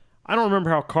 I don't remember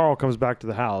how Carl comes back to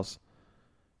the house,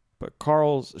 but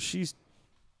she's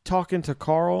talking to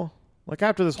Carl. Like,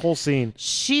 after this whole scene.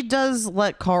 She does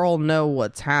let Carl know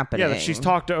what's happening. Yeah, she's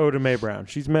talked to Oda Mae Brown.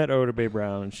 She's met Oda Mae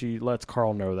Brown, and she lets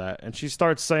Carl know that. And she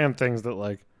starts saying things that,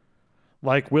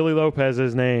 like Willie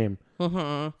Lopez's name.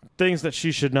 Mm-hmm. Things that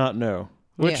she should not know.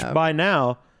 Which, by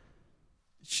now,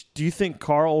 do you think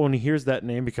Carl, when he hears that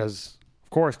name, because, of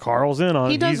course, Carl's in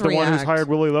on it. He's the one who's hired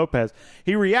Willie Lopez.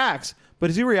 He reacts, but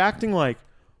is he reacting like,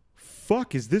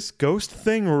 fuck, is this ghost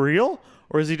thing real?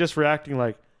 Or is he just reacting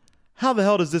like, how the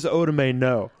hell does this Oda Mae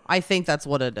know? I think that's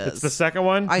what it is. It's the second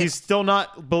one? He's still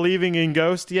not believing in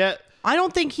Ghost yet? I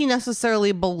don't think he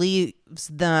necessarily believes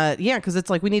that. Yeah, because it's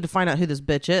like, we need to find out who this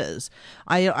bitch is.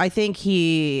 I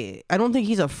don't think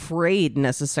he's afraid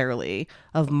necessarily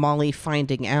of Molly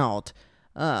finding out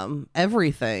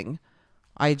everything.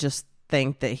 I just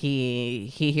think that he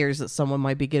hears that someone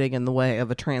might be getting in the way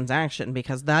of a transaction,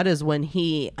 because that is when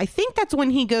I think that's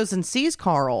when he goes and sees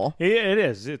Carl. It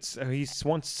is.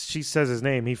 Once she says his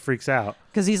name, he freaks out.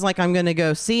 Because he's like, I'm going to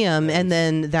go see him. And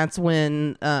then that's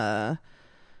when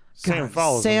Sam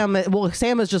follows him.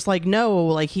 Sam is just like, no,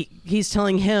 like he's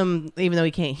telling him, even though he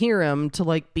can't hear him, to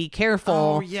like be careful.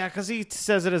 Oh, yeah, because he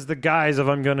says it as the guise of,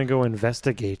 I'm going to go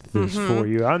investigate this for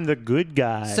you. I'm the good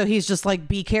guy. So he's just like,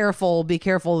 be careful,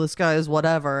 this guy is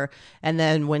whatever. And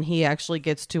then when he actually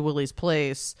gets to Willie's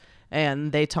place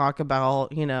and they talk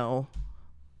about,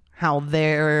 how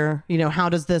how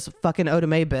does this fucking Oda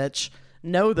Mae bitch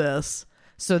know this?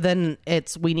 So then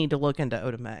we need to look into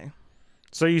Oda Mae.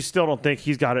 So you still don't think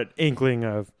he's got an inkling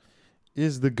of,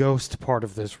 is the ghost part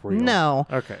of this real? No.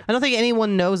 Okay. I don't think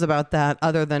anyone knows about that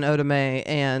other than Oda Mae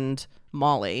and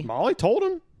Molly. Molly told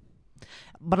him?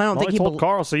 But I don't Molly think he told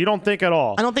Carl, so you don't think at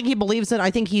all? I don't think he believes it.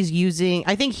 I think he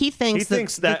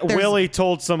thinks that Willie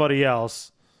told somebody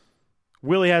else.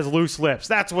 Willie has loose lips.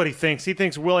 That's what he thinks. He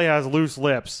thinks Willie has loose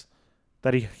lips.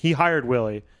 That he hired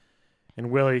Willie. And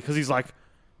Willie, because he's like,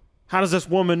 how does this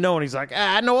woman know? And he's like,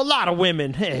 I know a lot of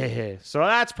women. So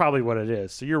that's probably what it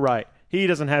is. So you're right. He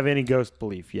doesn't have any ghost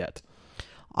belief yet.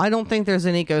 I don't think there's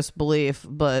any ghost belief,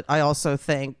 but I also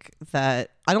think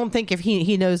that I don't think if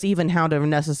he knows even how to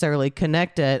necessarily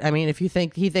connect it. I mean, if you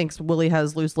think he thinks Willie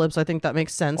has loose lips, I think that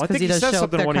makes sense, Well, I because think he he does says show up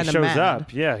something there when he kind of shows mad.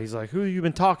 up. Yeah, he's like, who have you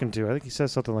been talking to? I think he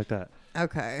says something like that.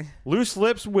 Okay. Loose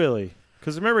lips Willie.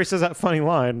 Because remember he says that funny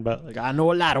line, but like, I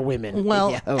know a lot of women.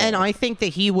 Well, Yeah. and I think that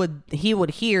he would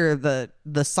hear the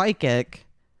psychic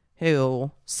who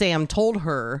Sam told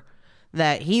her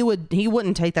that he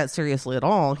wouldn't take that seriously at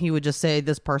all. He would just say,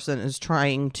 this person is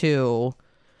trying to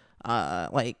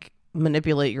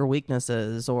manipulate your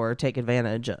weaknesses or take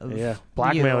advantage of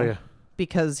blackmail you.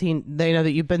 Because they know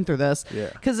that you've been through this.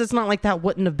 Because it's not like that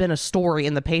wouldn't have been a story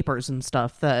in the papers and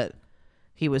stuff that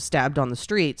he was stabbed on the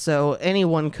street. So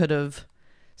anyone could have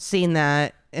seen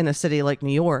that in a city like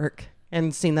New York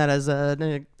and seen that as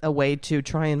a way to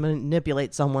try and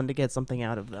manipulate someone to get something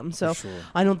out of them. So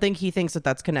I don't think he thinks that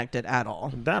that's connected at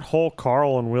all. That whole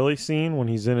Carl and Willie scene when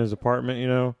he's in his apartment,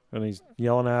 and he's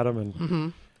yelling at him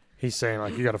and he's saying,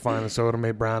 like, you got to find the Soda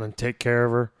Mae Brown and take care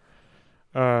of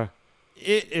her.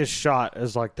 It is shot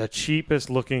as, like, the cheapest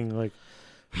looking, like,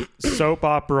 soap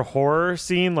opera horror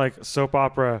scene, like soap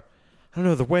opera. I don't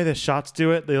know, the way the shots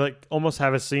do it, they, like, almost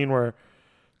have a scene where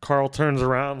Carl turns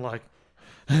around, like,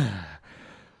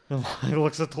 he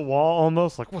looks at the wall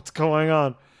almost, like, what's going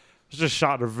on? It's just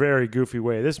shot in a very goofy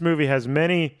way. This movie has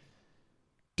many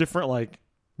different, like,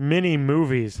 mini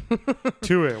movies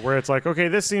to it, where it's like, okay,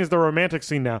 this scene is the romantic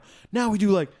scene now. Now we do,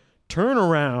 like,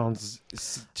 turnarounds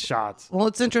shots. Well,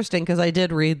 it's interesting because I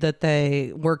did read that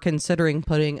they were considering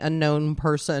putting a known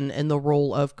person in the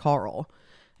role of Carl,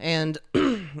 and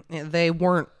they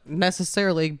weren't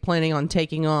necessarily planning on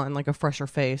taking on like a fresher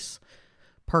face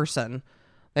person.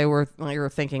 They were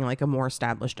thinking like a more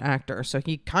established actor. So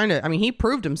he he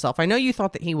proved himself. I know you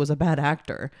thought that he was a bad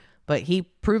actor, but he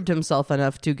proved himself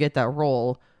enough to get that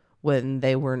role when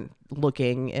they weren't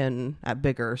looking at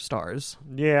bigger stars.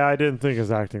 Yeah, I didn't think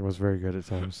his acting was very good at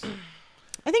times.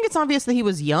 I think it's obvious that he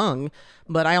was young,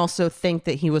 but I also think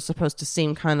that he was supposed to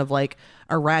seem kind of like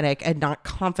erratic and not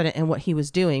confident in what he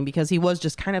was doing because he was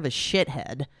just kind of a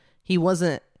shithead. He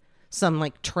wasn't some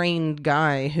like trained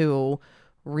guy who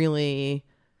really,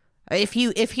 if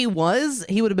he was,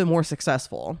 he would have been more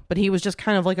successful, but he was just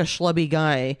kind of like a schlubby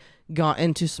guy, got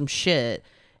into some shit,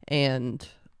 and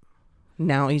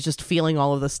now he's just feeling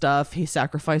all of the stuff. He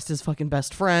sacrificed his fucking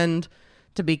best friend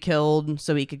to be killed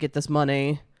so he could get this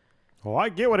money. Well, I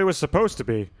get what it was supposed to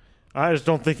be. I just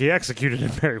don't think he executed it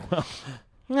very well.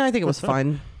 I think it was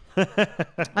fine. I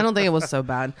don't think it was so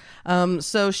bad.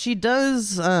 So she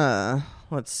does,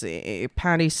 let's see,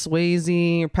 Patty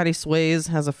Swayze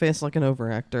has a face like an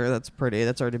overactor. That's pretty.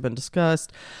 That's already been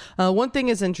discussed. One thing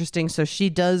is interesting. So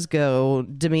she does go,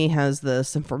 Demi has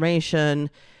this information,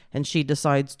 and she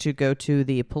decides to go to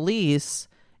the police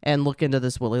and look into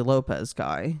this Willie Lopez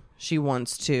guy. She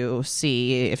wants to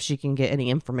see if she can get any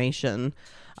information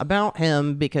about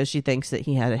him because she thinks that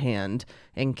he had a hand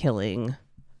in killing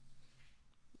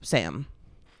Sam.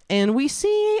 And we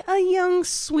see a young,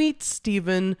 sweet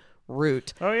Stephen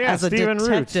Root as a Stephen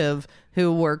detective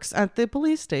who works at the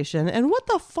police station. And what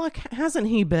the fuck hasn't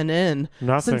he been in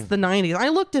since the 90s? I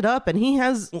looked it up, and he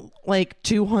has like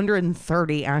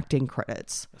 230 acting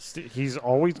credits. He's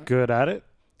always good at it.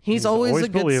 He's always a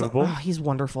good, believable. He's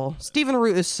wonderful. Stephen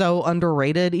Root is so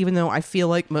underrated, even though I feel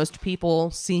like most people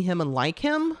see him and like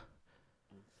him.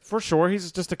 For sure,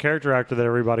 he's just a character actor that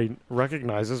everybody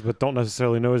recognizes, but don't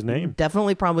necessarily know his name.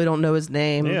 Definitely probably don't know his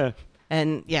name. Yeah.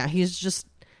 And yeah,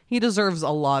 he deserves a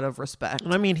lot of respect.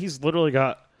 And I mean, he's literally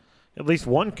got at least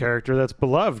one character that's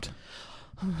beloved.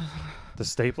 The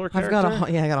Stapler character?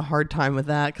 I got a hard time with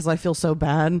that because I feel so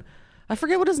bad. I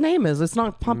forget what his name is. It's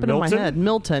not popping in my head.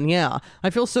 Milton, yeah. I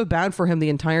feel so bad for him the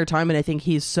entire time, and I think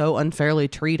he's so unfairly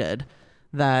treated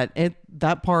that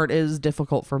part is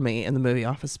difficult for me in the movie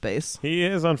Office Space. He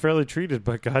is unfairly treated,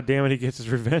 but goddammit, he gets his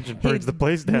revenge and burns the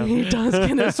place down. He does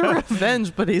get his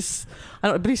revenge, but he's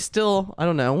still, I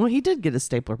don't know. Well, he did get his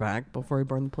stapler back before he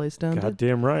burned the place down.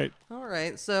 Goddamn right. All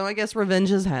right, so I guess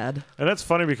revenge is had. And that's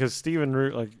funny because Stephen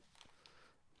Root, like,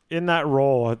 in that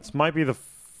role, it might be the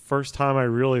first time I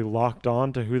really locked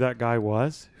on to who that guy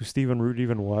was, who Stephen Root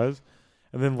even was.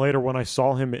 And then later when I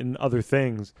saw him in other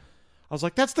things, I was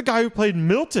like, that's the guy who played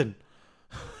Milton.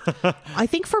 I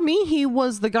think for me, he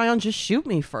was the guy on Just Shoot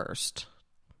Me first.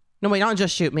 No, wait, not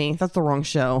Just Shoot Me. That's the wrong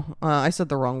show. I said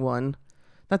the wrong one.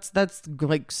 That's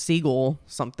like Siegel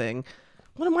something.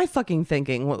 What am I fucking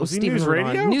thinking? What was Stephen News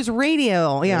Radio? News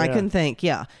Radio. Yeah, I couldn't think.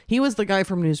 Yeah, he was the guy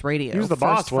from News Radio. He was the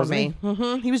boss, wasn't he?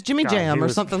 Mm-hmm. He was Jimmy Jam or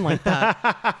something like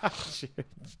that.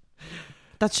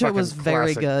 That show was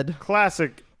very good.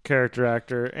 Classic character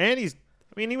actor. And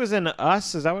he was in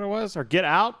Us. Is that what it was? Or Get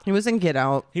Out? He was in Get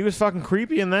Out. He was fucking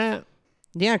creepy in that.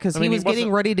 Yeah, because he was getting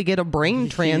ready to get a brain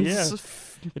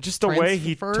Just the way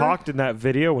he talked in that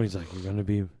video when he's like, "You're gonna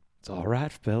be, it's all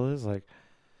right, fellas." Like,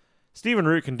 Stephen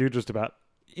Root can do just about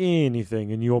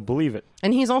anything, and you'll believe it.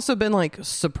 And he's also been like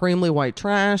Supremely White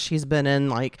Trash. He's been in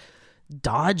like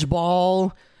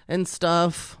Dodgeball and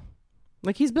stuff.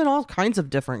 Like, he's been all kinds of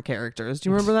different characters. Do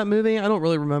you remember that movie? I don't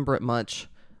really remember it much.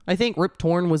 I think Rip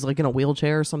Torn was like in a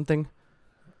wheelchair or something.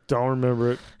 Don't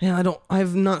remember it. Yeah,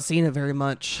 I've not seen it very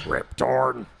much. Rip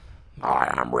Torn.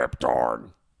 I am Rip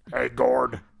Torn. Hey,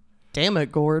 Gord. Damn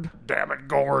it, Gord. Damn it,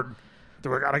 Gord. Do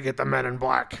we gotta get the Men in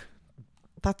Black?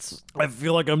 I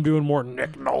feel like I'm doing more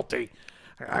Nick Nolte.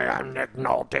 I'm Nick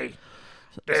Nolte.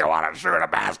 Do you want to shoot a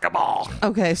basketball?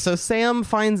 Okay, so Sam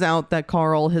finds out that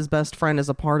Carl, his best friend, is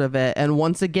a part of it. And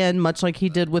once again, much like he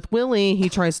did with Willie, he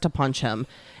tries to punch him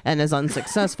and is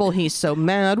unsuccessful. He's so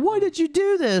mad. Why did you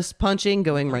do this? Punching,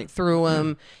 going right through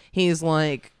him. He's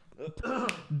like,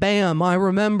 bam, I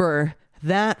remember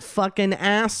that fucking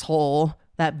asshole,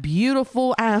 that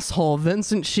beautiful asshole,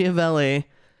 Vincent Schiavelli,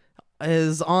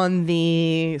 is on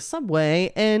the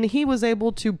subway and he was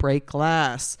able to break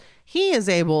glass. He is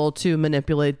able to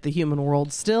manipulate the human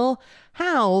world still.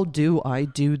 How do I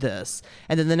do this?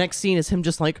 And then the next scene is him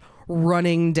just like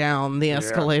running down the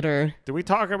escalator. Did we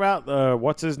talk about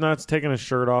what's his nuts taking his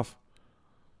shirt off?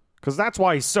 Because that's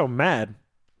why he's so mad.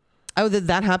 Oh, did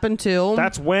that happen too?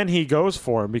 That's when he goes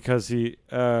for him because he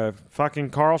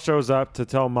fucking Carl shows up to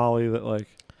tell Molly that like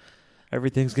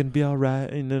everything's gonna be all right,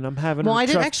 and then I'm having. Well, I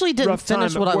didn't rough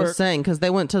finish time what at I was work. saying because they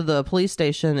went to the police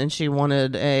station and she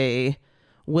wanted a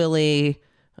Willie,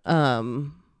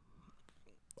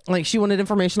 like she wanted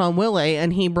information on Willie,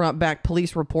 and he brought back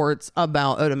police reports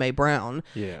about Oda Mae Brown.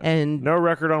 Yeah, and no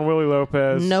record on Willie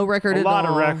Lopez. No record a at lot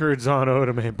all. of records on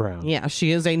Oda Mae Brown. Yeah,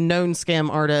 she is a known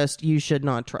scam artist. You should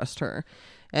not trust her.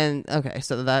 And okay,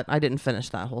 so that I didn't finish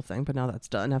that whole thing, but now that's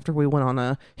done after we went on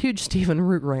a huge Stephen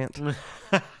Root rant.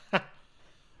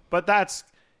 But that's,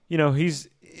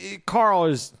 Carl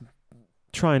is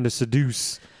trying to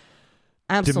seduce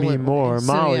Absolutely. Demi Moore, So,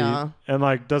 Molly, yeah. and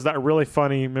like does that really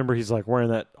funny. Remember, he's like wearing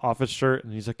that office shirt,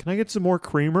 and he's like, "Can I get some more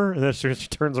creamer?" And then she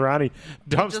turns around, he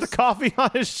dumps the coffee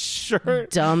on his shirt,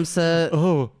 Dumps it.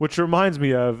 Oh, which reminds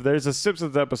me of there's a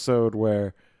Simpsons episode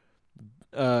where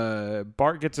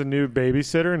Bart gets a new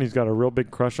babysitter, and he's got a real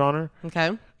big crush on her.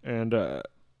 Okay. And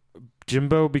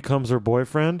Jimbo becomes her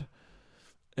boyfriend,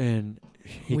 and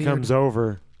he Weird. comes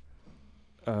over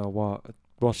while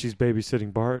she's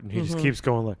babysitting Bart, and he just keeps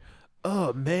going like,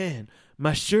 "Oh man,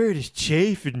 my shirt is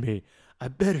chafing me. I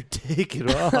better take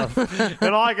it off."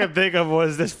 And all I could think of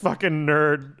was this fucking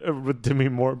nerd with Demi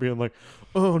Moore being like,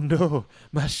 "Oh no,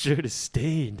 my shirt is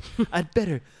stained. I'd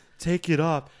better take it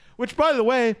off." Which, by the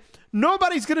way,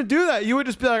 nobody's going to do that. You would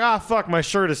just be like, "Ah, fuck, my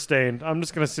shirt is stained. I'm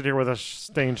just going to sit here with a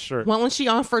stained shirt." Well, when she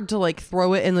offered to like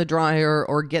throw it in the dryer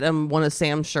or get him one of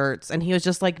Sam's shirts, and he was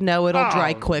just like, "No, it'll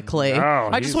dry quickly. no,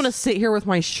 I just want to sit here with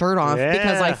my shirt off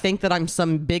because I think that I'm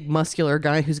some big muscular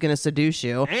guy who's going to seduce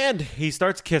you." And he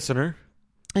starts kissing her.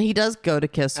 And he does go to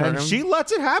kiss her. And she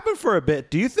lets it happen for a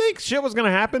bit. Do you think shit was going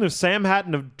to happen if Sam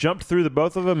hadn't have jumped through the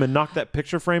both of them and knocked that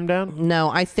picture frame down? No,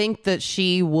 I think that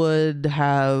she would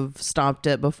have stopped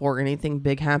it before anything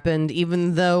big happened,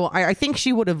 even though I think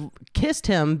she would have kissed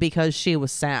him because she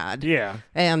was sad. Yeah.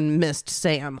 And missed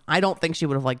Sam. I don't think she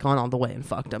would have like gone all the way and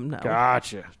fucked him. No.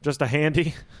 Gotcha. Just a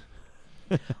handy.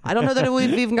 I don't know that it would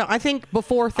have even got. I think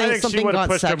before I think she something would have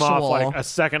got pushed sexual. him off like a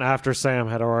second after Sam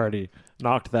had already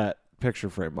knocked that picture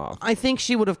frame off. I think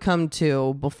she would have come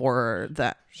to before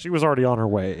that. She was already on her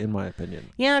way, in my opinion.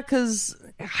 Yeah, because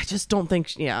I just don't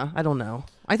think. I don't know.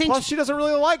 I think Plus, she doesn't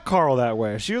really like Carl that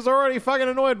way. She was already fucking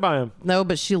annoyed by him. no,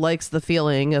 but she likes the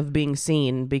feeling of being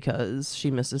seen because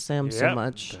she misses Sam so Yep,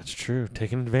 much. That's true.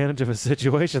 Taking advantage of a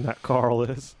situation that Carl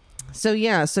is. So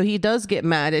he does get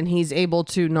mad and he's able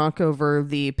to knock over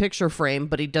the picture frame,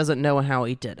 but he doesn't know how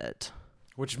he did it.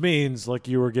 Which means, like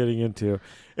you were getting into,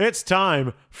 it's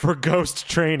time for ghost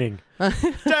training. Dun,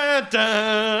 dun,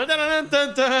 dun, dun, dun,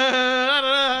 dun,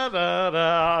 dun, dun,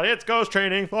 dun. It's ghost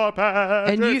training for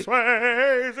Patrick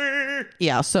Swayze.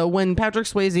 Yeah, so when Patrick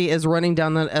Swayze is running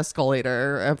down that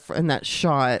escalator in that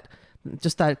shot,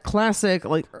 just that classic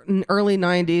like early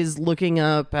 90s looking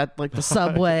up at like the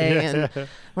subway and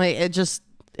like it just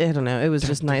I don't know. It was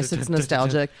just nice. It's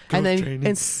nostalgic. And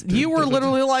then you were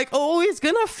literally like, "Oh, he's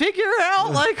gonna figure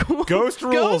out like Ghost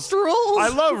rules. Ghost rules." I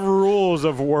love rules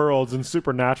of worlds and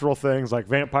supernatural things like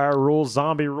vampire rules,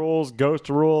 zombie rules, ghost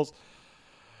rules,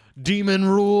 demon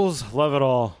rules. Love it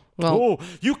all. Well- Oh,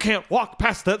 you can't walk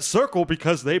past that circle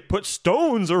because they put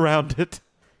stones around it.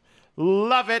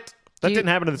 Love it. That didn't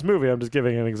happen in this movie. I'm just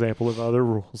giving an example of other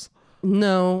rules.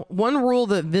 No, one rule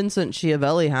that Vincent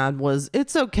Schiavelli had was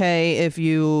it's okay if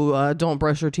you don't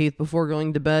brush your teeth before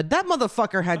going to bed. That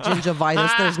motherfucker had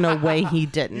gingivitis. There's no way he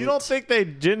didn't. You don't think they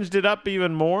ginged it up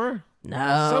even more?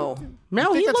 No. I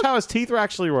think he that's looked, how his teeth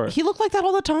actually were. he looked like that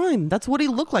all the time. That's what he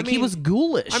looked like. He was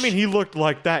ghoulish. I mean, he looked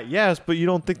like that, yes, but you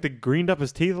don't think they greened up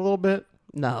his teeth a little bit?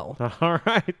 No. All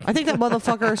right. I think that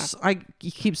motherfucker, I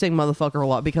keep saying motherfucker a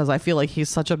lot because I feel like he's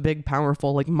such a big,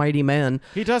 powerful, like mighty man.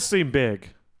 He does seem big.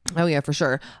 Oh yeah, for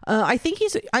sure. I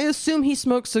assume he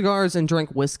smoked cigars and drank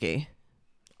whiskey.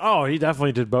 Oh, he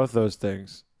definitely did both those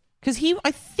things. Because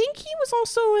I think he was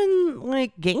also in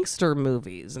like gangster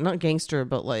movies. Not gangster,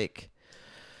 but like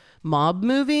mob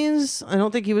movies. I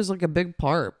don't think he was like a big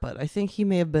part, but I think he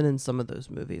may have been in some of those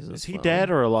movies. Is he dead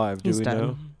or alive? He's we dead.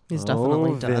 know? He's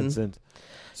definitely dead. Vincent.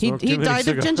 He died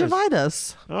of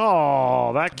gingivitis.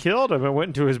 Oh, that killed him. It went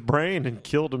into his brain and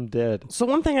killed him dead. So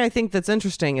one thing I think that's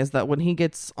interesting is that when he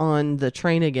gets on the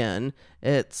train again,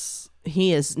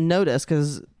 he is noticed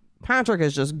because Patrick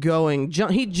is just going.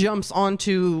 He jumps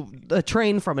onto a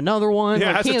train from another one.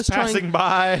 Yeah, like as he it's is passing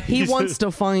by. He wants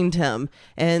to find him,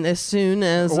 and as soon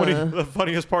as the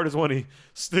funniest part is when he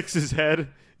sticks his head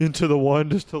into the one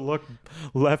just to look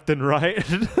left and right.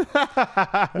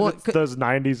 Well, those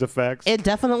 90s effects. it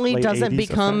definitely Late doesn't 80s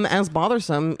become effects. as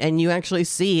bothersome, and you actually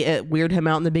see it weird him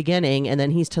out in the beginning, and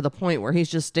then he's to the point where he's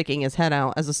just sticking his head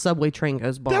out as a subway train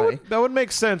goes by. That would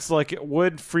make sense. Like, it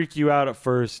would freak you out at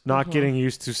first, not Mm-hmm. getting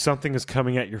used to something is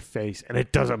coming at your face, and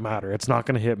it doesn't matter. It's not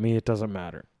going to hit me. It doesn't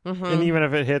matter. Mm-hmm. And even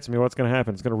if it hits me, what's going to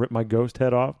happen? It's going to rip my ghost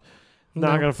head off?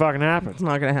 Not No. going to fucking happen. It's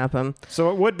not going to happen.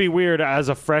 So it would be weird as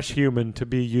a fresh human to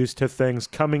be used to things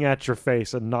coming at your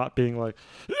face and not being like,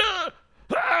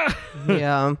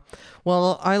 Yeah.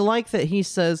 Well, I like that he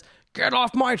says, "Get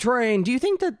off my train." Do you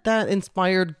think that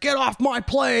inspired "Get off my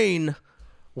plane"?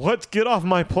 "What's get off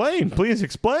my plane? Please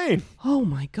explain." Oh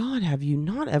my God, have you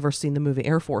not ever seen the movie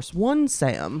Air Force One,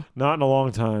 Sam? Not in a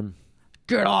long time.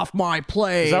 Get off my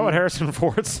plane. Is that what Harrison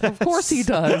Ford says? Of course he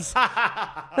does.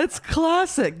 It's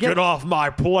classic. Get off my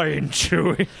plane,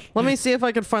 Chewie. Let me see if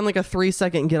I can find like a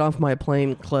 3-second "Get off my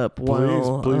plane" clip. Please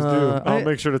Well, do. I'll I-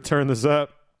 make sure to turn this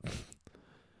up.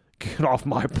 Get off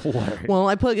my plane. Well,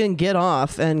 I put in "Get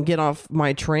Off" and "Get Off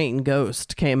My Train"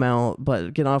 Ghost came out,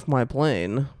 but "Get Off My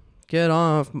Plane." Get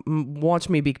off. Watch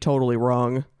me be totally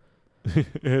wrong.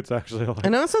 It's actually like, I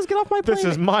know it says "Get off my plane." this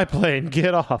is my plane.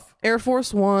 Get off. Air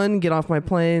Force One, "Get Off My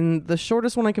Plane." The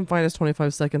shortest one I can find is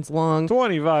 25 seconds long.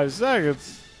 25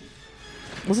 seconds.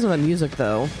 Listen to that music,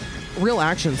 though. Real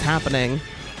action's happening.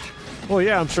 Well,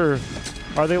 yeah, I'm sure.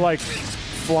 Are they like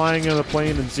flying in a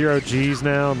plane in 0 G's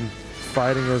now and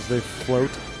fighting as they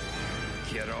float?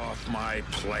 Get off my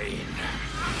plane.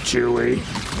 Chewie.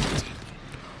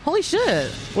 Holy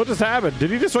shit. What just happened? Did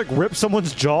he just like rip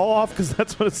someone's jaw off? Because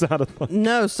that's what it sounded like.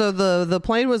 No, so the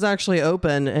plane was actually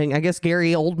open, and I guess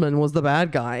Gary Oldman was the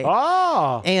bad guy.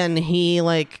 Ah! And he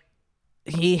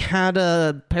had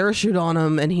a parachute on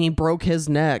him, and he broke his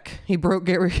neck. He broke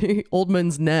Gary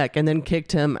Oldman's neck and then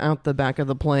kicked him out the back of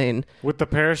the plane. With the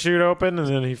parachute open, and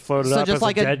then he floated So up just as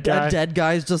like a dead guy. a dead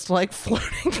guy's just like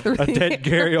floating through A the dead air.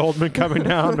 Gary Oldman coming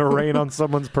down to rain on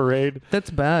someone's parade. That's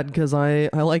bad because I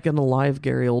like an alive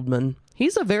Gary Oldman.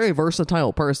 He's a very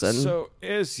versatile person. So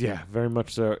very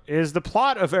much so. Is the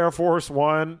plot of Air Force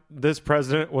One, this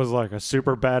president was like a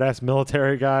super badass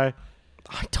military guy?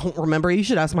 I don't remember. You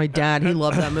should ask my dad. He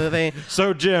loved that movie.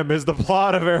 So, Jim, is the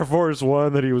plot of Air Force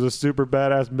One that he was a super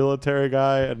badass military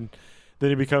guy and then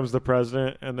he becomes the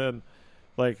president and then,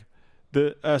 like,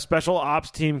 the special ops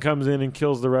team comes in and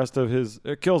kills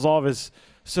kills all of his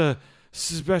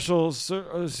special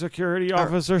security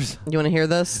officers? You want to hear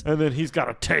this? And then he's got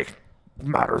to take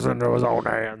matters into his own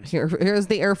hands. Here's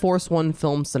the Air Force One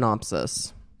film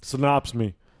synopsis. Synops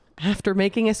me. After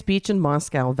making a speech in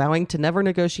Moscow vowing to never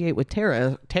negotiate with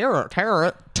terrorists,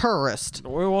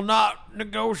 We will not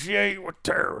negotiate with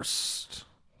terrorists.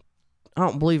 I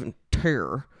don't believe in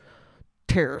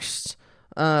terrorists.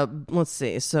 Let's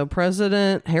see. So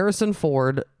President Harrison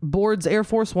Ford boards Air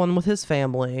Force One with his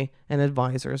family and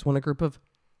advisors when a group of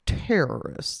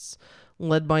terrorists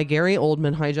led by Gary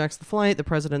Oldman hijacks the flight. The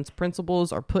president's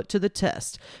principles are put to the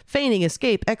test. Feigning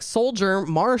escape, ex-soldier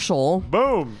Marshall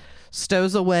Boom.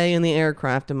 stows away in the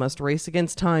aircraft and must race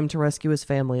against time to rescue his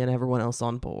family and everyone else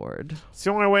on board. It's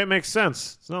the only way it makes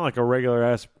sense. It's not like a regular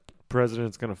ass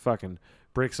president's gonna fucking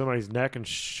break somebody's neck and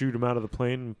shoot him out of the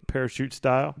plane parachute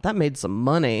style. That made some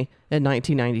money in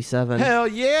 1997. Hell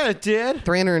yeah, it did.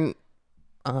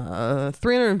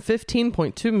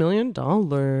 $315.2 million.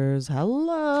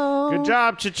 Hello. Good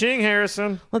job, cha-ching,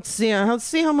 Harrison. Let's see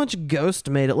how much Ghost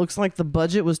made. It looks like the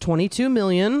budget was $22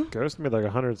 million. Ghost made like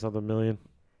 100-something million.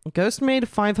 Ghost made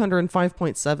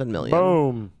 $505.7 million.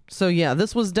 Boom. So yeah,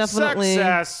 this was definitely,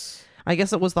 Success. I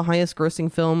guess it was the highest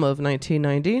grossing film of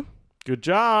 1990. Good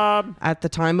job. At the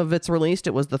time of its release,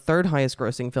 it was the third highest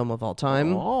grossing film of all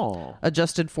time. Oh.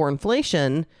 Adjusted for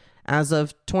inflation, As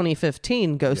of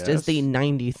 2015, Ghost is the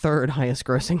 93rd highest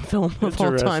grossing film of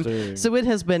all time. So it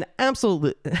has been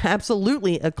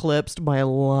absolutely eclipsed by a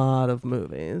lot of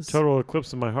movies. Total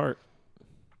eclipse in my heart.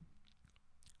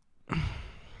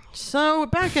 So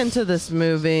back into this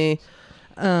movie.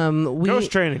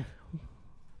 Ghost training.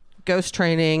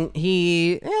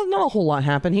 Not a whole lot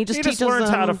happened. He just teaches learns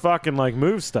them how to fucking like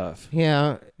move stuff.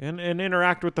 Yeah. And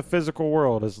interact with the physical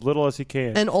world as little as he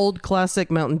can. An old classic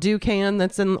Mountain Dew can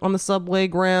that's on the subway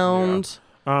ground.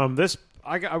 Yeah.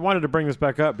 I wanted to bring this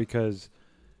back up because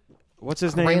what's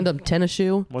his name? Random tennis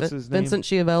shoe. What's his name? Vincent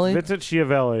Schiavelli. Vincent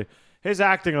Schiavelli. His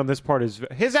acting on this part is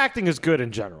good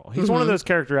in general. He's one of those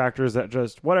character actors that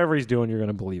just whatever he's doing, you're going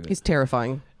to believe it. He's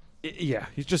terrifying. Yeah,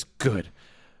 he's just good.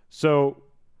 So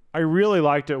I really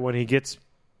liked it when he gets,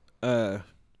 when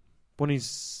he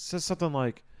says something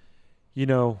like,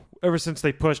 ever since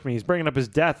they pushed me, he's bringing up his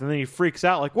death, and then he freaks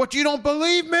out like, "What? You don't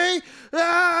believe me?"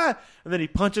 Ah! And then he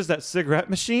punches that cigarette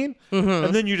machine,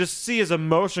 and then you just see his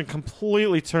emotion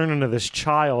completely turn into this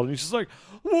child, and he's just like,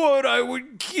 "What I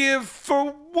would give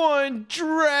for one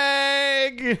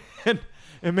drag." And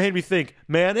it made me think,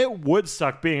 man, it would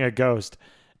suck being a ghost,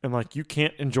 and like you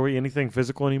can't enjoy anything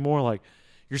physical anymore. Like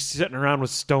you're sitting around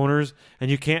with stoners,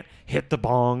 and you can't hit the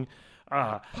bong.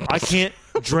 I can't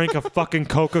drink a fucking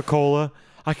Coca-Cola.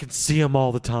 I can see them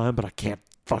all the time, but I can't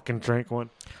fucking drink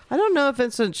one. I don't know if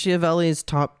Vincent Schiavelli's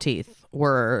top teeth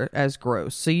were as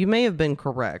gross, so you may have been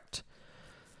correct.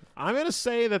 I'm going to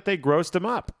say that they grossed him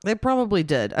up. They probably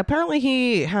did. Apparently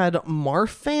he had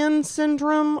Marfan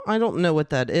syndrome. I don't know what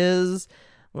that is.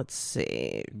 Let's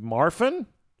see. Marfan?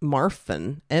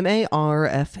 Marfan.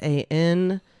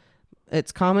 M-A-R-F-A-N.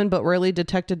 It's common but rarely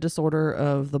detected disorder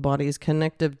of the body's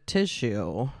connective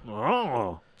tissue.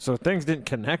 Oh, so things didn't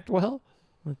connect well?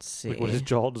 Let's see. Like would his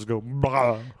jaw just go,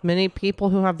 bah. Many people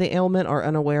who have the ailment are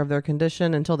unaware of their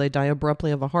condition until they die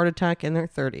abruptly of a heart attack in their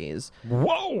 30s.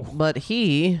 Whoa! But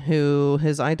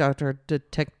his eye doctor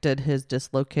detected his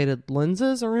dislocated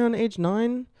lenses around age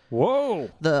 9. Whoa!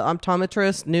 The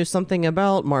optometrist knew something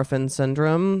about Marfan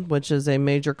syndrome, which is a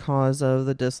major cause of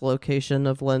the dislocation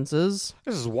of lenses.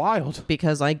 This is wild.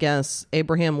 Because I guess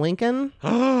Abraham Lincoln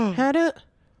had it.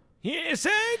 Yes,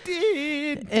 I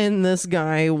did. And this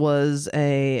guy was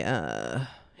I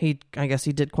guess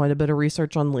he did quite a bit of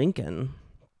research on Lincoln.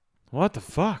 What the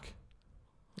fuck?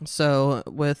 So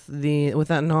with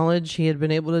that knowledge, he had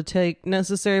been able to take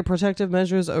necessary protective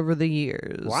measures over the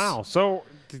years. Wow. So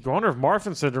I wonder if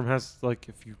Marfan syndrome has like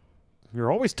if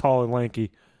you're always tall and lanky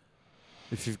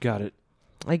if you've got it.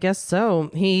 I guess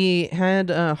so. He had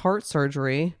heart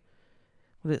surgery.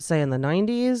 What did it say in the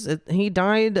 90s? He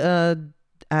died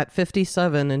at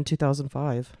 57 in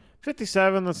 2005.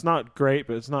 57, that's not great,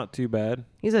 but it's not too bad.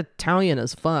 He's Italian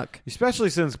as fuck. Especially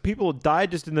since people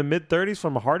died just in the mid-30s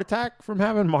from a heart attack from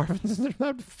having Marfan syndrome.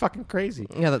 That'd be fucking crazy.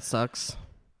 Yeah, that sucks.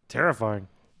 Terrifying.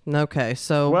 Okay,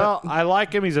 so... Well, I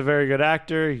like him. He's a very good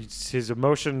actor. His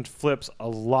emotion flips a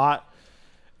lot.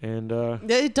 And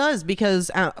it does,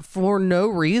 because for no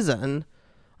reason...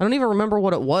 I don't even remember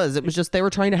what it was. It was just they were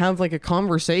trying to have like a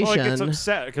conversation. Well, he gets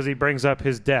upset because he brings up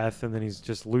his death, and then he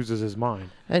just loses his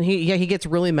mind. And he gets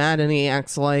really mad, and he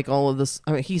acts like all of this.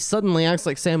 I mean, he suddenly acts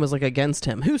like Sam was like against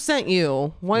him. Who sent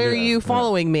you? Why are you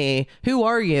following me? Who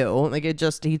are you? Like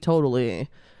he totally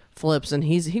flips, and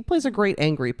he plays a great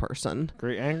angry person.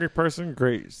 Great angry person.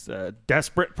 Great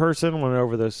desperate person. Went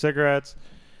over those cigarettes,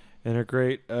 and a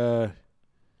great.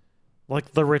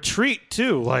 Like The Retreat,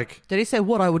 too. Like, did he say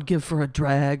what I would give for a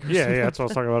drag? Yeah, that's what I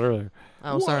was talking about earlier.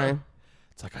 Oh, sorry.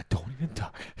 It's like, I don't even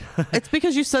talk. It's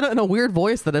because you said it in a weird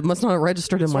voice that it must not have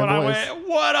registered in my voice.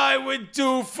 What I would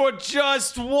do for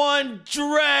just one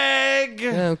drag.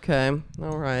 Okay.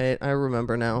 All right. I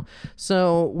remember now.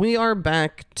 So we are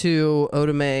back to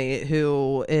Oda Mae,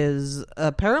 who is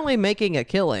apparently making a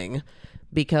killing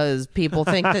because people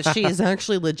think that she is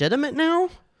actually legitimate now.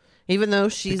 Even though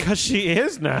because she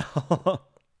is now.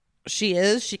 She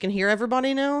is? She can hear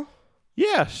everybody now?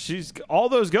 Yeah, she's all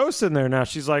those ghosts in there now.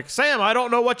 She's like, Sam, I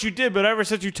don't know what you did, but ever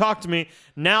since you talked to me,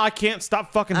 now I can't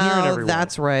stop fucking hearing everyone.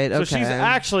 That's right. Okay. So she's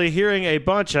actually hearing a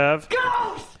bunch of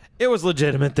ghosts. It was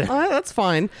legitimate there. That's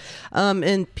fine.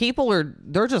 And people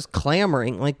they're just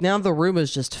clamoring. Like now the room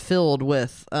is just filled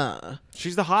with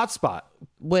she's the hot spot.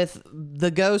 With the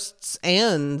ghosts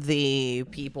and the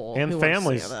people and who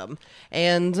families. Want to see them.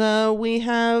 And we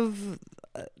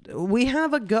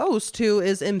have a ghost who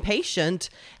is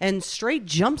impatient and straight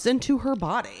jumps into her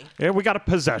body. Yeah, we got a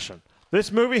possession.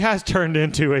 This movie has turned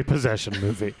into a possession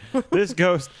movie. This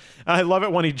ghost, I love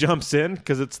it when he jumps in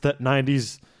because it's that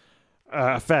 90s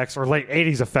effects or late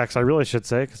 80s effects, I really should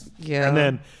say. Yeah. And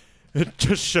then it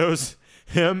just shows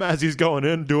him as he's going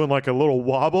in doing like a little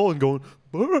wobble and going,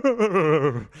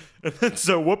 "Brr." And then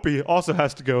so Whoopi also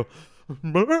has to go,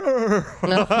 "Brr,"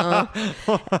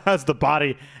 as the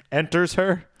body enters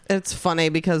her. It's funny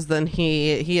because then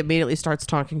he immediately starts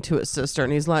talking to his sister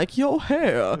and he's like, "Your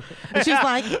hair," and she's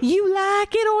like, "You like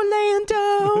it,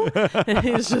 Orlando?"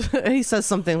 And he says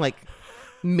something like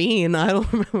mean. I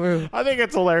don't remember. I think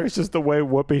it's hilarious just the way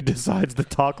Whoopi decides to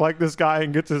talk like this guy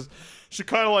and she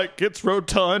kind of like gets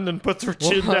rotund and puts her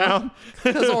chin down.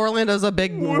 Because Orlando's a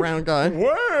big round guy.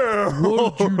 Where?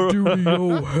 What'd you do to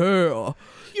your hair?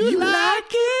 You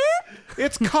like it?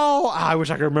 It's called, I wish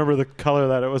I could remember the color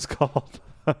that it was called.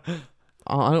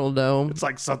 I don't know. It's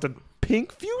like something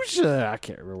pink fuchsia. I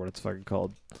can't remember what it's fucking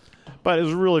called. But it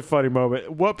was a really funny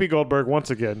moment. Whoopi Goldberg once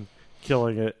again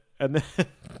killing it. And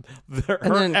then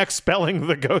her expelling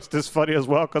the ghost is funny as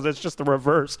well because it's just the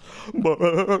reverse.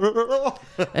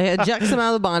 It ejects him out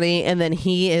of the body, and then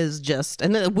he is just...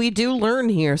 And then we do learn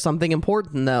here something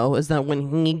important, though, is that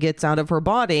when he gets out of her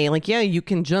body, like, yeah, you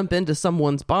can jump into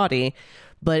someone's body,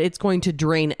 but it's going to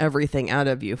drain everything out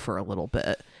of you for a little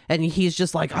bit. And he's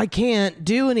just like, I can't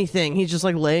do anything. He's just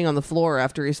like laying on the floor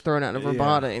after he's thrown out of her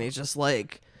body, and he's just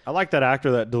like... I like that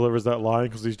actor that delivers that line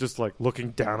because he's just like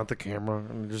looking down at the camera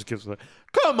and just gives like,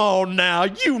 "Come on now,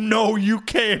 you know you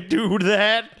can't do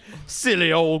that,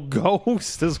 silly old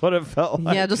ghost," is what it felt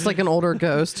like. Yeah, just like an older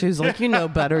ghost who's like, you know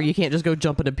better. You can't just go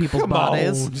jump into people's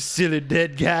bodies. On, silly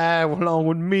dead guy along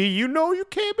with me. You know you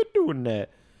can't be doing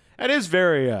that. And it's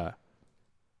very,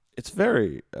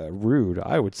 rude,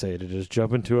 I would say, to just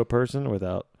jump into a person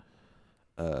without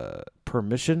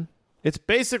permission. It's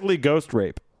basically ghost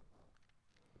rape.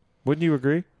 Wouldn't you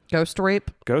agree? Ghost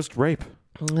rape? Ghost rape.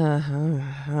 I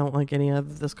don't like any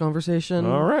of this conversation.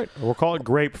 All right. We'll call it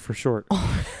grape for short.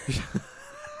 I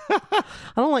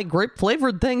don't like grape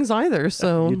flavored things either,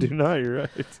 so... You do not, you're right.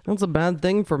 That's a bad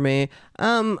thing for me.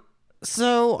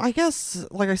 So I guess,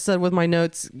 like I said, with my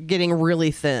notes getting really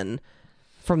thin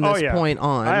from this point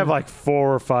on. I have like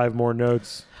 4 or 5 more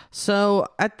notes. So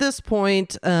at this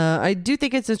point, I do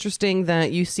think it's interesting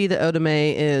that you see that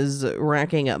Otome is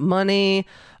racking up money.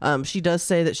 She does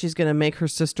say that she's going to make her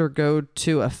sister go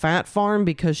to a fat farm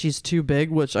because she's too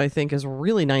big, which I think is a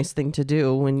really nice thing to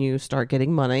do when you start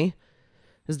getting money.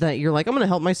 Is that you're like, I'm going to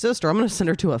help my sister. I'm going to send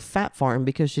her to a fat farm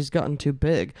because she's gotten too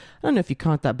big. I don't know if you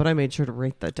caught that, but I made sure to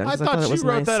write that down. I thought she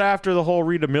wrote that after the whole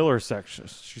Rita Miller section.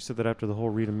 She said that after the whole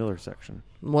Rita Miller section.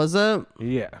 Was it?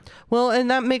 Yeah. Well, and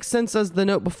that makes sense as the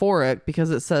note before it because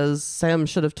it says Sam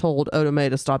should have told Otome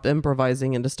to stop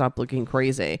improvising and to stop looking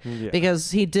crazy. Yeah.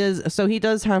 Because he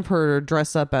does have her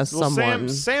dress up as someone.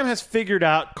 Sam has figured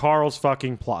out Carl's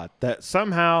fucking plot. That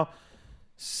somehow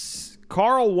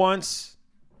Carl wants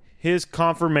his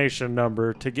confirmation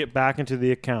number to get back into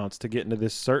the accounts, to get into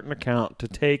this certain account, to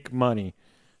take money.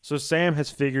 So Sam has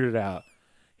figured it out.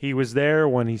 He was there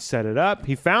when he set it up.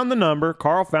 He found the number.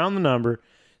 Carl found the number,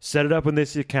 set it up in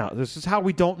this account. This is how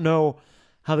we don't know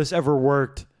how this ever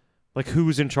worked, like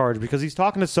who's in charge, because he's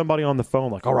talking to somebody on the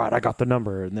phone like, all right, I got the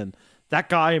number. And then that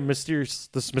guy,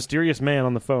 this mysterious man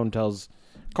on the phone tells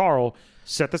Carl,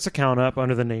 set this account up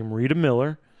under the name Rita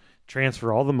Miller,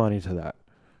 transfer all the money to that.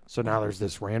 So now there's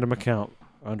this random account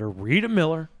under Rita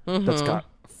Miller that's got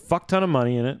a fuck ton of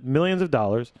money in it, millions of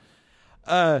dollars.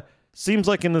 Seems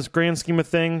like in this grand scheme of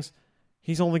things,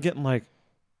 he's only getting like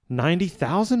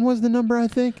 90,000 was the number, I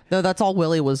think. No, that's all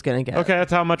Willie was going to get. Okay,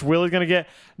 that's how much Willie's going to get.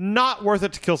 Not worth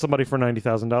it to kill somebody for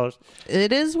 $90,000.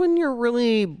 It is when you're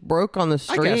really broke on the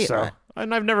street. I guess so.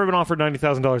 And I've never been offered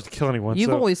 $90,000 to kill anyone.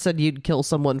 You've always said you'd kill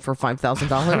someone for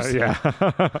 $5,000.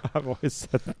 Yeah. I've always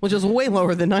said that. Which is way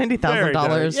lower than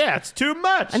 $90,000. Yeah, it's too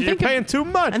much. You're paying too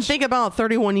much. And think about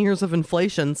 31 years of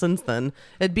inflation since then.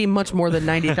 It'd be much more than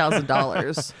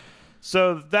 $90,000.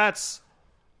 So that's...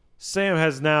 Sam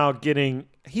has now getting...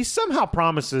 He somehow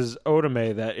promises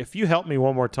Otome that if you help me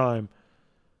one more time,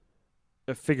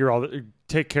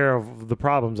 take care of the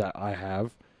problems that I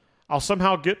have, I'll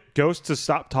somehow get Ghost to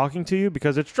stop talking to you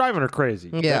because it's driving her crazy.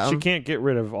 Yeah. She can't get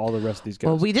rid of all the rest of these guys.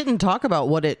 Well, we didn't talk about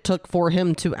what it took for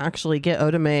him to actually get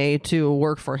Otome to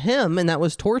work for him, and that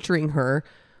was torturing her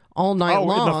all night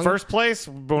long. In the first place?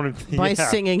 By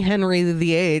singing Henry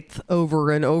VIII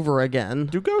over and over again.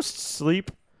 Do ghosts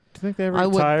sleep? Do you think they ever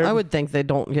get tired? I would think they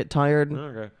don't get tired.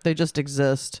 Okay. They just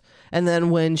exist. And then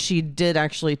when she did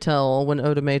actually when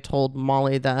Otome told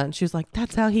Molly that, she was like,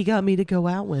 that's how he got me to go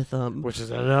out with him. Which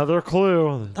is another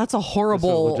clue. That's a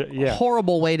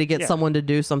horrible way to get someone to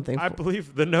do something. I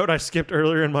believe the note I skipped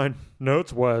earlier in my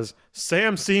notes was,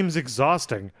 Sam seems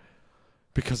exhausting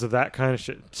because of that kind of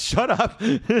shit. Shut up.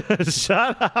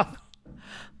 Shut up.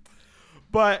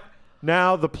 But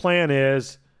now the plan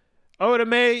is, Oda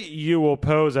Mae, you will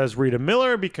pose as Rita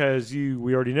Miller because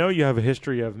we already know you have a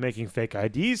history of making fake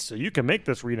IDs, so you can make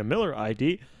this Rita Miller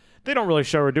ID. They don't really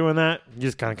show her doing that. You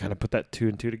just kind of put that 2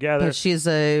 and 2 together. But she's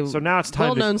a so now it's time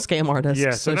well-known scam artist, yeah,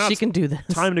 so now she it's can do this.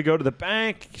 Time to go to the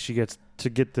bank. She gets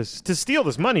to steal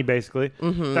this money, basically,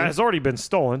 that has already been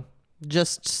stolen.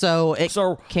 Just so it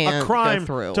can't a crime go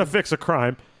through. to fix a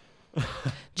crime.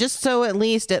 Just so at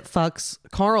least it fucks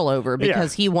Carl over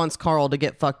because he wants Carl to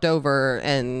get fucked over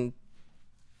and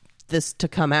this to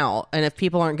come out. And if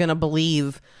people aren't going to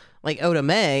believe like Oda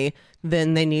Mae,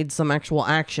 then they need some actual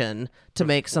action to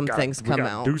make some things come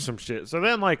out. Do some shit. So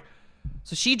then, like,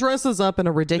 so she dresses up in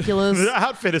a ridiculous the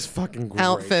outfit is fucking great.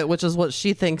 outfit, which is what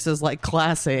she thinks is like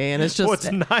classy, and it's just What's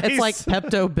nice? It's like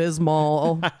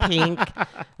Pepto-Bismol pink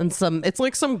and it's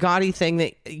like some gaudy thing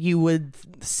that you would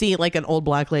see like an old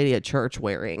black lady at church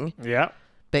wearing. Yeah.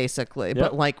 Basically,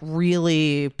 but like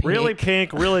really pink. Really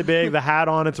pink, really big. The hat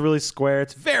on, it's really square.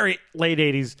 It's very late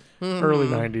 80s, early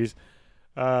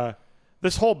 90s.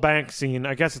 This whole bank scene,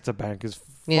 I guess it's a bank, is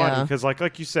funny because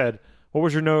like you said, what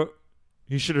was your note?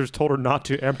 You should have told her not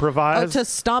to improvise. To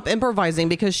stop improvising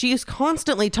because she's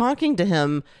constantly talking to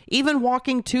him, even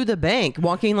walking to the bank,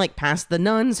 walking like past the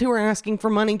nuns who are asking for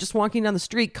money, just walking down the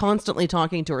street, constantly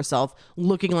talking to herself,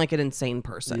 looking like an insane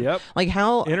person. Yep. Like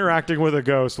how interacting with a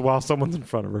ghost while someone's in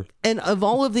front of her. And of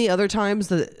all of the other times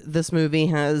that this movie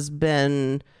has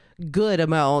been good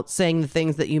about saying the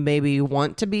things that you maybe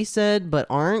want to be said but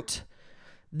aren't,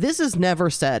 this is never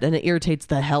said, and it irritates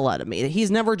the hell out of me.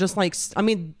 He's never just like, I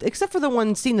mean, except for the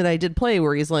one scene that I did play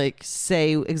where he's like,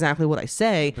 say exactly what I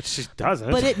say. But she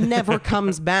doesn't. But it never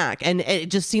comes back, and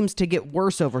it just seems to get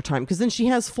worse over time, because then she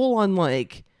has full on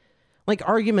like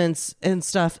arguments and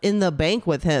stuff in the bank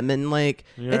with him, and like,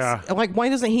 it's like, why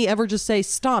doesn't he ever just say,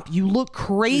 stop, you look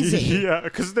crazy? Yeah,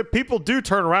 because the people do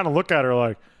turn around and look at her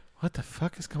like, what the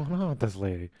fuck is going on with this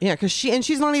lady? Yeah, because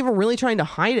she's not even really trying to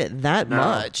hide it that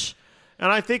much.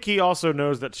 And I think he also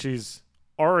knows that she's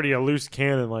already a loose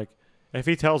cannon. Like, if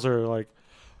he tells her, like,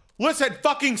 listen,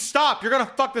 fucking stop, you're going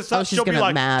to fuck this up, she'll be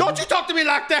like, mad. Don't you talk to me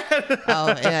like that. Oh,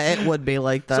 yeah, it would be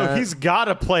like that. So he's got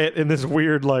to play it in this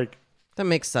weird, like, that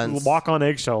makes sense. Walk on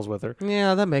eggshells with her.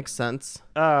 Yeah, that makes sense.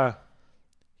 You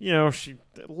know,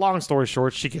 long story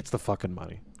short, she gets the fucking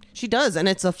money. She does, and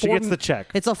she gets the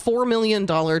check. It's a $4 million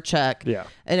check. Yeah.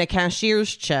 And a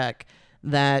cashier's check.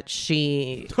 That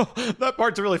she that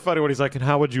part's really funny when he's like, and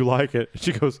how would you like it?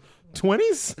 She goes,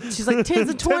 20s? She's like, 10s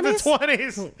and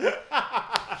 20s?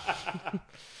 20s.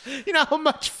 You know how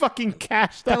much fucking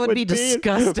cash that would be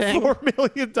disgusting. $4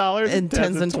 million in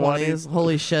 10s and 20s.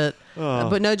 Holy shit.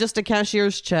 But no, just a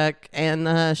cashier's check.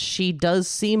 And she does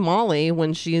see Molly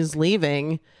when she's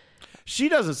leaving. She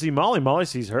doesn't see Molly. Molly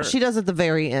sees her. She does at the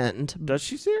very end. Does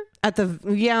she see her?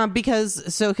 Because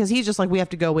he's just like, we have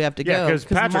to go. Yeah, because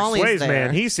Patrick Swayze,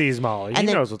 man, he sees Molly. He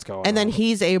knows what's going on. And then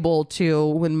he's able to,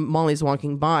 when Molly's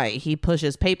walking by, he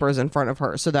pushes papers in front of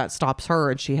her. So that stops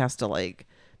her, and she has to like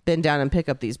bend down and pick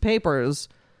up these papers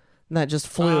that just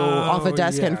flew off a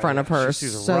desk in front of her. She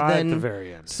sees her right at the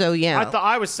very end. So yeah.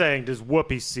 I was saying, does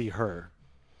Whoopi see her?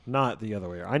 Not the other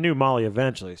way around. I knew Molly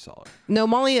eventually saw her. No,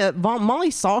 Molly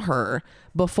saw her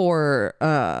before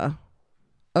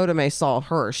Oda Mae saw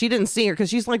her. She didn't see her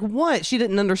because she's like, what? She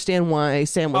didn't understand why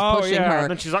Sam was pushing her. And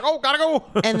then she's like, oh, gotta go.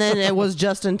 And then it was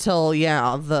just until,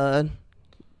 the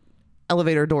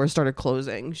elevator doors started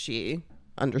closing, she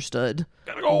understood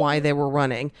why they were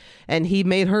running. And he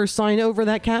made her sign over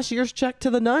that cashier's check to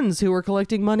the nuns who were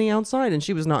collecting money outside, and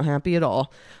she was not happy at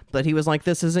all. But he was like,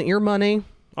 this isn't your money.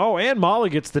 Oh, and Molly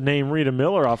gets the name Rita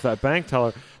Miller off that bank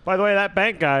teller. By the way, that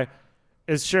bank guy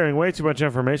is sharing way too much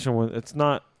information when it's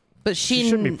not. But she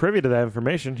shouldn't be privy to that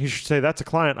information. He should say, that's a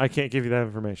client. I can't give you that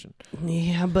information.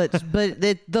 Yeah, but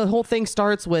the whole thing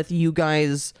starts with you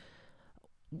guys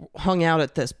hung out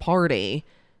at this party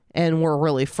and were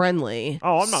really friendly.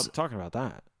 Oh, I'm not talking about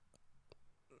that.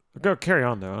 Go carry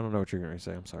on, though. I don't know what you're going to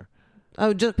say. I'm sorry.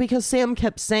 Oh, just because Sam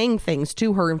kept saying things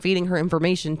to her and feeding her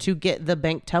information to get the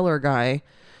bank teller guy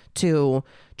to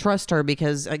trust her,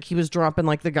 because like he was dropping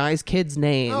like the guy's kids'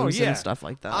 names and stuff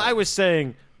like that. I was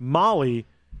saying Molly,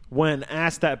 when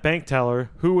asked that bank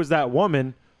teller, who was that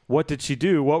woman? What did she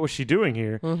do? What was she doing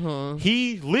here? Mm-hmm.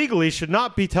 He legally should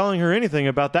not be telling her anything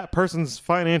about that person's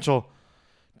financial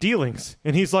dealings.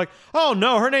 And he's like, oh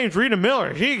no, her name's Rita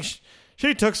Miller.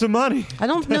 She took some money. I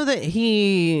don't know that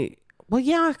he... Well,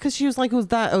 yeah, because she was like, was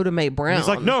that Oda Mae Brown? He's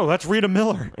like, no, that's Rita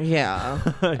Miller. Yeah.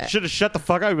 Should have shut the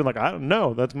fuck up. He'd be like, I don't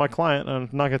know. That's my client. I'm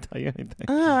not going to tell you anything.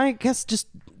 I guess just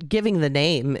giving the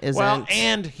name isn't... Well,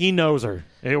 and he knows her.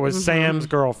 It was Sam's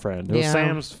girlfriend. It was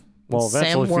Sam's, eventually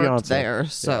Sam worked fiance. there,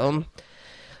 so...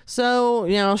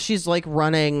 So, she's like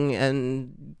running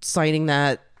and citing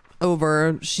that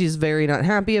over. She's very not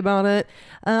happy about it.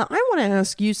 I want to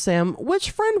ask you, Sam,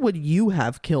 which friend would you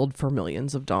have killed for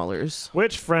millions of dollars?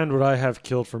 Which friend would I have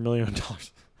killed for $1 million?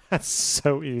 That's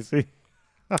so easy.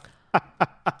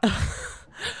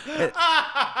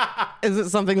 Is it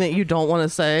something that you don't want to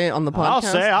say on the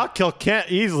podcast? I'll kill Kent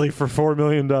easily for $4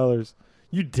 million.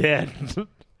 You dead.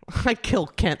 I kill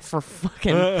Kent for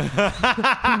fucking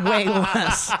way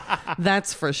less.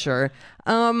 That's for sure.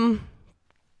 Let's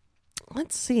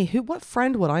see. What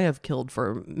friend would I have killed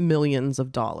for millions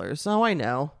of dollars? Oh, I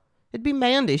know. It'd be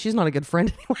Mandy. She's not a good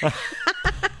friend anyway.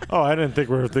 Oh, I didn't think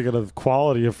we were thinking of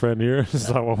quality of friend here. Is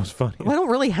that what was funny? Well, I don't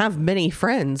really have many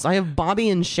friends. I have Bobby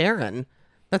and Sharon.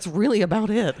 That's really about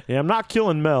it. Yeah, I'm not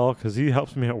killing Mel because he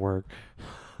helps me at work.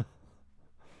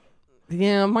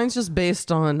 Yeah, mine's just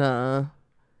based on...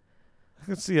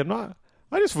 Let's see, I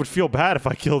just would feel bad if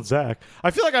I killed Zach.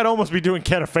 I feel like I'd almost be doing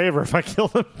Ken a favor if I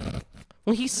killed him.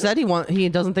 Well, he said he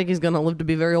doesn't think he's going to live to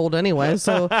be very old anyway,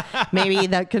 so maybe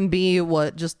that can be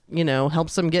what just,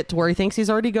 helps him get to where he thinks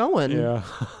he's already going. Yeah.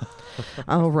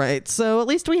 All right, so at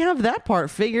least we have that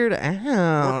part figured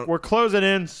out. We're closing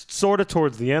in sort of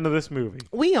towards the end of this movie.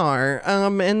 We are.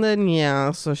 And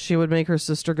then, so she would make her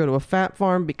sister go to a fat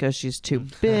farm because she's too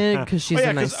big, because she's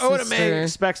a nice Oda sister. Mae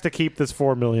expects to keep this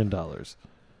 $4 million.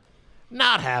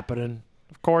 Not happening.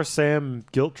 Of course, Sam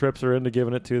guilt trips her into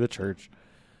giving it to the church.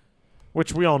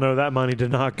 Which we all know that money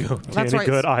did not go to any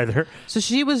good either. So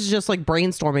she was just like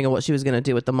brainstorming of what she was going to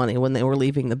do with the money when they were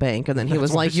leaving the bank. And then he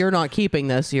was like, you're not keeping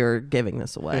this, you're giving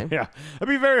this away. Yeah. It'd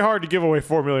be very hard to give away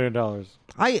 $4 million.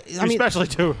 I mean, especially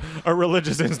to a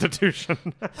religious institution.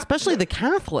 Especially the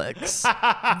Catholics.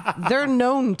 They're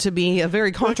known to be a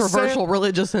very controversial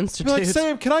religious institute. Like,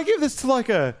 Sam, can I give this to like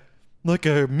a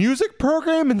music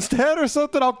program instead or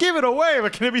something? I'll give it away,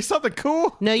 but can it be something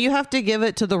cool? No, you have to give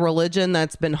it to the religion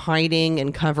that's been hiding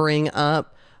and covering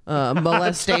up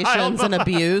molestations and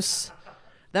abuse.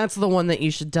 That's the one that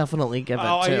you should definitely give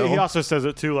it to. He also says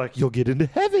it too, like, you'll get into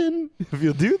heaven if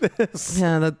you'll do this.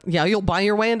 Yeah, you'll buy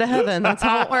your way into heaven. That's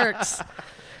how it works.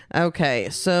 Okay,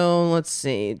 so let's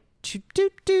see.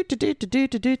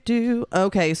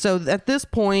 Okay, so at this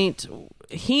point,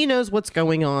 he knows what's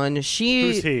going on.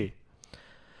 Who's he?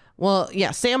 Well, yeah,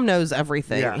 Sam knows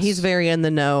everything. Yes. He's very in the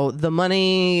know. The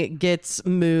money gets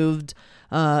moved.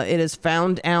 It is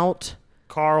found out.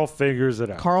 Carl figures it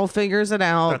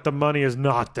out. That the money is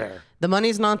not there. The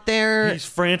money's not there. He's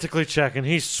frantically checking.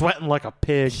 He's sweating like a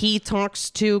pig. He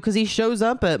talks to, because he shows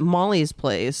up at Molly's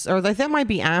place, or that might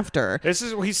be after.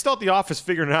 He's still at the office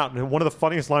figuring it out, and one of the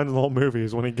funniest lines in the whole movie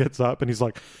is when he gets up and he's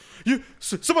like,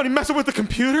 somebody messing with the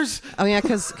computers? Oh yeah,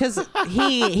 because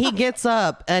he gets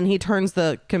up and he turns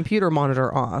the computer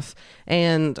monitor off,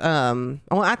 and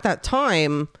at that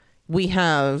time we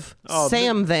have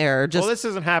Sam there. Well, this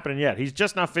isn't happening yet. He's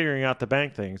just not figuring out the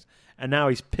bank things, and now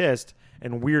he's pissed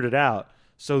and weirded out.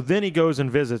 So then he goes and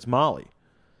visits Molly,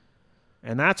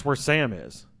 and that's where Sam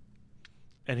is.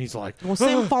 And he's like, well,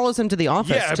 Sam follows him to the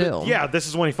office too. This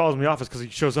is when he follows him to the office because he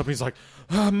shows up and he's like,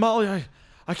 Molly,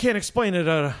 I can't explain it.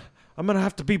 I'm going to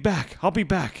have to be back. I'll be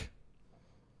back.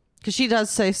 Because she does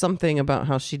say something about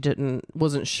how she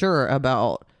wasn't sure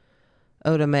about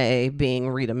Oda Mae being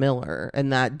Rita Miller,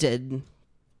 and that did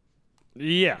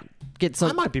get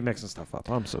some. I might be mixing stuff up.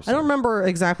 I'm so sorry. I don't remember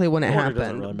exactly when it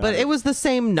happened, really but it was the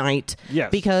same night. Yes.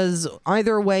 Because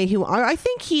either way, I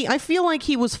feel like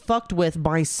he was fucked with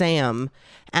by Sam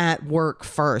at work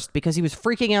first, because he was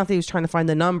freaking out that he was trying to find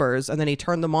the numbers, and then he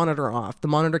turned the monitor off. The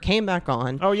monitor came back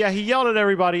on. Oh yeah, he yelled at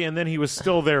everybody, and then he was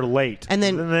still there late. And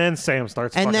then Sam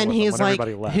starts. And then he's like,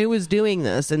 left. "Who is doing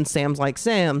this?" And Sam's like,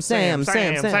 "Sam,"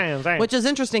 which is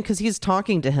interesting because he's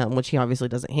talking to him, which he obviously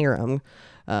doesn't hear him.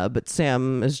 But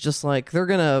Sam is just like, they're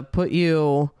gonna put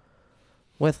you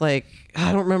with, like,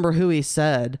 I don't remember who he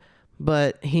said,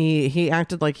 but he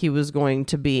acted like he was going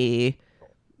to be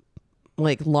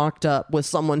like locked up with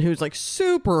someone who's like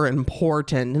super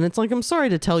important, and it's like, I'm sorry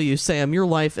to tell you, Sam, your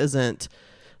life isn't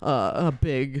a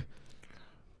big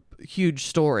huge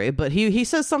story, but he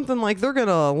says something like, they're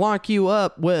gonna lock you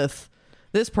up with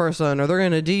this person, or they're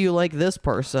gonna do you like this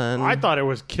person. I thought it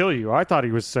was kill you. I thought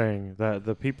he was saying that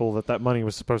the people that money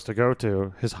was supposed to go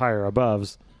to, his higher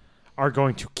aboves, are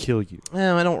going to kill you.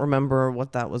 I don't remember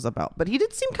what that was about, but he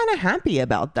did seem kind of happy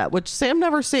about that, which Sam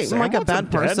never seemed like a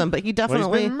bad person, but he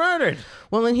definitely he's been murdered.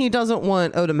 Well, and he doesn't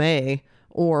want Oda Mae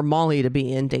or Molly to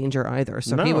be in danger either,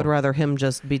 so he would rather him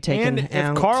just be taken out.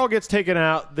 And if Carl gets taken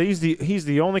out, he's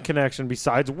the only connection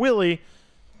besides Willie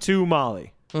to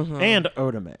Molly and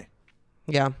Oda Mae.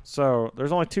 Yeah. So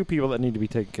there's only 2 people that need to be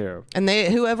taken care of. And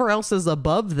whoever else is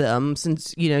above them,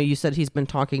 since, you said he's been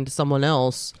talking to someone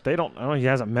else. They don't know. He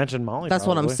hasn't mentioned Molly. That's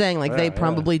probably. what I'm saying. Like, they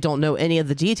probably don't know any of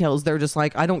the details. They're just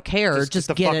like, I don't care.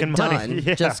 Just get it done.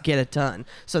 Yeah. Just get it done.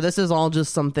 So this is all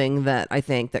just something that I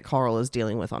think that Carl is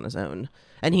dealing with on his own.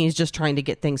 And he's just trying to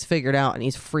get things figured out, and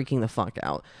he's freaking the fuck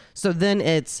out. So then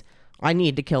it's, I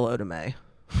need to kill Otome.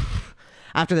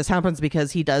 After this happens,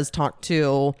 because he does talk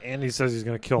to... And he says he's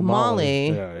going to kill Molly.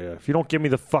 Yeah. If you don't give me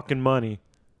the fucking money,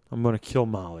 I'm going to kill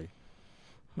Molly.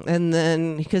 And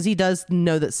then, because he does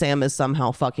know that Sam is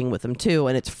somehow fucking with him too,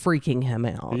 and it's freaking him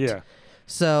out. Yeah.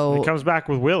 So... He comes back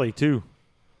with Willie, too.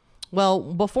 Well,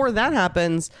 before that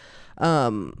happens...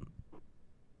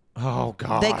 Oh,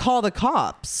 God. They call the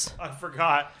cops. I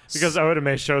forgot. Because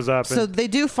Otome shows up. So they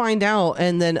do find out,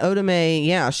 and then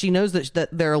Otome, she knows that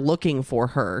they're looking for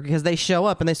her, because they show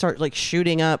up and they start like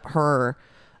shooting up her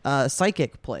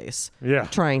psychic place. Yeah.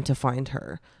 Trying to find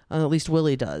her. At least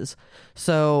Willie does.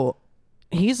 So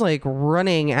he's like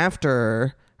running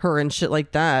after her and shit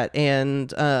like that,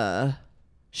 and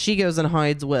she goes and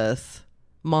hides with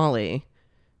Molly,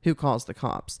 who calls the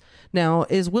cops. Now,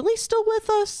 is Willie still with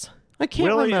us? I can't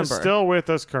remember. Willie is still with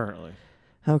us currently.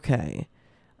 Okay.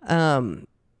 That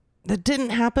didn't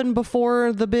happen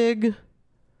before the big...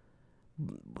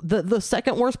 The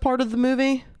second worst part of the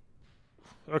movie?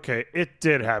 Okay, it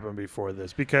did happen before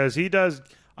this, because he does...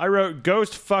 I wrote,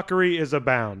 ghost fuckery is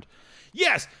abound.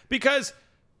 Yes, because...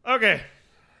 Okay.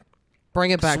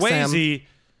 Bring it back, Swayze Sam.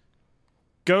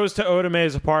 goes to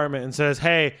Otome's apartment and says,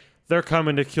 hey, they're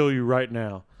coming to kill you right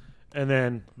now. And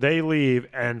then they leave,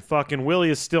 and fucking Willie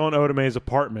is still in Otome's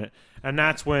apartment. And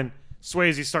that's when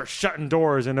Swayze starts shutting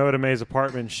doors in Otome's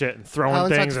apartment and shit, and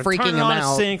throwing things and freaking turning him on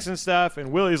out. sinks and stuff.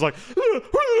 And Willie's like...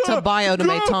 To buy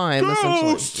Otome time, Ghost!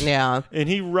 essentially. Yeah. And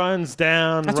he runs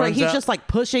down. That's right. He's just like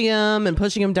pushing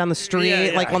him down the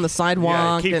street, like on the sidewalk.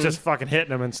 Yeah, he keeps and just fucking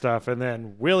hitting him and stuff. And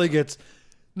then Willie gets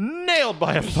nailed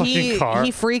by a fucking car.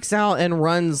 He freaks out and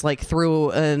runs like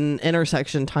through an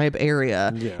intersection type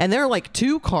area. Yeah. And there are like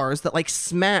 2 cars that like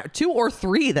smash, 2 or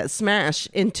 3 that smash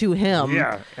into him.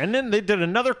 Yeah. And then they did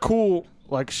another cool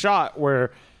like shot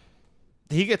where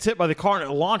he gets hit by the car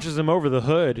and it launches him over the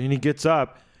hood, and he gets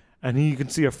up, and you can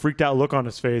see a freaked out look on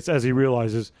his face as he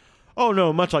realizes, oh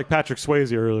no, much like Patrick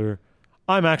Swayze earlier,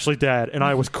 I'm actually dead, and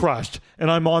I was crushed,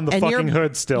 and I'm on the fucking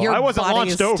hood still. I wasn't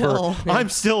launched over. I'm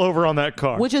still over on that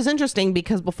car. Which is interesting,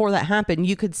 because before that happened,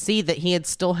 you could see that he had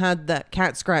still had that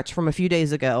cat scratch from a few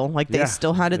days ago. Like, they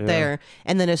still had it there.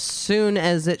 And then as soon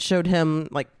as it showed him,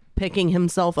 like, picking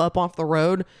himself up off the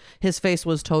road, his face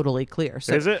was totally clear.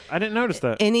 So is it? I didn't notice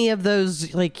that. Any of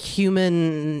those, like,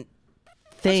 human...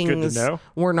 things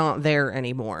were not there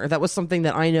anymore. That was something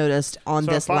that I noticed on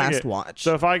this last watch.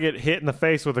 So if I get hit in the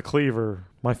face with a cleaver,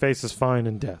 my face is fine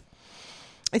in death.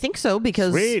 I think so,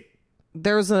 because Sweet.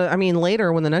 there's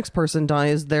later when the next person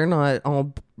dies, they're not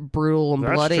all brutal and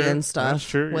bloody and stuff. That's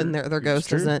true. When their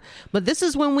ghost isn't. But this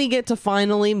is when we get to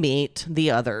finally meet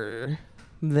the others,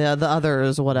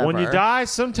 whatever. When you die,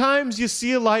 sometimes you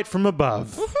see a light from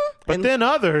above. But then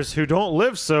others who don't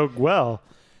live so well,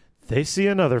 they see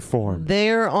another form.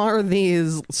 There are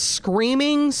these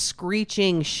screaming,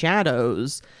 screeching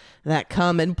shadows that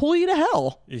come and pull you to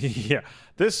hell. Yeah.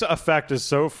 This effect is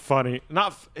so funny.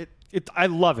 I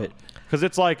love it, because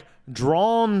it's like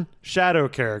drawn shadow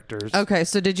characters. Okay,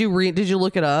 so did you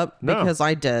look it up? No. Because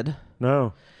I did.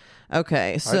 No.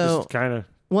 Okay, so I just kind of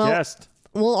guessed.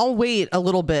 Well, I'll wait a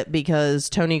little bit, because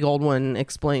Tony Goldwyn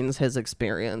explains his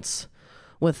experience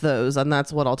with those, and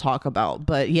that's what I'll talk about.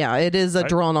 But yeah, it is a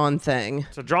drawn-on thing.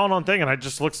 It's a drawn-on thing, and it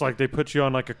just looks like they put you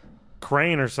on like a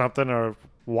crane or something, or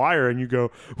wire, and you go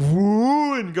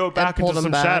woo and go back into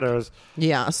some shadows.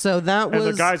 Yeah, so that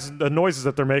was... And the noises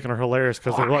that they're making are hilarious,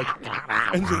 because they're like...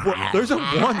 And there's a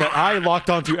one that I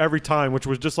locked onto every time, which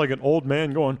was just like an old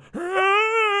man going...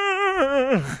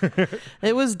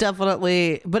 It was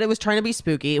definitely... But it was trying to be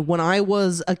spooky. When I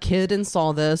was a kid and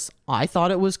saw this, I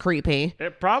thought it was creepy.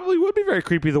 It probably would be very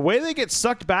creepy. The way they get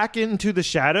sucked back into the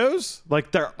shadows,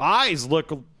 like their eyes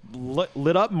look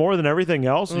lit up more than everything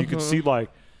else. You could see like...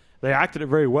 They acted it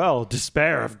very well.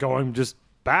 Despair of going just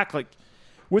back, like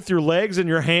with your legs and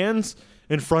your hands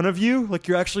in front of you, like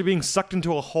you're actually being sucked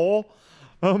into a hole,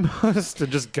 almost,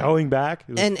 and just going back.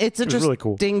 And it's interesting really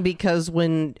cool. Because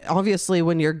when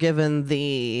you're given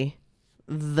the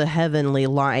heavenly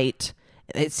light,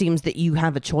 it seems that you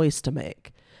have a choice to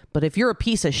make. But if you're a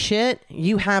piece of shit,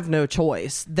 you have no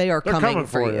choice. They're coming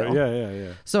for you.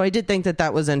 Yeah. So I did think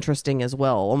that was interesting as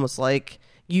well. Almost like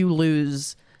you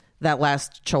lose that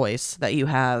last choice that you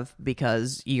have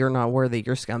because you're not worthy.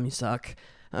 You're scum. You suck.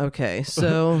 Okay,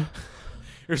 so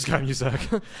Here's Scott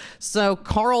Cusack. So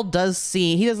Carl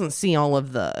he doesn't see all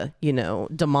of the,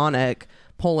 demonic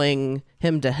pulling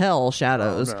him to hell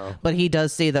shadows, but he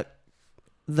does see that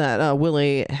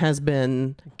Willie has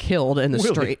been killed in the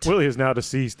street. Willie is now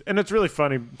deceased. And it's really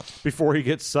funny, before he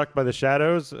gets sucked by the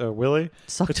shadows, Willie,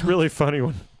 it's really funny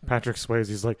when Patrick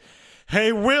Swayze's like,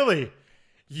 hey, Willie,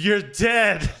 you're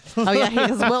dead. Oh, yeah,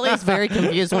 because Willie's very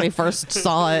confused when he first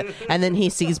saw it, and then he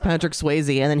sees Patrick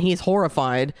Swayze, and then he's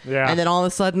horrified. Yeah. And then all of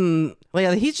a sudden,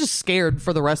 he's just scared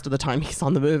for the rest of the time he's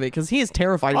on the movie, because he is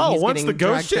terrified. Oh, he's once the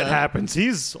ghost shit happens,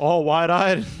 he's all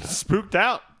wide-eyed and spooked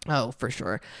out. Oh, for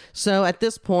sure. So at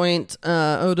this point,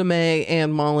 Oda Mae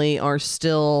and Molly are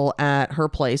still at her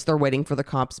place. They're waiting for the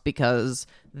cops because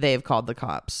they've called the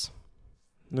cops.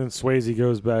 And then Swayze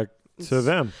goes back to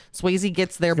them. Swayze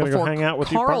gets there He's before go hang out with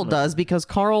Carl does, because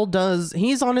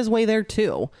he's on his way there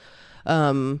too.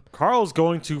 Carl's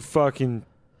going to fucking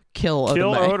kill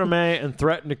Oda Mae and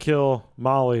threaten to kill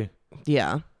Molly.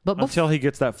 Yeah. But until he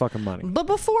gets that fucking money. But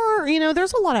before,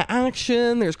 there's a lot of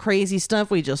action. There's crazy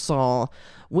stuff. We just saw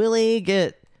Willie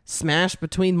get smashed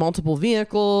between multiple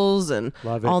vehicles and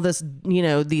all this,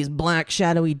 these black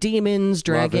shadowy demons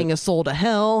dragging a soul to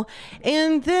hell.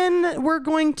 And then we're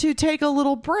going to take a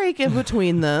little break in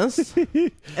between this.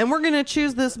 And we're going to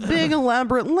choose this big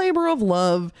elaborate labor of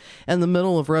love in the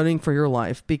middle of running for your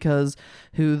life, because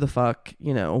who the fuck,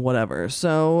 whatever.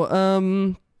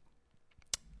 So,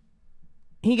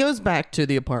 he goes back to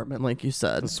the apartment, like you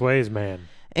said. The Swayze man.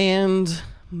 And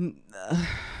this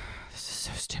is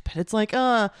so stupid. It's like,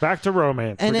 back to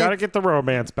romance. We got to get the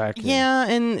romance back in. Yeah,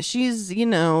 and she's,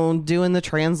 doing the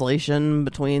translation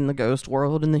between the ghost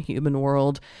world and the human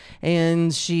world.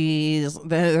 And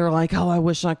they're like, oh, I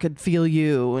wish I could feel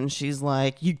you. And she's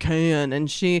like, you can.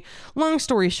 And long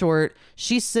story short,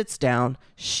 she sits down.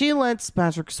 She lets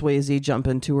Patrick Swayze jump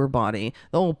into her body.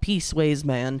 The old P-Swayze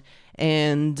man.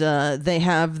 And they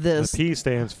have this... The P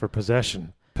stands for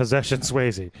possession. Possession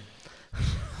Swayze.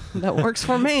 That works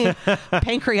for me.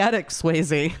 Pancreatic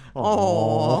Swayze.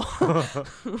 Oh.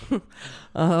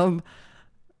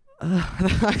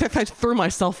 I threw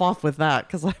myself off with that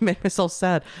because I made myself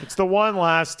sad. It's the one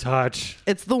last touch.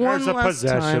 It's the one last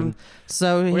possession. Time.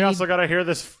 So we also got to hear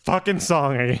this fucking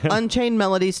song again. Unchained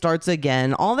Melody starts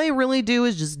again. All they really do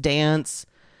is just dance,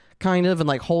 kind of, and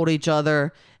like hold each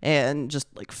other and just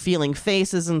like feeling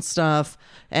faces and stuff.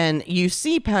 And you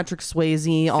see Patrick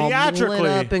Swayze all lit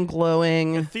up and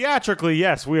glowing. Theatrically,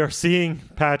 yes, we are seeing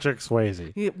Patrick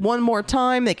Swayze. One more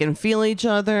time, they can feel each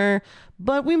other.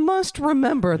 But we must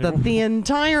remember that the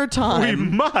entire time...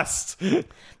 We must!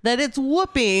 That it's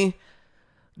Whoopi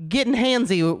getting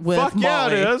handsy with Fuck Molly.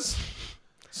 Yeah, it is.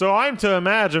 So I'm to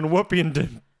imagine Whoopi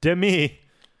and Demi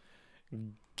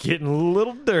getting a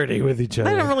little dirty with each other.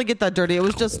 I didn't really get that dirty. It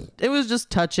was just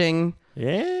touching.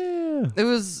 Yeah. It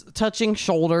was touching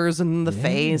shoulders and the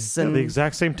face. And the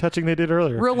exact same touching they did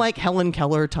earlier. Real like Helen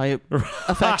Keller type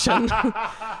affection.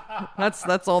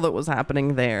 That's all that was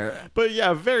happening there. But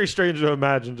yeah, very strange to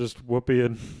imagine just Whoopi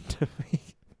and Demi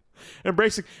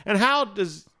embracing. And how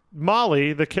does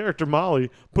Molly, the character Molly,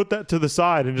 put that to the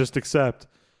side and just accept?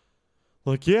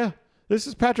 Like, yeah, this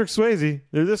is Patrick Swayze.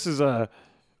 This is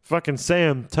fucking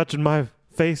Sam touching my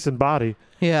face and body.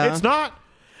 Yeah. It's not.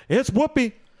 It's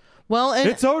Whoopi. Well,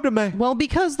 it's Oda Mae. Well,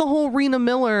 because the whole Rena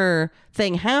Miller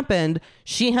thing happened,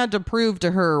 she had to prove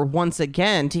to her once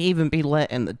again to even be let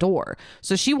in the door.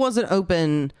 So she wasn't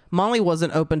open. Molly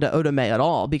wasn't open to Oda Mae at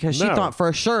all because she thought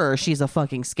for sure she's a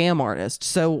fucking scam artist.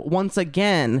 So once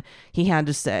again, he had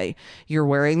to say, "You're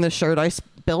wearing the shirt I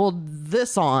spilled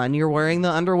this on. You're wearing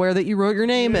the underwear that you wrote your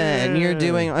name in. You're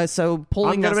doing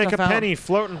pulling. I'm gonna make a out. penny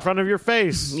float in front of your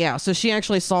face." Yeah. So she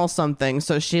actually saw something.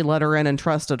 So she let her in and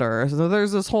trusted her. So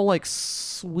there's this whole like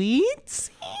sweet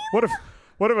scene. What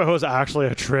if it was actually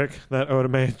a trick that Oda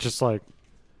Mae just like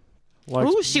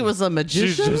ooh, she was a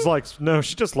magician? She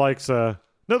just likes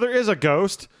no, there is a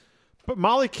ghost, but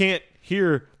Molly can't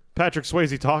hear Patrick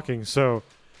Swayze talking, so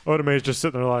Oda Mae's just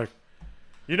sitting there like,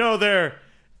 there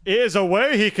is a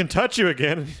way he can touch you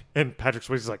again. And Patrick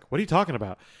Swayze's like, what are you talking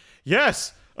about?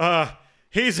 Yes,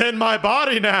 he's in my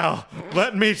body now.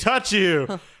 Let me touch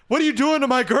you. What are you doing to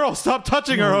my girl? Stop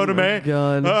touching her, Oda Mae.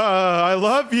 God. I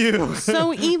love you.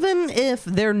 So even if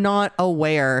they're not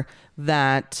aware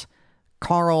that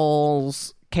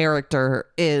Carl's character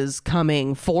is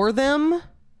coming for them,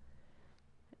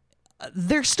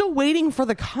 they're still waiting for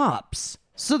the cops.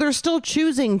 So they're still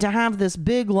choosing to have this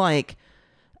big, like,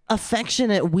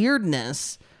 affectionate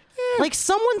weirdness. Yeah. Like,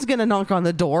 someone's going to knock on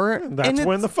the door. That's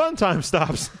when the fun time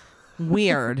stops.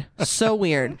 Weird. So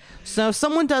weird. So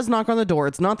someone does knock on the door.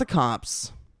 It's not the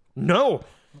cops. No.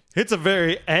 It's a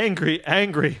very angry,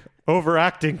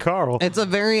 overacting Carl. It's a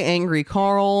very angry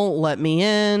Carl. Let me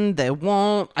in. They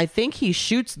won't. I think he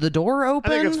shoots the door I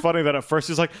open. think it's funny that at first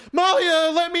he's like,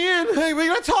 Malia, let me in. Hey, we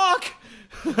gotta talk.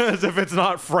 As if it's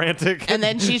not frantic. And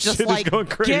then she's just shit is like, going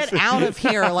crazy. get out of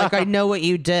here. Like, I know what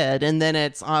you did. And then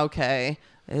it's, okay.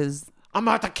 I'm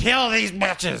about to kill these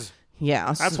bitches.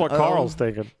 Yeah. That's what so Carl's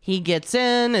thinking. He gets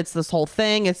in. It's this whole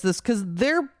thing. It's this because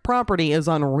their property is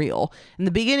unreal. In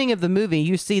the beginning of the movie,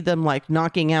 you see them like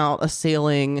knocking out a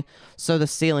ceiling so the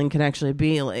ceiling can actually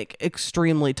be like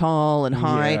extremely tall and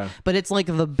high. Yeah. But it's like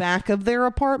the back of their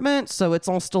apartment. So it's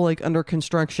all still like under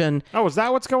construction. Oh, is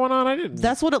that what's going on? I didn't.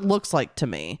 That's what it looks like to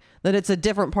me. That it's a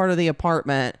different part of the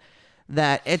apartment.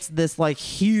 That it's this like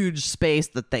huge space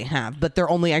that they have, but they're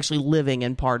only actually living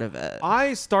in part of it.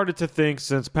 I started to think,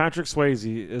 since Patrick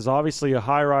Swayze is obviously a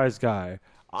high-rise guy,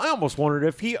 I almost wondered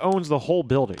if he owns the whole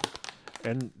building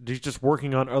and he's just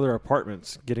working on other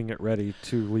apartments, getting it ready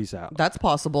to lease out. That's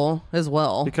possible as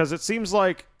well. Because it seems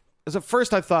like, as at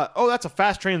first I thought, oh, that's a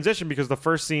fast transition, because the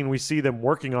first scene we see them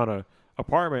working on a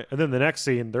apartment, and then the next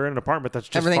scene they're in an apartment that's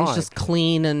just everything's fine. just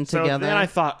clean and So together. then I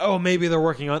thought, oh, maybe they're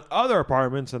working on other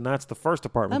apartments, and that's the first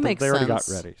apartment That makes they already sense.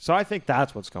 got ready. So I think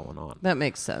that's what's going on. That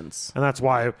makes sense. And that's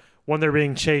why when they're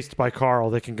being chased by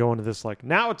Carl, they can go into this, like,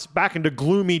 now it's back into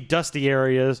gloomy, dusty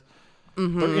areas.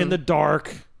 Mm-hmm. They're in the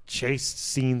dark, chase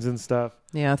scenes and stuff.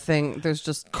 Yeah, I think there's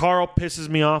just Carl pisses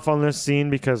me off on this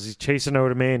scene because he's chasing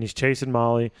Oda Mae and he's chasing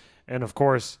Molly. And, of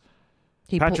course,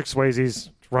 Patrick Swayze's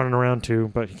running around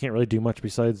too, but he can't really do much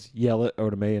besides yell at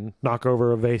Oda Mae and knock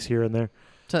over a vase here and there.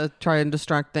 to try and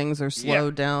distract things or slow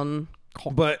down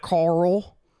But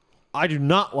Carl. I do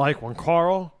not like when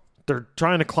Carl, they're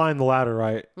trying to climb the ladder,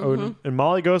 right? And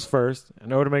Molly goes first,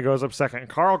 and Oda Mae goes up second. And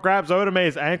Carl grabs Oda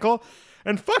Mae's ankle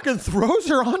and fucking throws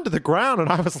her onto the ground. And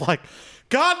I was like,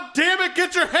 God damn it,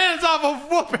 get your hands off of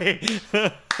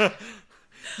Whoopi!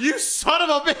 You son of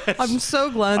a bitch! I'm so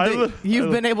glad that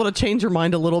you've been able to change your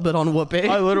mind a little bit on Whoopi.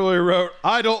 I literally wrote,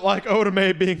 I don't like Oda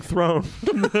Mae being thrown.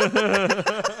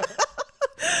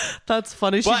 That's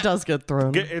funny. She does get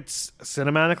thrown. It's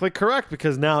cinematically correct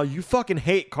because now you fucking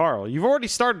hate Carl. You've already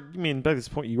started, I mean, by this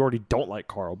point, you already don't like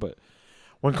Carl, but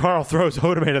when Carl throws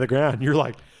Oda Mae to the ground, you're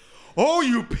like, oh,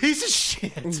 you piece of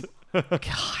shit.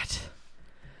 God.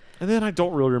 And then I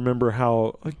don't really remember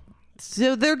how...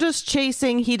 So they're just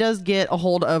chasing. He does get a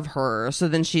hold of her. So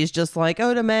then she's just like,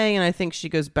 Oda Mae, and I think she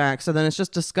goes back. So then it's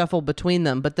just a scuffle between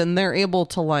them. But then they're able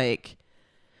to like...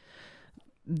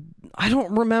 I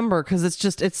don't remember because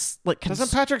it's like...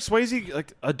 Doesn't Patrick Swayze,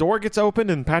 like, a door gets opened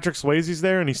and Patrick Swayze's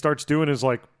there and he starts doing his,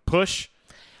 like, push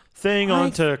thing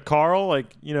onto Carl?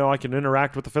 Like, you know, I can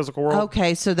interact with the physical world.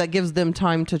 Okay, so that gives them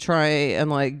time to try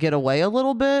and like get away a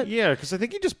little bit. Yeah, because I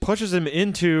think he just pushes him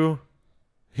into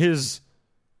his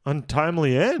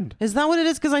untimely end. Is that what it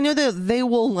is? Because I know that they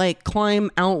will like climb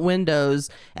out windows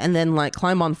and then like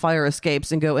climb on fire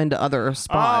escapes and go into other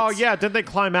spots. Oh, yeah. Didn't they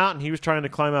climb out and he was trying to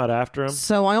climb out after him?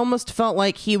 So I almost felt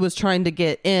like he was trying to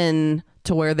get in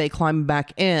to where they climb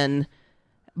back in,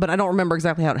 but I don't remember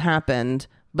exactly how it happened.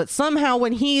 But somehow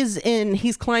when he's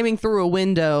climbing through a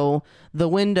window, the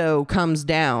window comes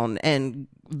down and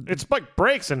it's like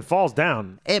breaks and falls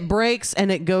down. it breaks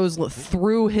and it goes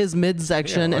through his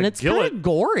midsection, Yeah, and like it's kind of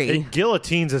gory. It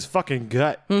guillotines his fucking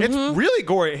gut. It's really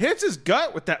gory. It hits his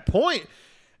gut with that point,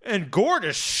 and gore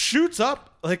just shoots up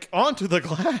like onto the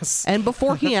glass. And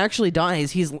before he actually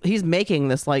dies, he's making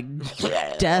this like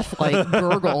death like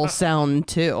gurgle sound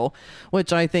too,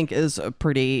 which I think is a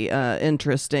pretty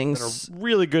interesting. A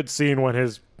really good scene when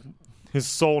his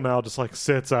soul now just like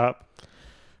sits up,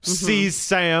 sees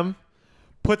Sam,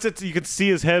 puts it. You can see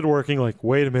his head working. Like,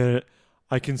 wait a minute,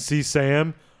 I can see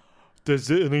Sam.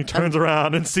 And he turns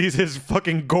around and sees his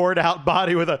fucking gored out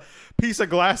body with a piece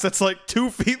of glass that's like 2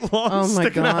 feet long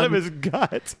sticking out of his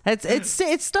gut.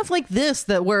 It's stuff like this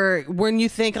that when you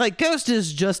think like Ghost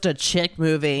is just a chick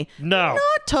movie. No, Not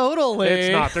totally.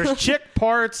 it's not. There's chick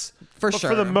parts For but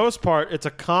sure. For the most part, it's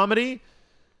a comedy.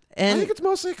 And I think it's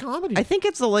mostly a comedy. I think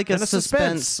it's like a And a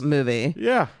suspense movie.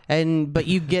 Yeah. But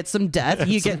you get some death.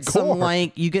 You some get some gore.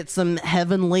 like you get some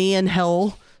heavenly and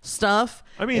hell stuff.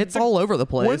 I mean, it's all over the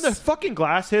place. When the fucking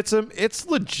glass hits him, it's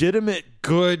legitimate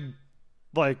good.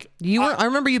 Like I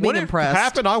remember you being when impressed. It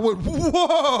happened, I went,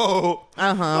 whoa.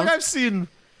 Like I've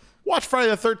watch Friday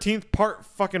the 13th part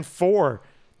fucking 4.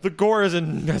 The gore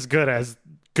isn't as good as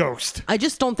Ghost. I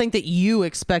just don't think that you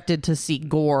expected to see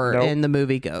gore Nope. in the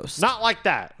movie Ghost. Not like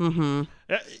that. Mm-hmm.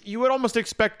 You would almost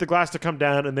expect the glass to come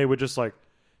down and they would just like,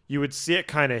 you would see it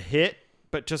kind of hit,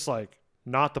 but just like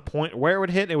not the point where it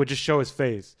would hit. It would just show his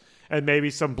face and maybe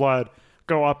some blood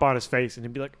go up on his face and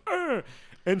he'd be like, "Ugh."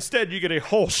 Instead, you get a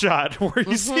whole shot where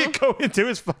you see it go into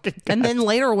his fucking gut. And then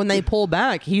later when they pull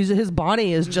back, his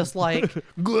body is just like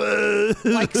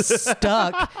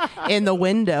stuck in the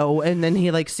window, and then he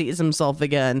like sees himself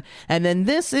again. And then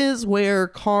this is where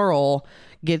Carl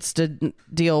gets to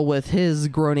deal with his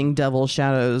groaning devil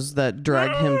shadows that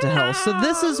drag him to hell. So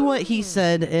this is what he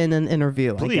said in an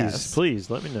interview, I guess. Please,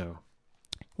 let me know.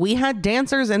 We had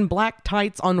dancers in black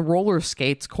tights on roller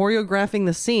skates choreographing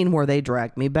the scene where they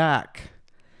dragged me back.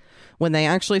 When they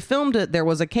actually filmed it, there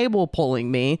was a cable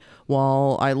pulling me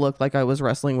while I looked like I was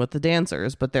wrestling with the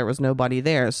dancers, but there was nobody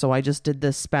there. So I just did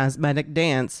this spasmodic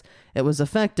dance. It was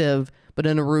effective, but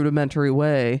in a rudimentary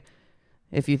way.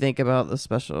 If you think about the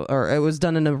special, or it was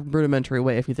done in a rudimentary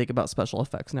way if you think about special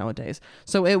effects nowadays.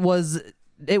 So it was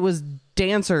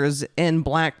dancers in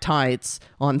black tights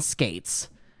on skates.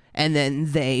 And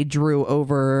then they drew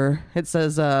over, it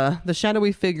says, the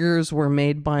shadowy figures were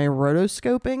made by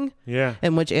rotoscoping. Yeah.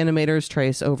 In which animators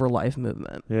trace over life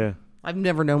movement. Yeah. I've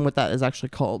never known what that is actually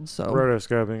called. So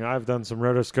Rotoscoping. I've done some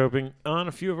rotoscoping on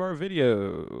a few of our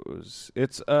videos.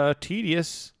 It's a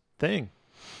tedious thing.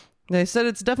 They said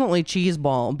it's definitely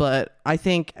cheeseball, but I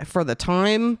think for the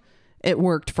time, it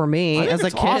worked for me as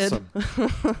a kid.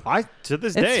 Awesome. To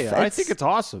this day, I think it's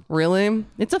awesome. Really?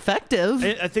 It's effective.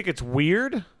 I think it's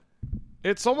weird.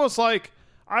 It's almost like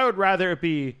I would rather it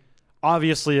be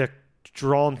obviously a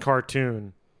drawn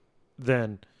cartoon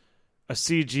than a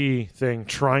CG thing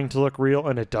trying to look real,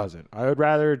 and it doesn't. I would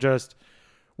rather just,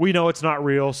 we know it's not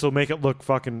real, so make it look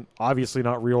fucking obviously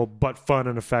not real, but fun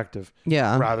and effective.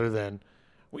 Yeah. Rather than,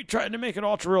 we tried to make it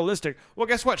ultra realistic. Well,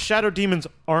 guess what? Shadow demons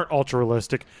aren't ultra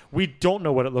realistic. We don't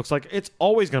know what it looks like. It's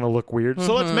always going to look weird.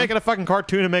 So let's make it a fucking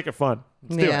cartoon and make it fun.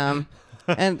 Let's do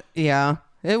it. And yeah,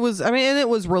 it was, and it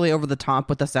was really over the top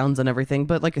with the sounds and everything.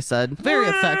 But like I said, very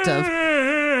effective.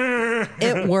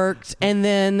 It worked. And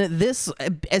then this,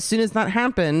 as soon as that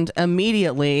happened,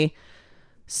 immediately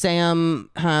Sam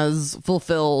has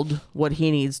fulfilled what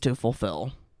he needs to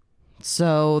fulfill.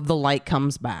 So the light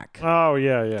comes back. Oh,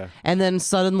 yeah. And then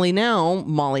suddenly now,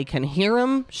 Molly can hear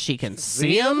him. She can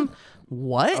see him.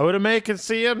 What? Oda Mae can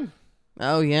see him.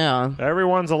 Oh, yeah.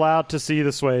 Everyone's allowed to see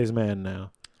the Sways man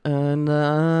now.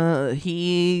 And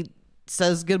he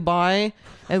says goodbye.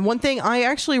 And one thing, I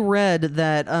actually read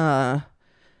that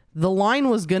the line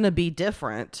was going to be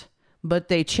different, but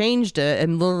they changed it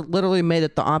and literally made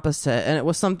it the opposite. And it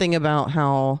was something about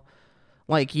how,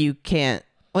 like, you can't,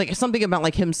 like, something about,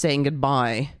 like, him saying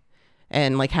goodbye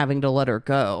and, like, having to let her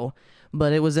go.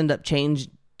 But it was end up changed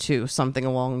to something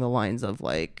along the lines of,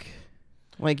 like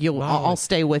I'll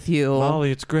stay with you.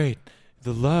 Molly, it's great.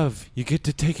 The love, you get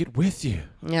to take it with you.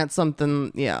 Yeah, it's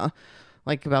something, yeah,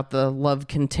 like about the love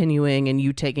continuing and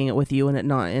you taking it with you and it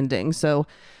not ending. So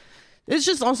it's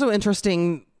just also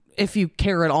interesting, if you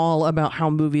care at all about how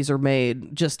movies are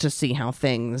made, just to see how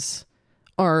things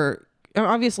are.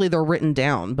 Obviously, they're written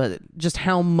down, but just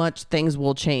how much things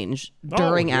will change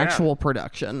during actual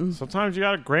production. Sometimes you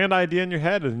got a grand idea in your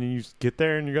head, and you get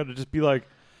there, and you got to just be like,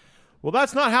 well,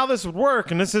 that's not how this would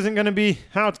work, and this isn't going to be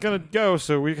how it's going to go,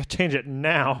 so we got to change it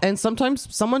now. And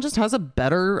sometimes someone just has a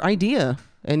better idea,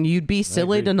 and you'd be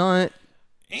silly to not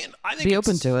be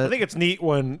open to it. I think it's neat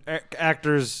when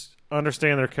actors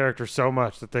understand their character so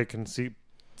much that they can see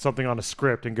something on a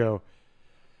script and go,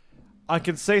 I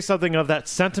can say something of that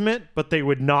sentiment, but they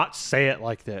would not say it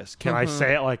like this. Can I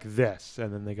say it like this?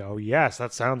 And then they go, yes,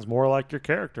 that sounds more like your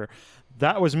character.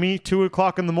 That was me 2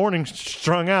 o'clock in the morning,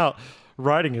 strung out,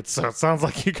 writing it. So it sounds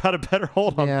like you got a better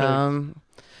hold on things.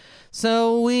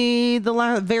 So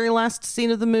the very last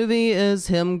scene of the movie is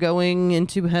him going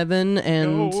into heaven,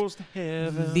 and Goes to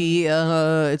heaven.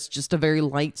 it's just a very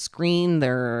light screen.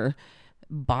 There are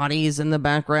bodies in the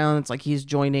background. It's like he's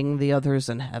joining the others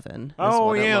in heaven.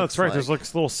 Oh, yeah, that's right. Like. There's like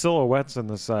little silhouettes on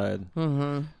the side.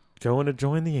 Mm-hmm. Going to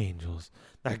join the angels.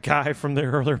 That guy from the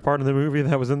earlier part of the movie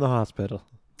that was in the hospital.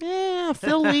 Yeah,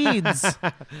 Phil Leeds.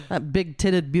 That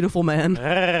big-titted, beautiful man.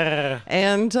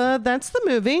 And that's the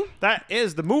movie. That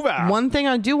is the movie. One thing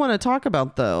I do want to talk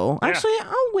about, though. Yeah. Actually,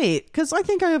 I'll wait, because I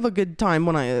think I have a good time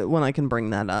when I can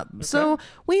bring that up. Okay. So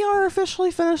we are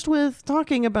officially finished with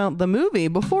talking about the movie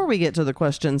before we get to the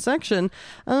question section.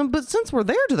 But since we're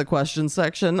there to the question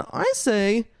section, I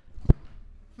say...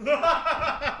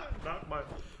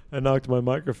 I knocked my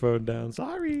microphone down.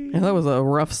 Sorry. Yeah, that was a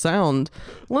rough sound.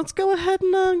 Let's go ahead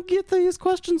and get these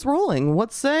questions rolling.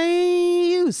 What say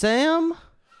you, Sam?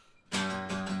 It's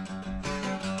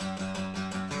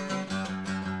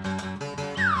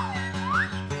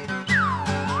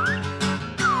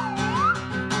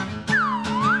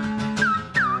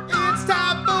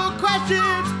time for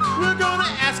questions. We're gonna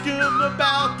ask him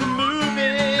about the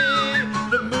movie.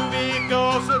 The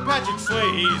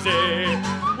crazy.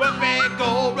 Whoopi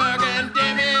Goldberg and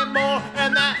Demi Moore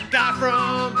and that guy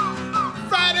from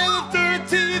Friday the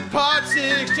 13th, Part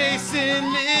 6,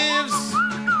 Jason Lives.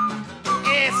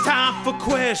 It's time for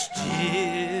questions.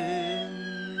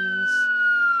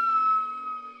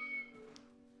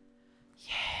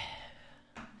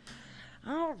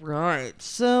 All right.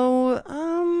 So,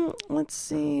 let's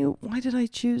see. Why did I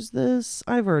choose this?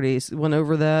 I've already went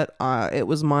over that. It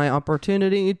was my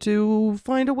opportunity to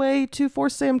find a way to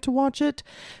force Sam to watch it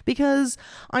because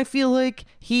I feel like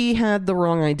he had the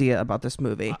wrong idea about this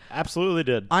movie. Absolutely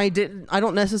did. I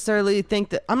don't necessarily think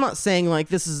that, I'm not saying like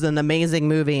this is an amazing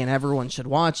movie and everyone should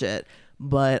watch it,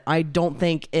 but I don't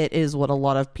think it is what a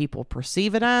lot of people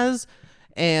perceive it as.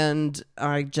 And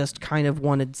I just kind of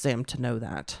wanted Sam to know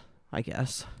that, I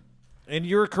guess. And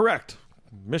you're correct.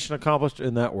 Mission accomplished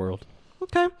in that world.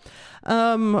 Okay.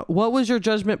 What was your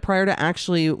judgment prior to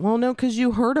actually... Well, no, because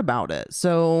you heard about it.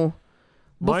 So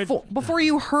before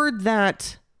you heard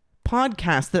that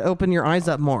podcast that opened your eyes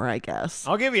up more, I guess.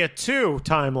 I'll give you 2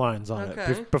 timelines on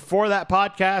Okay. it. Before that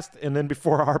podcast and then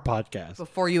before our podcast.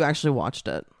 Before you actually watched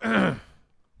it.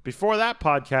 Before that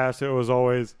podcast, it was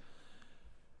always...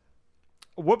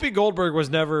 Whoopi Goldberg was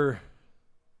never...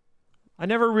 I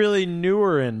never really knew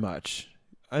her in much.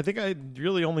 I think I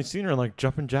really only seen her in like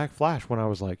Jumpin' Jack Flash when I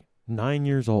was like 9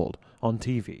 years old on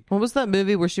TV. What was that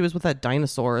movie where she was with that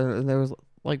dinosaur and there was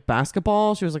like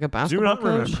basketball? She was like a basketball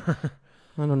coach? Remember.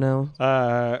 I don't know.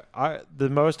 The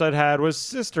most I'd had was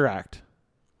Sister Act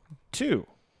 2,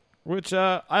 which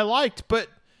I liked, but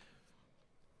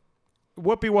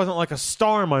Whoopi wasn't like a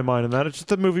star in my mind in that. It's just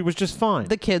the movie was just fine.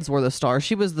 The kids were the star.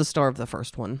 She was the star of the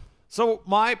first one. So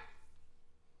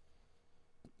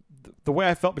the way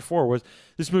I felt before was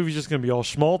this movie's just going to be all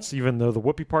schmaltz, even though the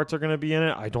Whoopi parts are going to be in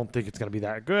it. I don't think it's going to be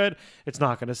that good. It's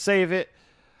not going to save it.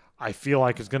 I feel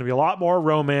like it's going to be a lot more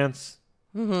romance.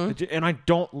 Mm-hmm. And I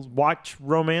don't watch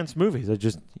romance movies.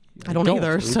 I don't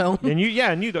either. So and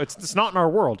it's not in our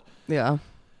world. Yeah.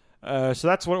 So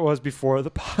that's what it was before the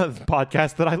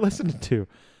podcast that I listened to.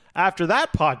 After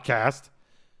that podcast,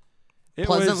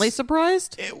 pleasantly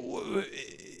surprised.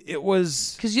 It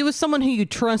was because you was someone who you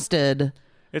trusted.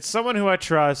 It's someone who I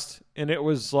trust, and it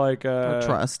was like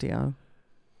trust, yeah.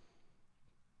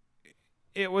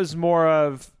 It was more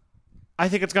of, I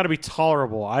think it's got to be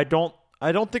tolerable. I don't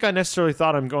think I necessarily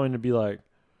thought I'm going to be like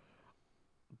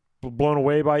blown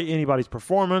away by anybody's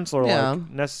performance or like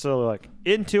necessarily like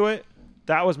into it.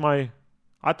 That was I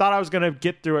thought I was going to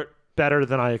get through it better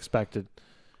than I expected.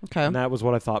 Okay. And that was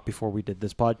what I thought before we did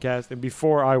this podcast and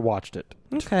before I watched it.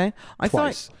 Okay.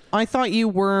 Twice. I thought you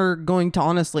were going to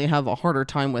honestly have a harder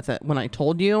time with it when I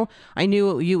told you. I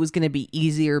knew it was going to be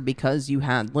easier because you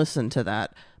had listened to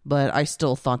that, but I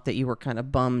still thought that you were kind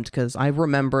of bummed because I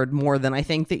remembered more than I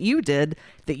think that you did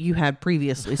that you had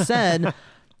previously said,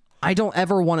 I don't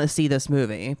ever want to see this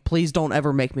movie. Please don't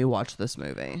ever make me watch this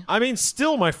movie. I mean,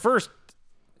 still when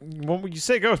you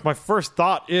say ghost, my first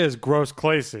thought is gross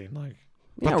clay scene.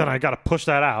 But then I got to push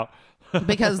that out.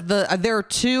 Because there are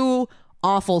 2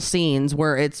 awful scenes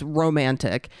where it's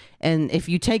romantic, and if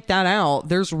you take that out,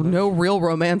 there's no real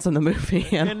romance in the movie,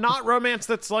 and not romance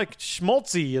that's like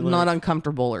schmaltzy and not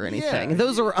uncomfortable or anything. Yeah,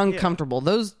 those are uncomfortable.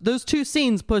 Yeah. Those 2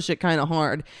 scenes push it kind of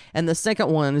hard, and the second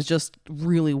one is just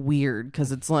really weird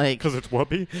because it's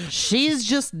Whoopi. She's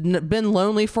just been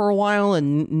lonely for a while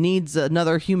and needs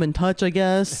another human touch, I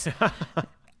guess.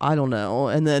 I don't know.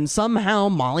 And then somehow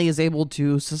Molly is able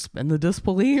to suspend the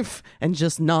disbelief and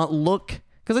just not look.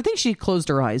 Because I think she closed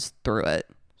her eyes through it.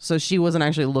 So she wasn't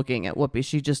actually looking at Whoopi.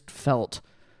 She just felt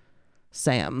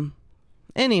Sam.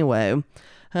 Anyway,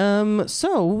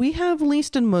 so we have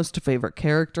least and most favorite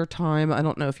character time. I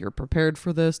don't know if you're prepared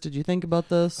for this. Did you think about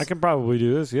this? I can probably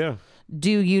do this, yeah. Do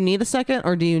you need a second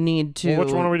or do you need to... Well,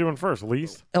 which one are we doing first?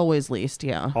 Least? Always least,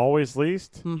 yeah. Always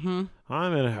least? Mm-hmm.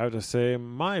 I'm going to have to say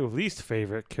my least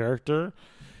favorite character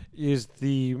is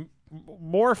the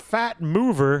more fat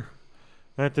mover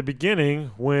at the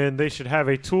beginning when they should have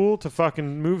a tool to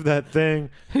fucking move that thing.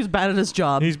 Who's bad at his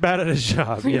job. He's bad at his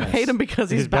job, You yes. hate him because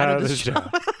he's bad at his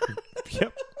job.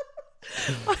 Yep.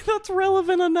 That's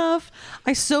relevant enough.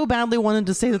 I so badly wanted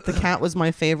to say that the cat was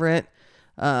my favorite,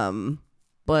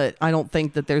 but I don't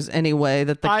think that there's any way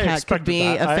that the cat could be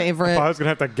a favorite. If I was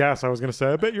going to have to guess, I was going to say,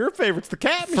 I bet your favorite's the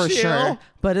cat, For Michelle. sure.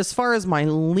 But as far as my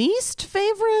least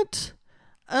favorite,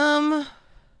 I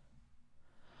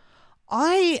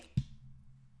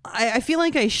feel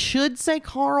like I should say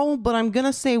Carl, but I'm going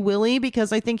to say Willie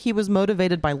because I think he was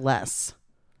motivated by less.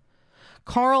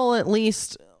 Carl, at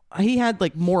least, he had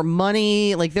like more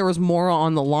money. Like there was more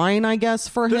on the line, I guess,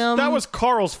 for him. That was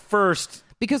Carl's first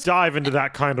because dive into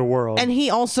that kind of world. and he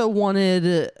also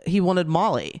wanted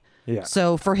Molly. Yeah.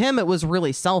 So for him, it was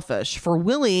really selfish. For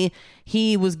Willie,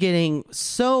 he was getting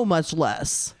so much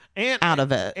less out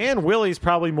of it. And Willie's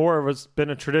probably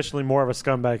traditionally more of a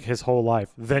scumbag his whole life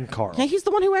than Carl. Yeah, he's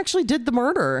the one who actually did the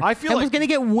murder. I feel and like was going to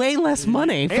get way less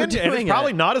money for doing and it's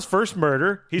probably not his first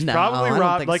murder. He's probably I don't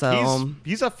robbed. think Like so.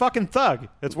 he's a fucking thug.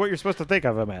 That's what you're supposed to think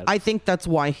of him as. I think that's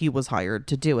why he was hired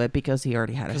to do it, because he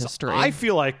already had a history. I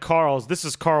feel like this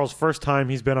is Carl's first time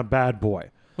he's been a bad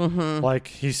boy. Mm-hmm. Like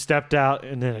he stepped out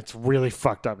and then it's really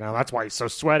fucked up now. That's why he's so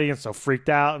sweaty and so freaked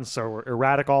out and so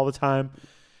erratic all the time.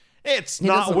 It's He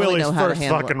not doesn't really Willie's know how to first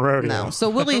handle fucking it. rodeo. No. So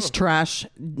Willie's trash,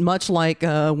 much like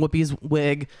Whoopi's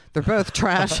wig. They're both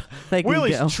trash. They can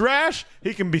Willie's go. trash.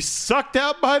 He can be sucked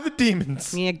out by the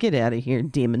demons. Yeah, get out of here,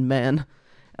 demon man.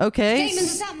 Okay.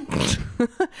 Statements or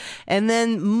something. And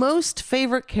then most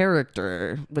favorite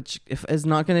character, which is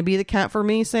not going to be the cat for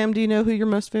me. Sam, do you know who your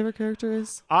most favorite character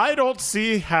is? I don't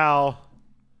see how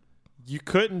you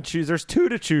couldn't choose. There's two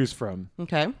to choose from.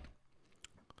 Okay.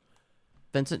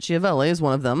 Vincent Schiavelli is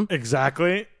one of them.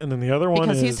 Exactly. And then the other one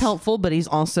Because is... he's helpful, but he's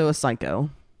also a psycho.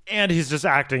 And he's just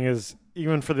acting as...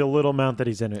 Even for the little amount that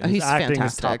he's in it. He's acting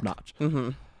fantastic. is top-notch. Mm-hmm.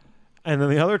 And then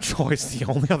the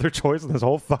only other choice in this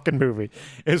whole fucking movie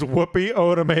is Whoopi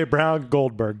Odome Brown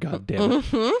Goldberg. God damn it.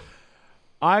 Mm-hmm.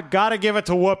 I gotta give it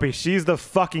to Whoopi. She's the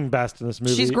fucking best in this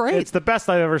movie. She's great. It's the best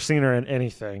I've ever seen her in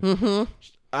anything. Mm-hmm.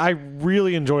 I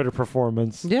really enjoyed her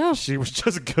performance. Yeah. She was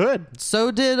just good.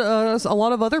 So did a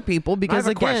lot of other people, because, I have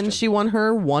a again, question. she won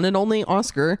her one and only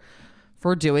Oscar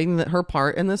for doing her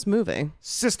part in this movie.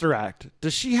 Sister Act.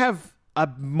 Does she have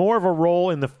more of a role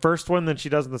in the first one than she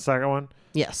does in the second one?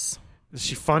 Yes. Is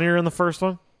she funnier in the first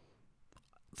one?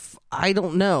 I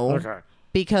don't know. Okay.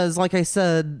 Because, like I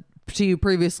said to you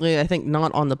previously, I think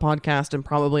not on the podcast and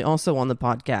probably also on the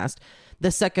podcast,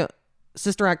 the second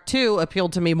Sister Act 2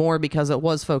 appealed to me more because it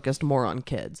was focused more on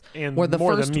kids. And where the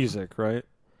more first, than music, right?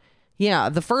 Yeah,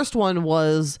 the first one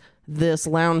was this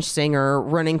lounge singer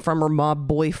running from her mob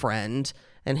boyfriend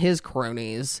and his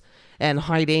cronies and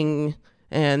hiding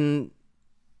and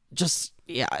just,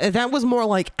 yeah, that was more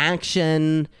like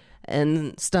action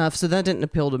and stuff, so that didn't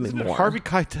appeal to me more. Harvey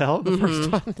Keitel, the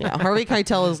first one. Yeah, Harvey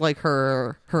Keitel is like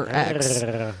her ex.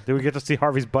 Did we get to see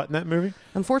Harvey's butt in that movie?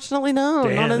 Unfortunately, no,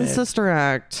 Damn not in it. Sister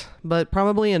Act, but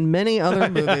probably in many other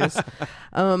movies.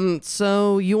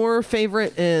 So your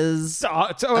favorite is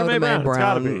It's Odome Brown. It's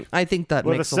gotta be. I think that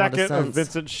With a makes a lot of second sense. of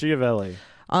Vincent Schiavelli.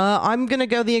 I'm gonna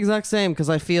go the exact same because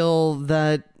I feel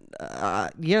that,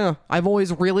 I've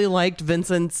always really liked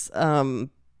Vincent's.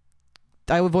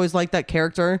 I've always liked that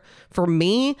character. For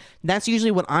me, that's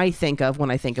usually what I think of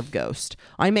when I think of Ghost.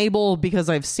 I'm able, because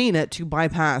I've seen it, to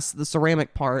bypass the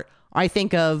ceramic part. I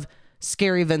think of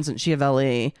scary Vincent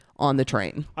Schiavelli on the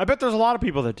train. I bet there's a lot of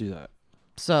people that do that.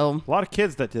 So A lot of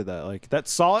kids that did that. Like, that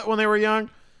saw it when they were young.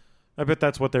 I bet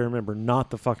that's what they remember,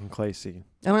 not the fucking clay scene.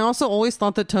 and I also always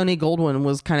thought that Tony Goldwyn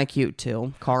was kind of cute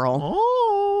too. Carl.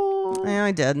 Oh. Yeah,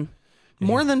 I did.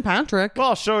 More than Patrick. Well,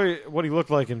 I'll show you what he looked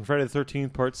like in Friday the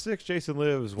 13th Part 6, Jason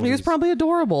Lives. When He was probably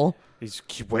adorable. He's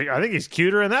wait, I think he's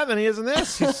cuter in that than he is in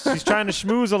this. He's trying to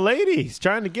schmooze a lady. He's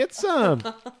trying to get some.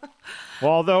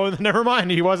 Well, although, never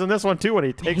mind, he was in this one too when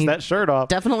he takes that shirt off.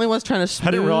 Definitely was trying to. I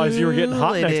didn't realize you were getting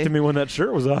hot lady. next to me when that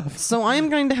shirt was off. So I'm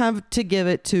going to have to give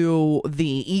it to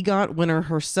the EGOT winner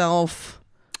herself,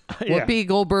 Yeah. Whoopi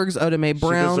Goldberg's Odome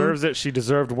Brown. She deserves it. She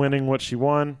deserved winning what she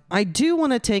won. I do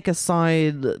want to take a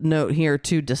side note here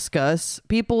to discuss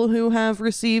people who have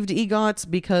received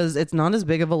EGOTs, because it's not as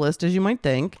big of a list as you might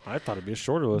think, I thought it'd be a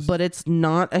shorter list. but it's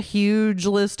not a huge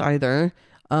list either.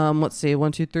 Let's see,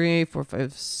 1, 2, 3, 4,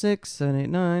 5, 6, 7, 8,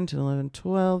 9, 10, 11,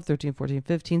 12, 13, 14,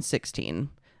 15, 16.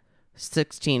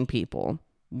 16 people.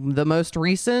 The most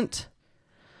recent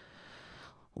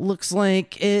looks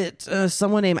like it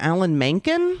someone named Alan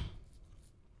Menken.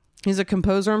 He's a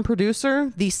composer and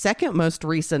producer. The second most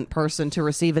recent person to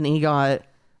receive an EGOT,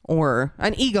 or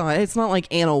an EGOT, it's not like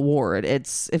an award.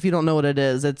 It's, if you don't know what it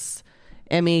is, it's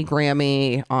Emmy,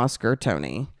 Grammy, Oscar,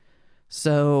 Tony.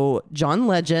 So John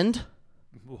Legend,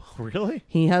 Really?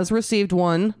 he has received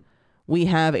one. We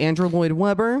have Andrew Lloyd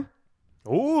Webber,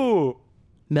 Ooh.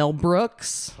 Mel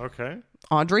Brooks, Okay.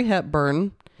 Audrey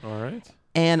Hepburn, All right.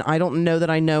 and I don't know that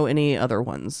I know any other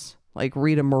ones. Like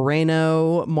Rita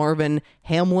Moreno, Marvin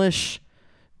Hamlish.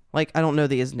 Like, I don't know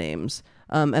these names.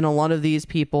 And a lot of these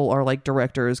people are like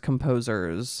directors,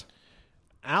 composers.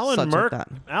 Alan Such like that.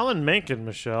 Alan Menken,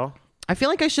 Michelle. I feel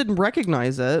like I should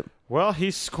recognize it. Well,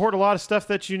 he scored a lot of stuff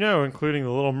that you know, including The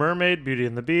Little Mermaid, Beauty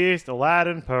and the Beast,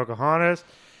 Aladdin, Pocahontas,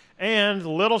 And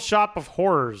Little Shop of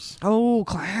Horrors. Oh,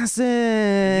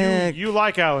 classic. You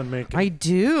like Alan Menken. I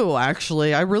do,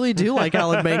 actually. I really do like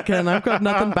Alan Menken. I've got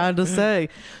nothing bad to say.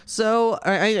 So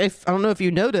I don't know if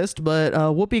you noticed, but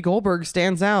Whoopi Goldberg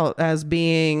stands out as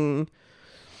being,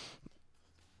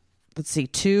 let's see,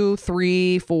 2,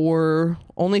 3, 4,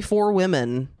 only 4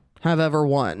 women have ever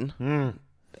won.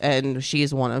 And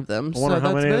she's one of them. I wonder so how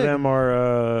that's many big. of them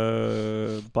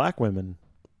are black women.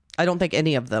 I don't think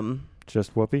any of them.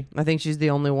 Just Whoopi? I think she's the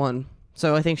only one.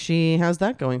 So I think she has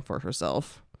that going for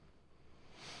herself.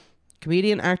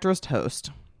 Comedian, actress,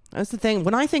 host. That's the thing.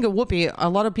 When I think of Whoopi, a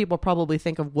lot of people probably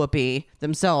think of Whoopi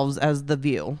themselves as the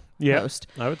View host.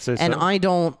 I would say and so. I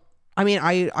don't. I mean,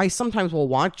 I sometimes will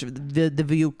watch the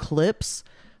View clips,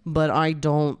 but I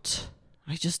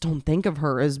just don't think of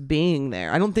her as being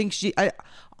there. I don't think she. I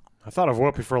thought of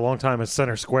Whoopi for a long time as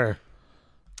Center Square.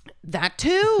 That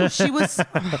too. She was.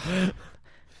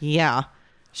 Yeah,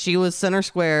 she was Center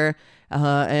Square,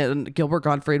 and Gilbert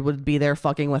Gottfried would be there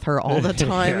fucking with her all the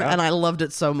time, Yeah. and I loved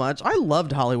it so much. I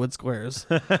loved Hollywood Squares.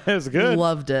 It was good.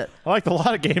 Loved it. I liked a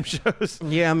lot of game shows.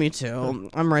 Yeah, me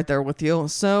too. I'm right there with you.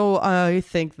 So I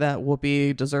think that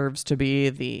Whoopi deserves to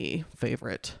be the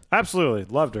favorite. Absolutely.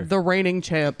 Loved her. The reigning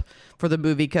champ for the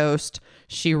movie Ghost.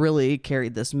 She really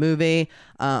carried this movie.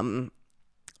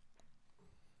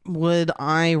 Would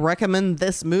I recommend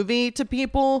this movie to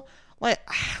people? Like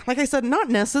I said, not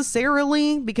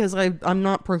necessarily, because I'm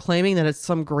not proclaiming that it's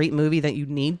some great movie that you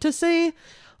need to see.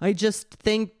 I just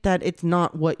think that it's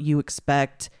not what you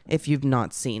expect if you've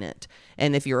not seen it.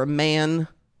 And if you're a man,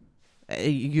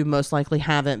 you most likely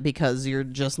haven't because you're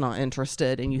just not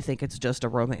interested and you think it's just a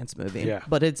romance movie. Yeah.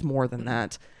 But it's more than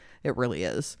that. It really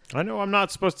is. I know I'm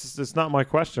not supposed to, it's not my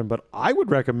question, but I would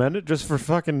recommend it just for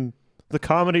fucking the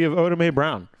comedy of Oda Mae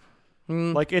Brown.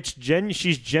 Like,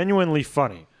 she's genuinely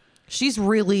funny. She's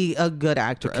really a good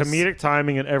actress. Comedic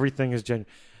timing and everything is genuine.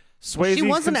 Swayze She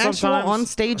was an can actual sometimes-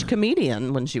 on-stage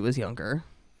comedian when she was younger.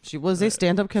 She was a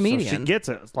stand-up comedian. So she gets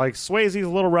it. Like, Swayze's a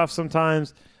little rough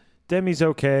sometimes. Demi's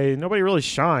okay. Nobody really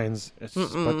shines. It's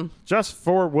just, but just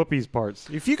for Whoopi's parts.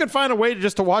 If you can find a way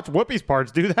to watch Whoopi's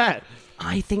parts, do that.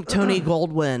 I think Tony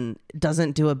Goldwyn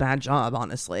doesn't do a bad job,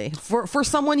 honestly. For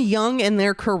someone young in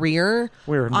their career,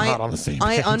 We're not on the same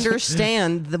I page.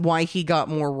 understand why he got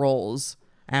more roles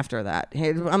after that.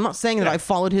 I'm not saying that I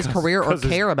followed his career or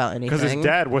care about anything. Because his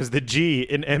dad was the G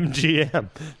in MGM.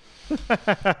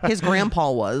 His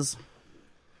grandpa was.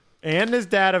 And his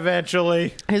dad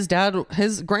eventually. His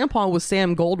grandpa was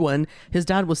Sam Goldwyn. His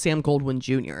dad was Sam Goldwyn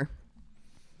Jr.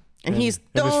 And he's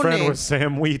And his friend Tony. was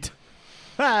Sam Wheat.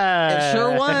 It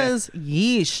sure was.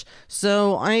 Yeesh.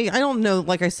 So I don't know.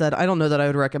 Like I said, I don't know that I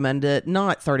would recommend it.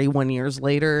 Not 31 years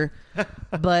later.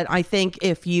 But I think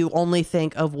if you only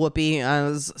think of Whoopi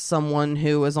as someone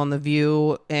who is on The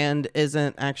View and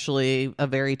isn't actually a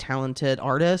very talented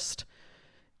artist,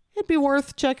 it'd be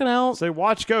worth checking out. Say,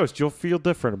 watch Ghost. You'll feel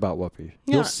different about Whoopi.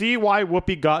 Yeah. You'll see why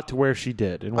Whoopi got to where she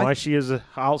did, and why she is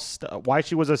why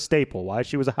she was a staple, why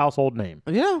she was a household name.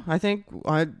 Yeah, I think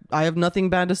I have nothing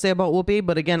bad to say about Whoopi,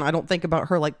 but again, I don't think about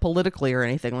her like politically or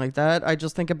anything like that. I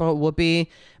just think about Whoopi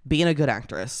being a good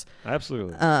actress.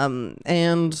 Absolutely.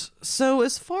 And so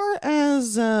as far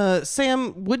as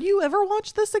Sam, would you ever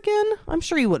watch this again? I'm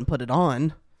sure you wouldn't put it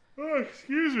on. Oh,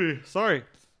 excuse me. Sorry.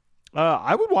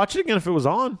 I would watch it again if it was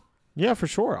on. Yeah, for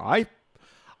sure. I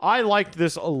liked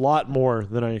this a lot more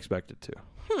than I expected to.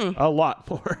 A lot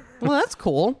more. Well, that's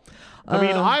cool. I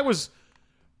mean,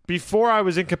 before I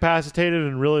was incapacitated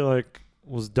and really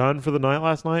was done for the night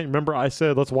last night. Remember I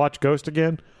said, let's watch Ghost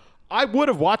again? I would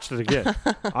have watched it again.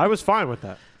 I was fine with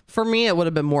that. For me, it would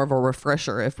have been more of a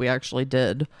refresher if we actually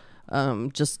did,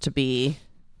 just to be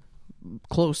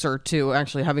closer to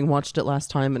actually having watched it last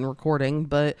time and recording.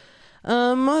 But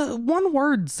one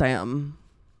word, Sam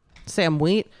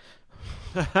Wheat.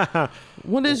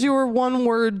 What is your one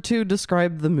word to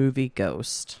describe the movie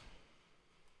Ghost?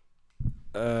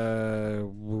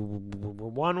 One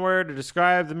word to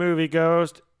describe the movie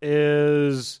Ghost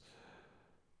is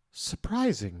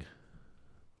surprising.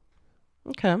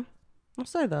 Okay, I'll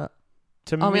say that.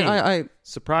 To me, I mean, I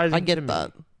surprising. I get to me.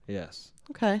 that. Yes.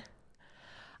 Okay.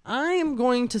 I am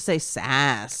going to say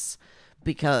sass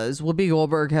because Whoopi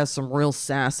Goldberg has some real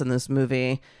sass in this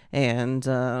movie, and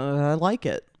I like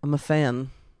it. I'm a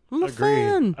fan. I'm a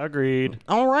fan. Agreed.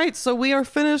 All right, so we are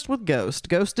finished with Ghost.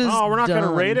 Ghost is Oh, we're not going to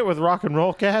done. rate it with Rock and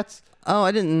Roll Cats? Oh,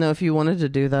 I didn't know if you wanted to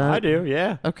do that. I do,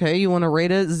 yeah. Okay, you want to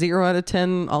rate it 0 out of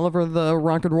 10, Oliver the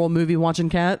rock and roll movie watching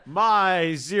cat?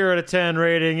 My 0 to 10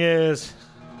 rating is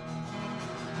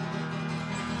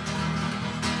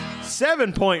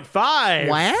 7.5.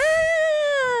 Wow.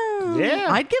 Yeah.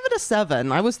 I'd give it a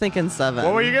 7. I was thinking 7.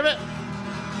 What will you give it?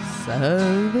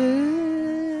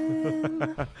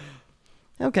 7.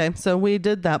 Okay, so we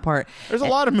did that part. There's a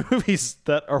lot of movies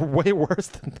that are way worse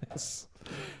than this.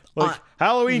 Like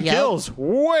Halloween yep. Kills,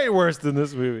 way worse than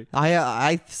this movie.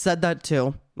 I said that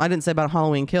too. I didn't say about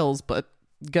Halloween Kills, but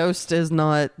Ghost is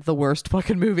not the worst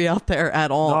fucking movie out there at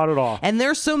all. Not at all. And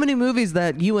there's so many movies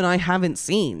that you and I haven't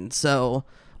seen, so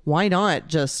why not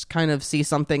just kind of see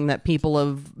something that people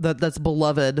have that's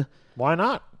beloved? Why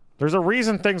not? There's a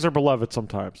reason things are beloved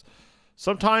sometimes.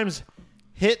 Sometimes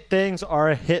hit things are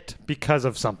a hit because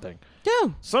of something.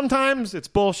 Yeah. Sometimes it's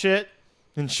bullshit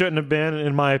and shouldn't have been,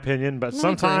 in my opinion, but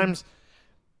sometimes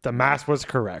the math was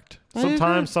correct.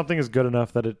 Sometimes something is good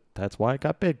enough that's why it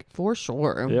got big. For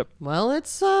sure. Yep. Well,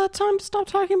 it's time to stop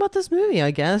talking about this movie,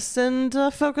 I guess, and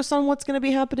focus on what's going to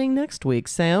be happening next week,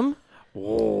 Sam.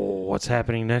 Oh, what's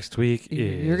happening next week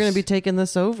is... You're going to be taking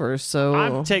this over, so...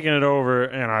 I'm taking it over,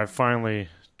 and I've finally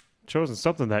chosen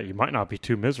something that you might not be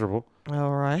too miserable.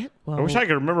 All right. Well, I wish I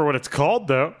could remember what it's called,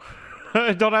 though.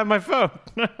 I don't have my phone.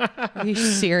 Are you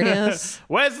serious?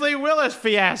 Wesley Willis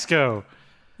Fiasco.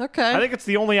 Okay. I think it's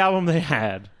the only album they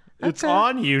had. It's Okay.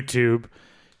 on YouTube.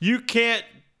 You can't...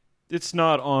 It's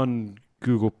not on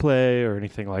Google Play or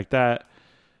anything like that.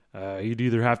 You'd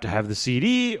either have to have the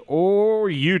CD or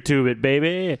YouTube it,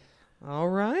 baby. All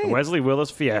right. Wesley Willis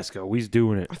Fiasco. We's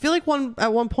doing it. I feel like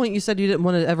at one point you said you didn't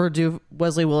want to ever do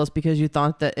Wesley Willis because you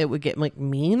thought that it would get like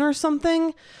mean or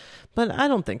something, but I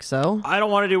don't think so. I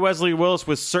don't want to do Wesley Willis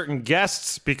with certain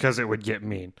guests because it would get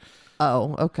mean.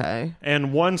 Oh, okay.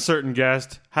 And one certain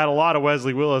guest had a lot of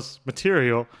Wesley Willis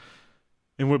material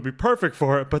and would be perfect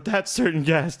for it, but that certain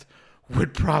guest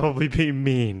would probably be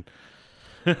mean.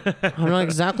 I'm not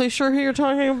exactly sure who you're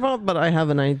talking about, but I have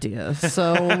an idea.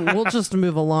 So we'll just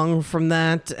move along from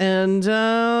that, and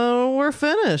we're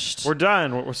finished. We're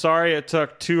done. We're sorry it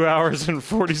took 2 hours and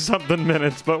 40-something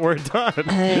minutes, but we're done.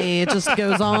 Hey, it just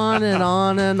goes on and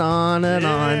on and on and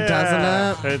on,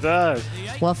 doesn't it? It does.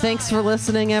 Well, thanks for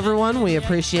listening, everyone. We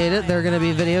appreciate it. There are going to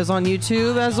be videos on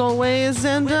YouTube, as always,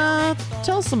 and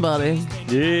tell somebody.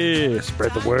 Yeah,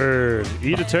 spread the word.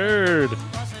 Eat a turd.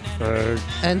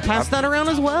 And pass that around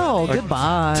as well.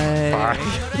 Goodbye. Bye.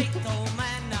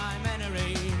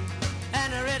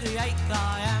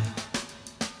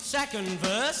 Second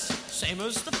verse, same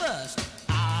as the first.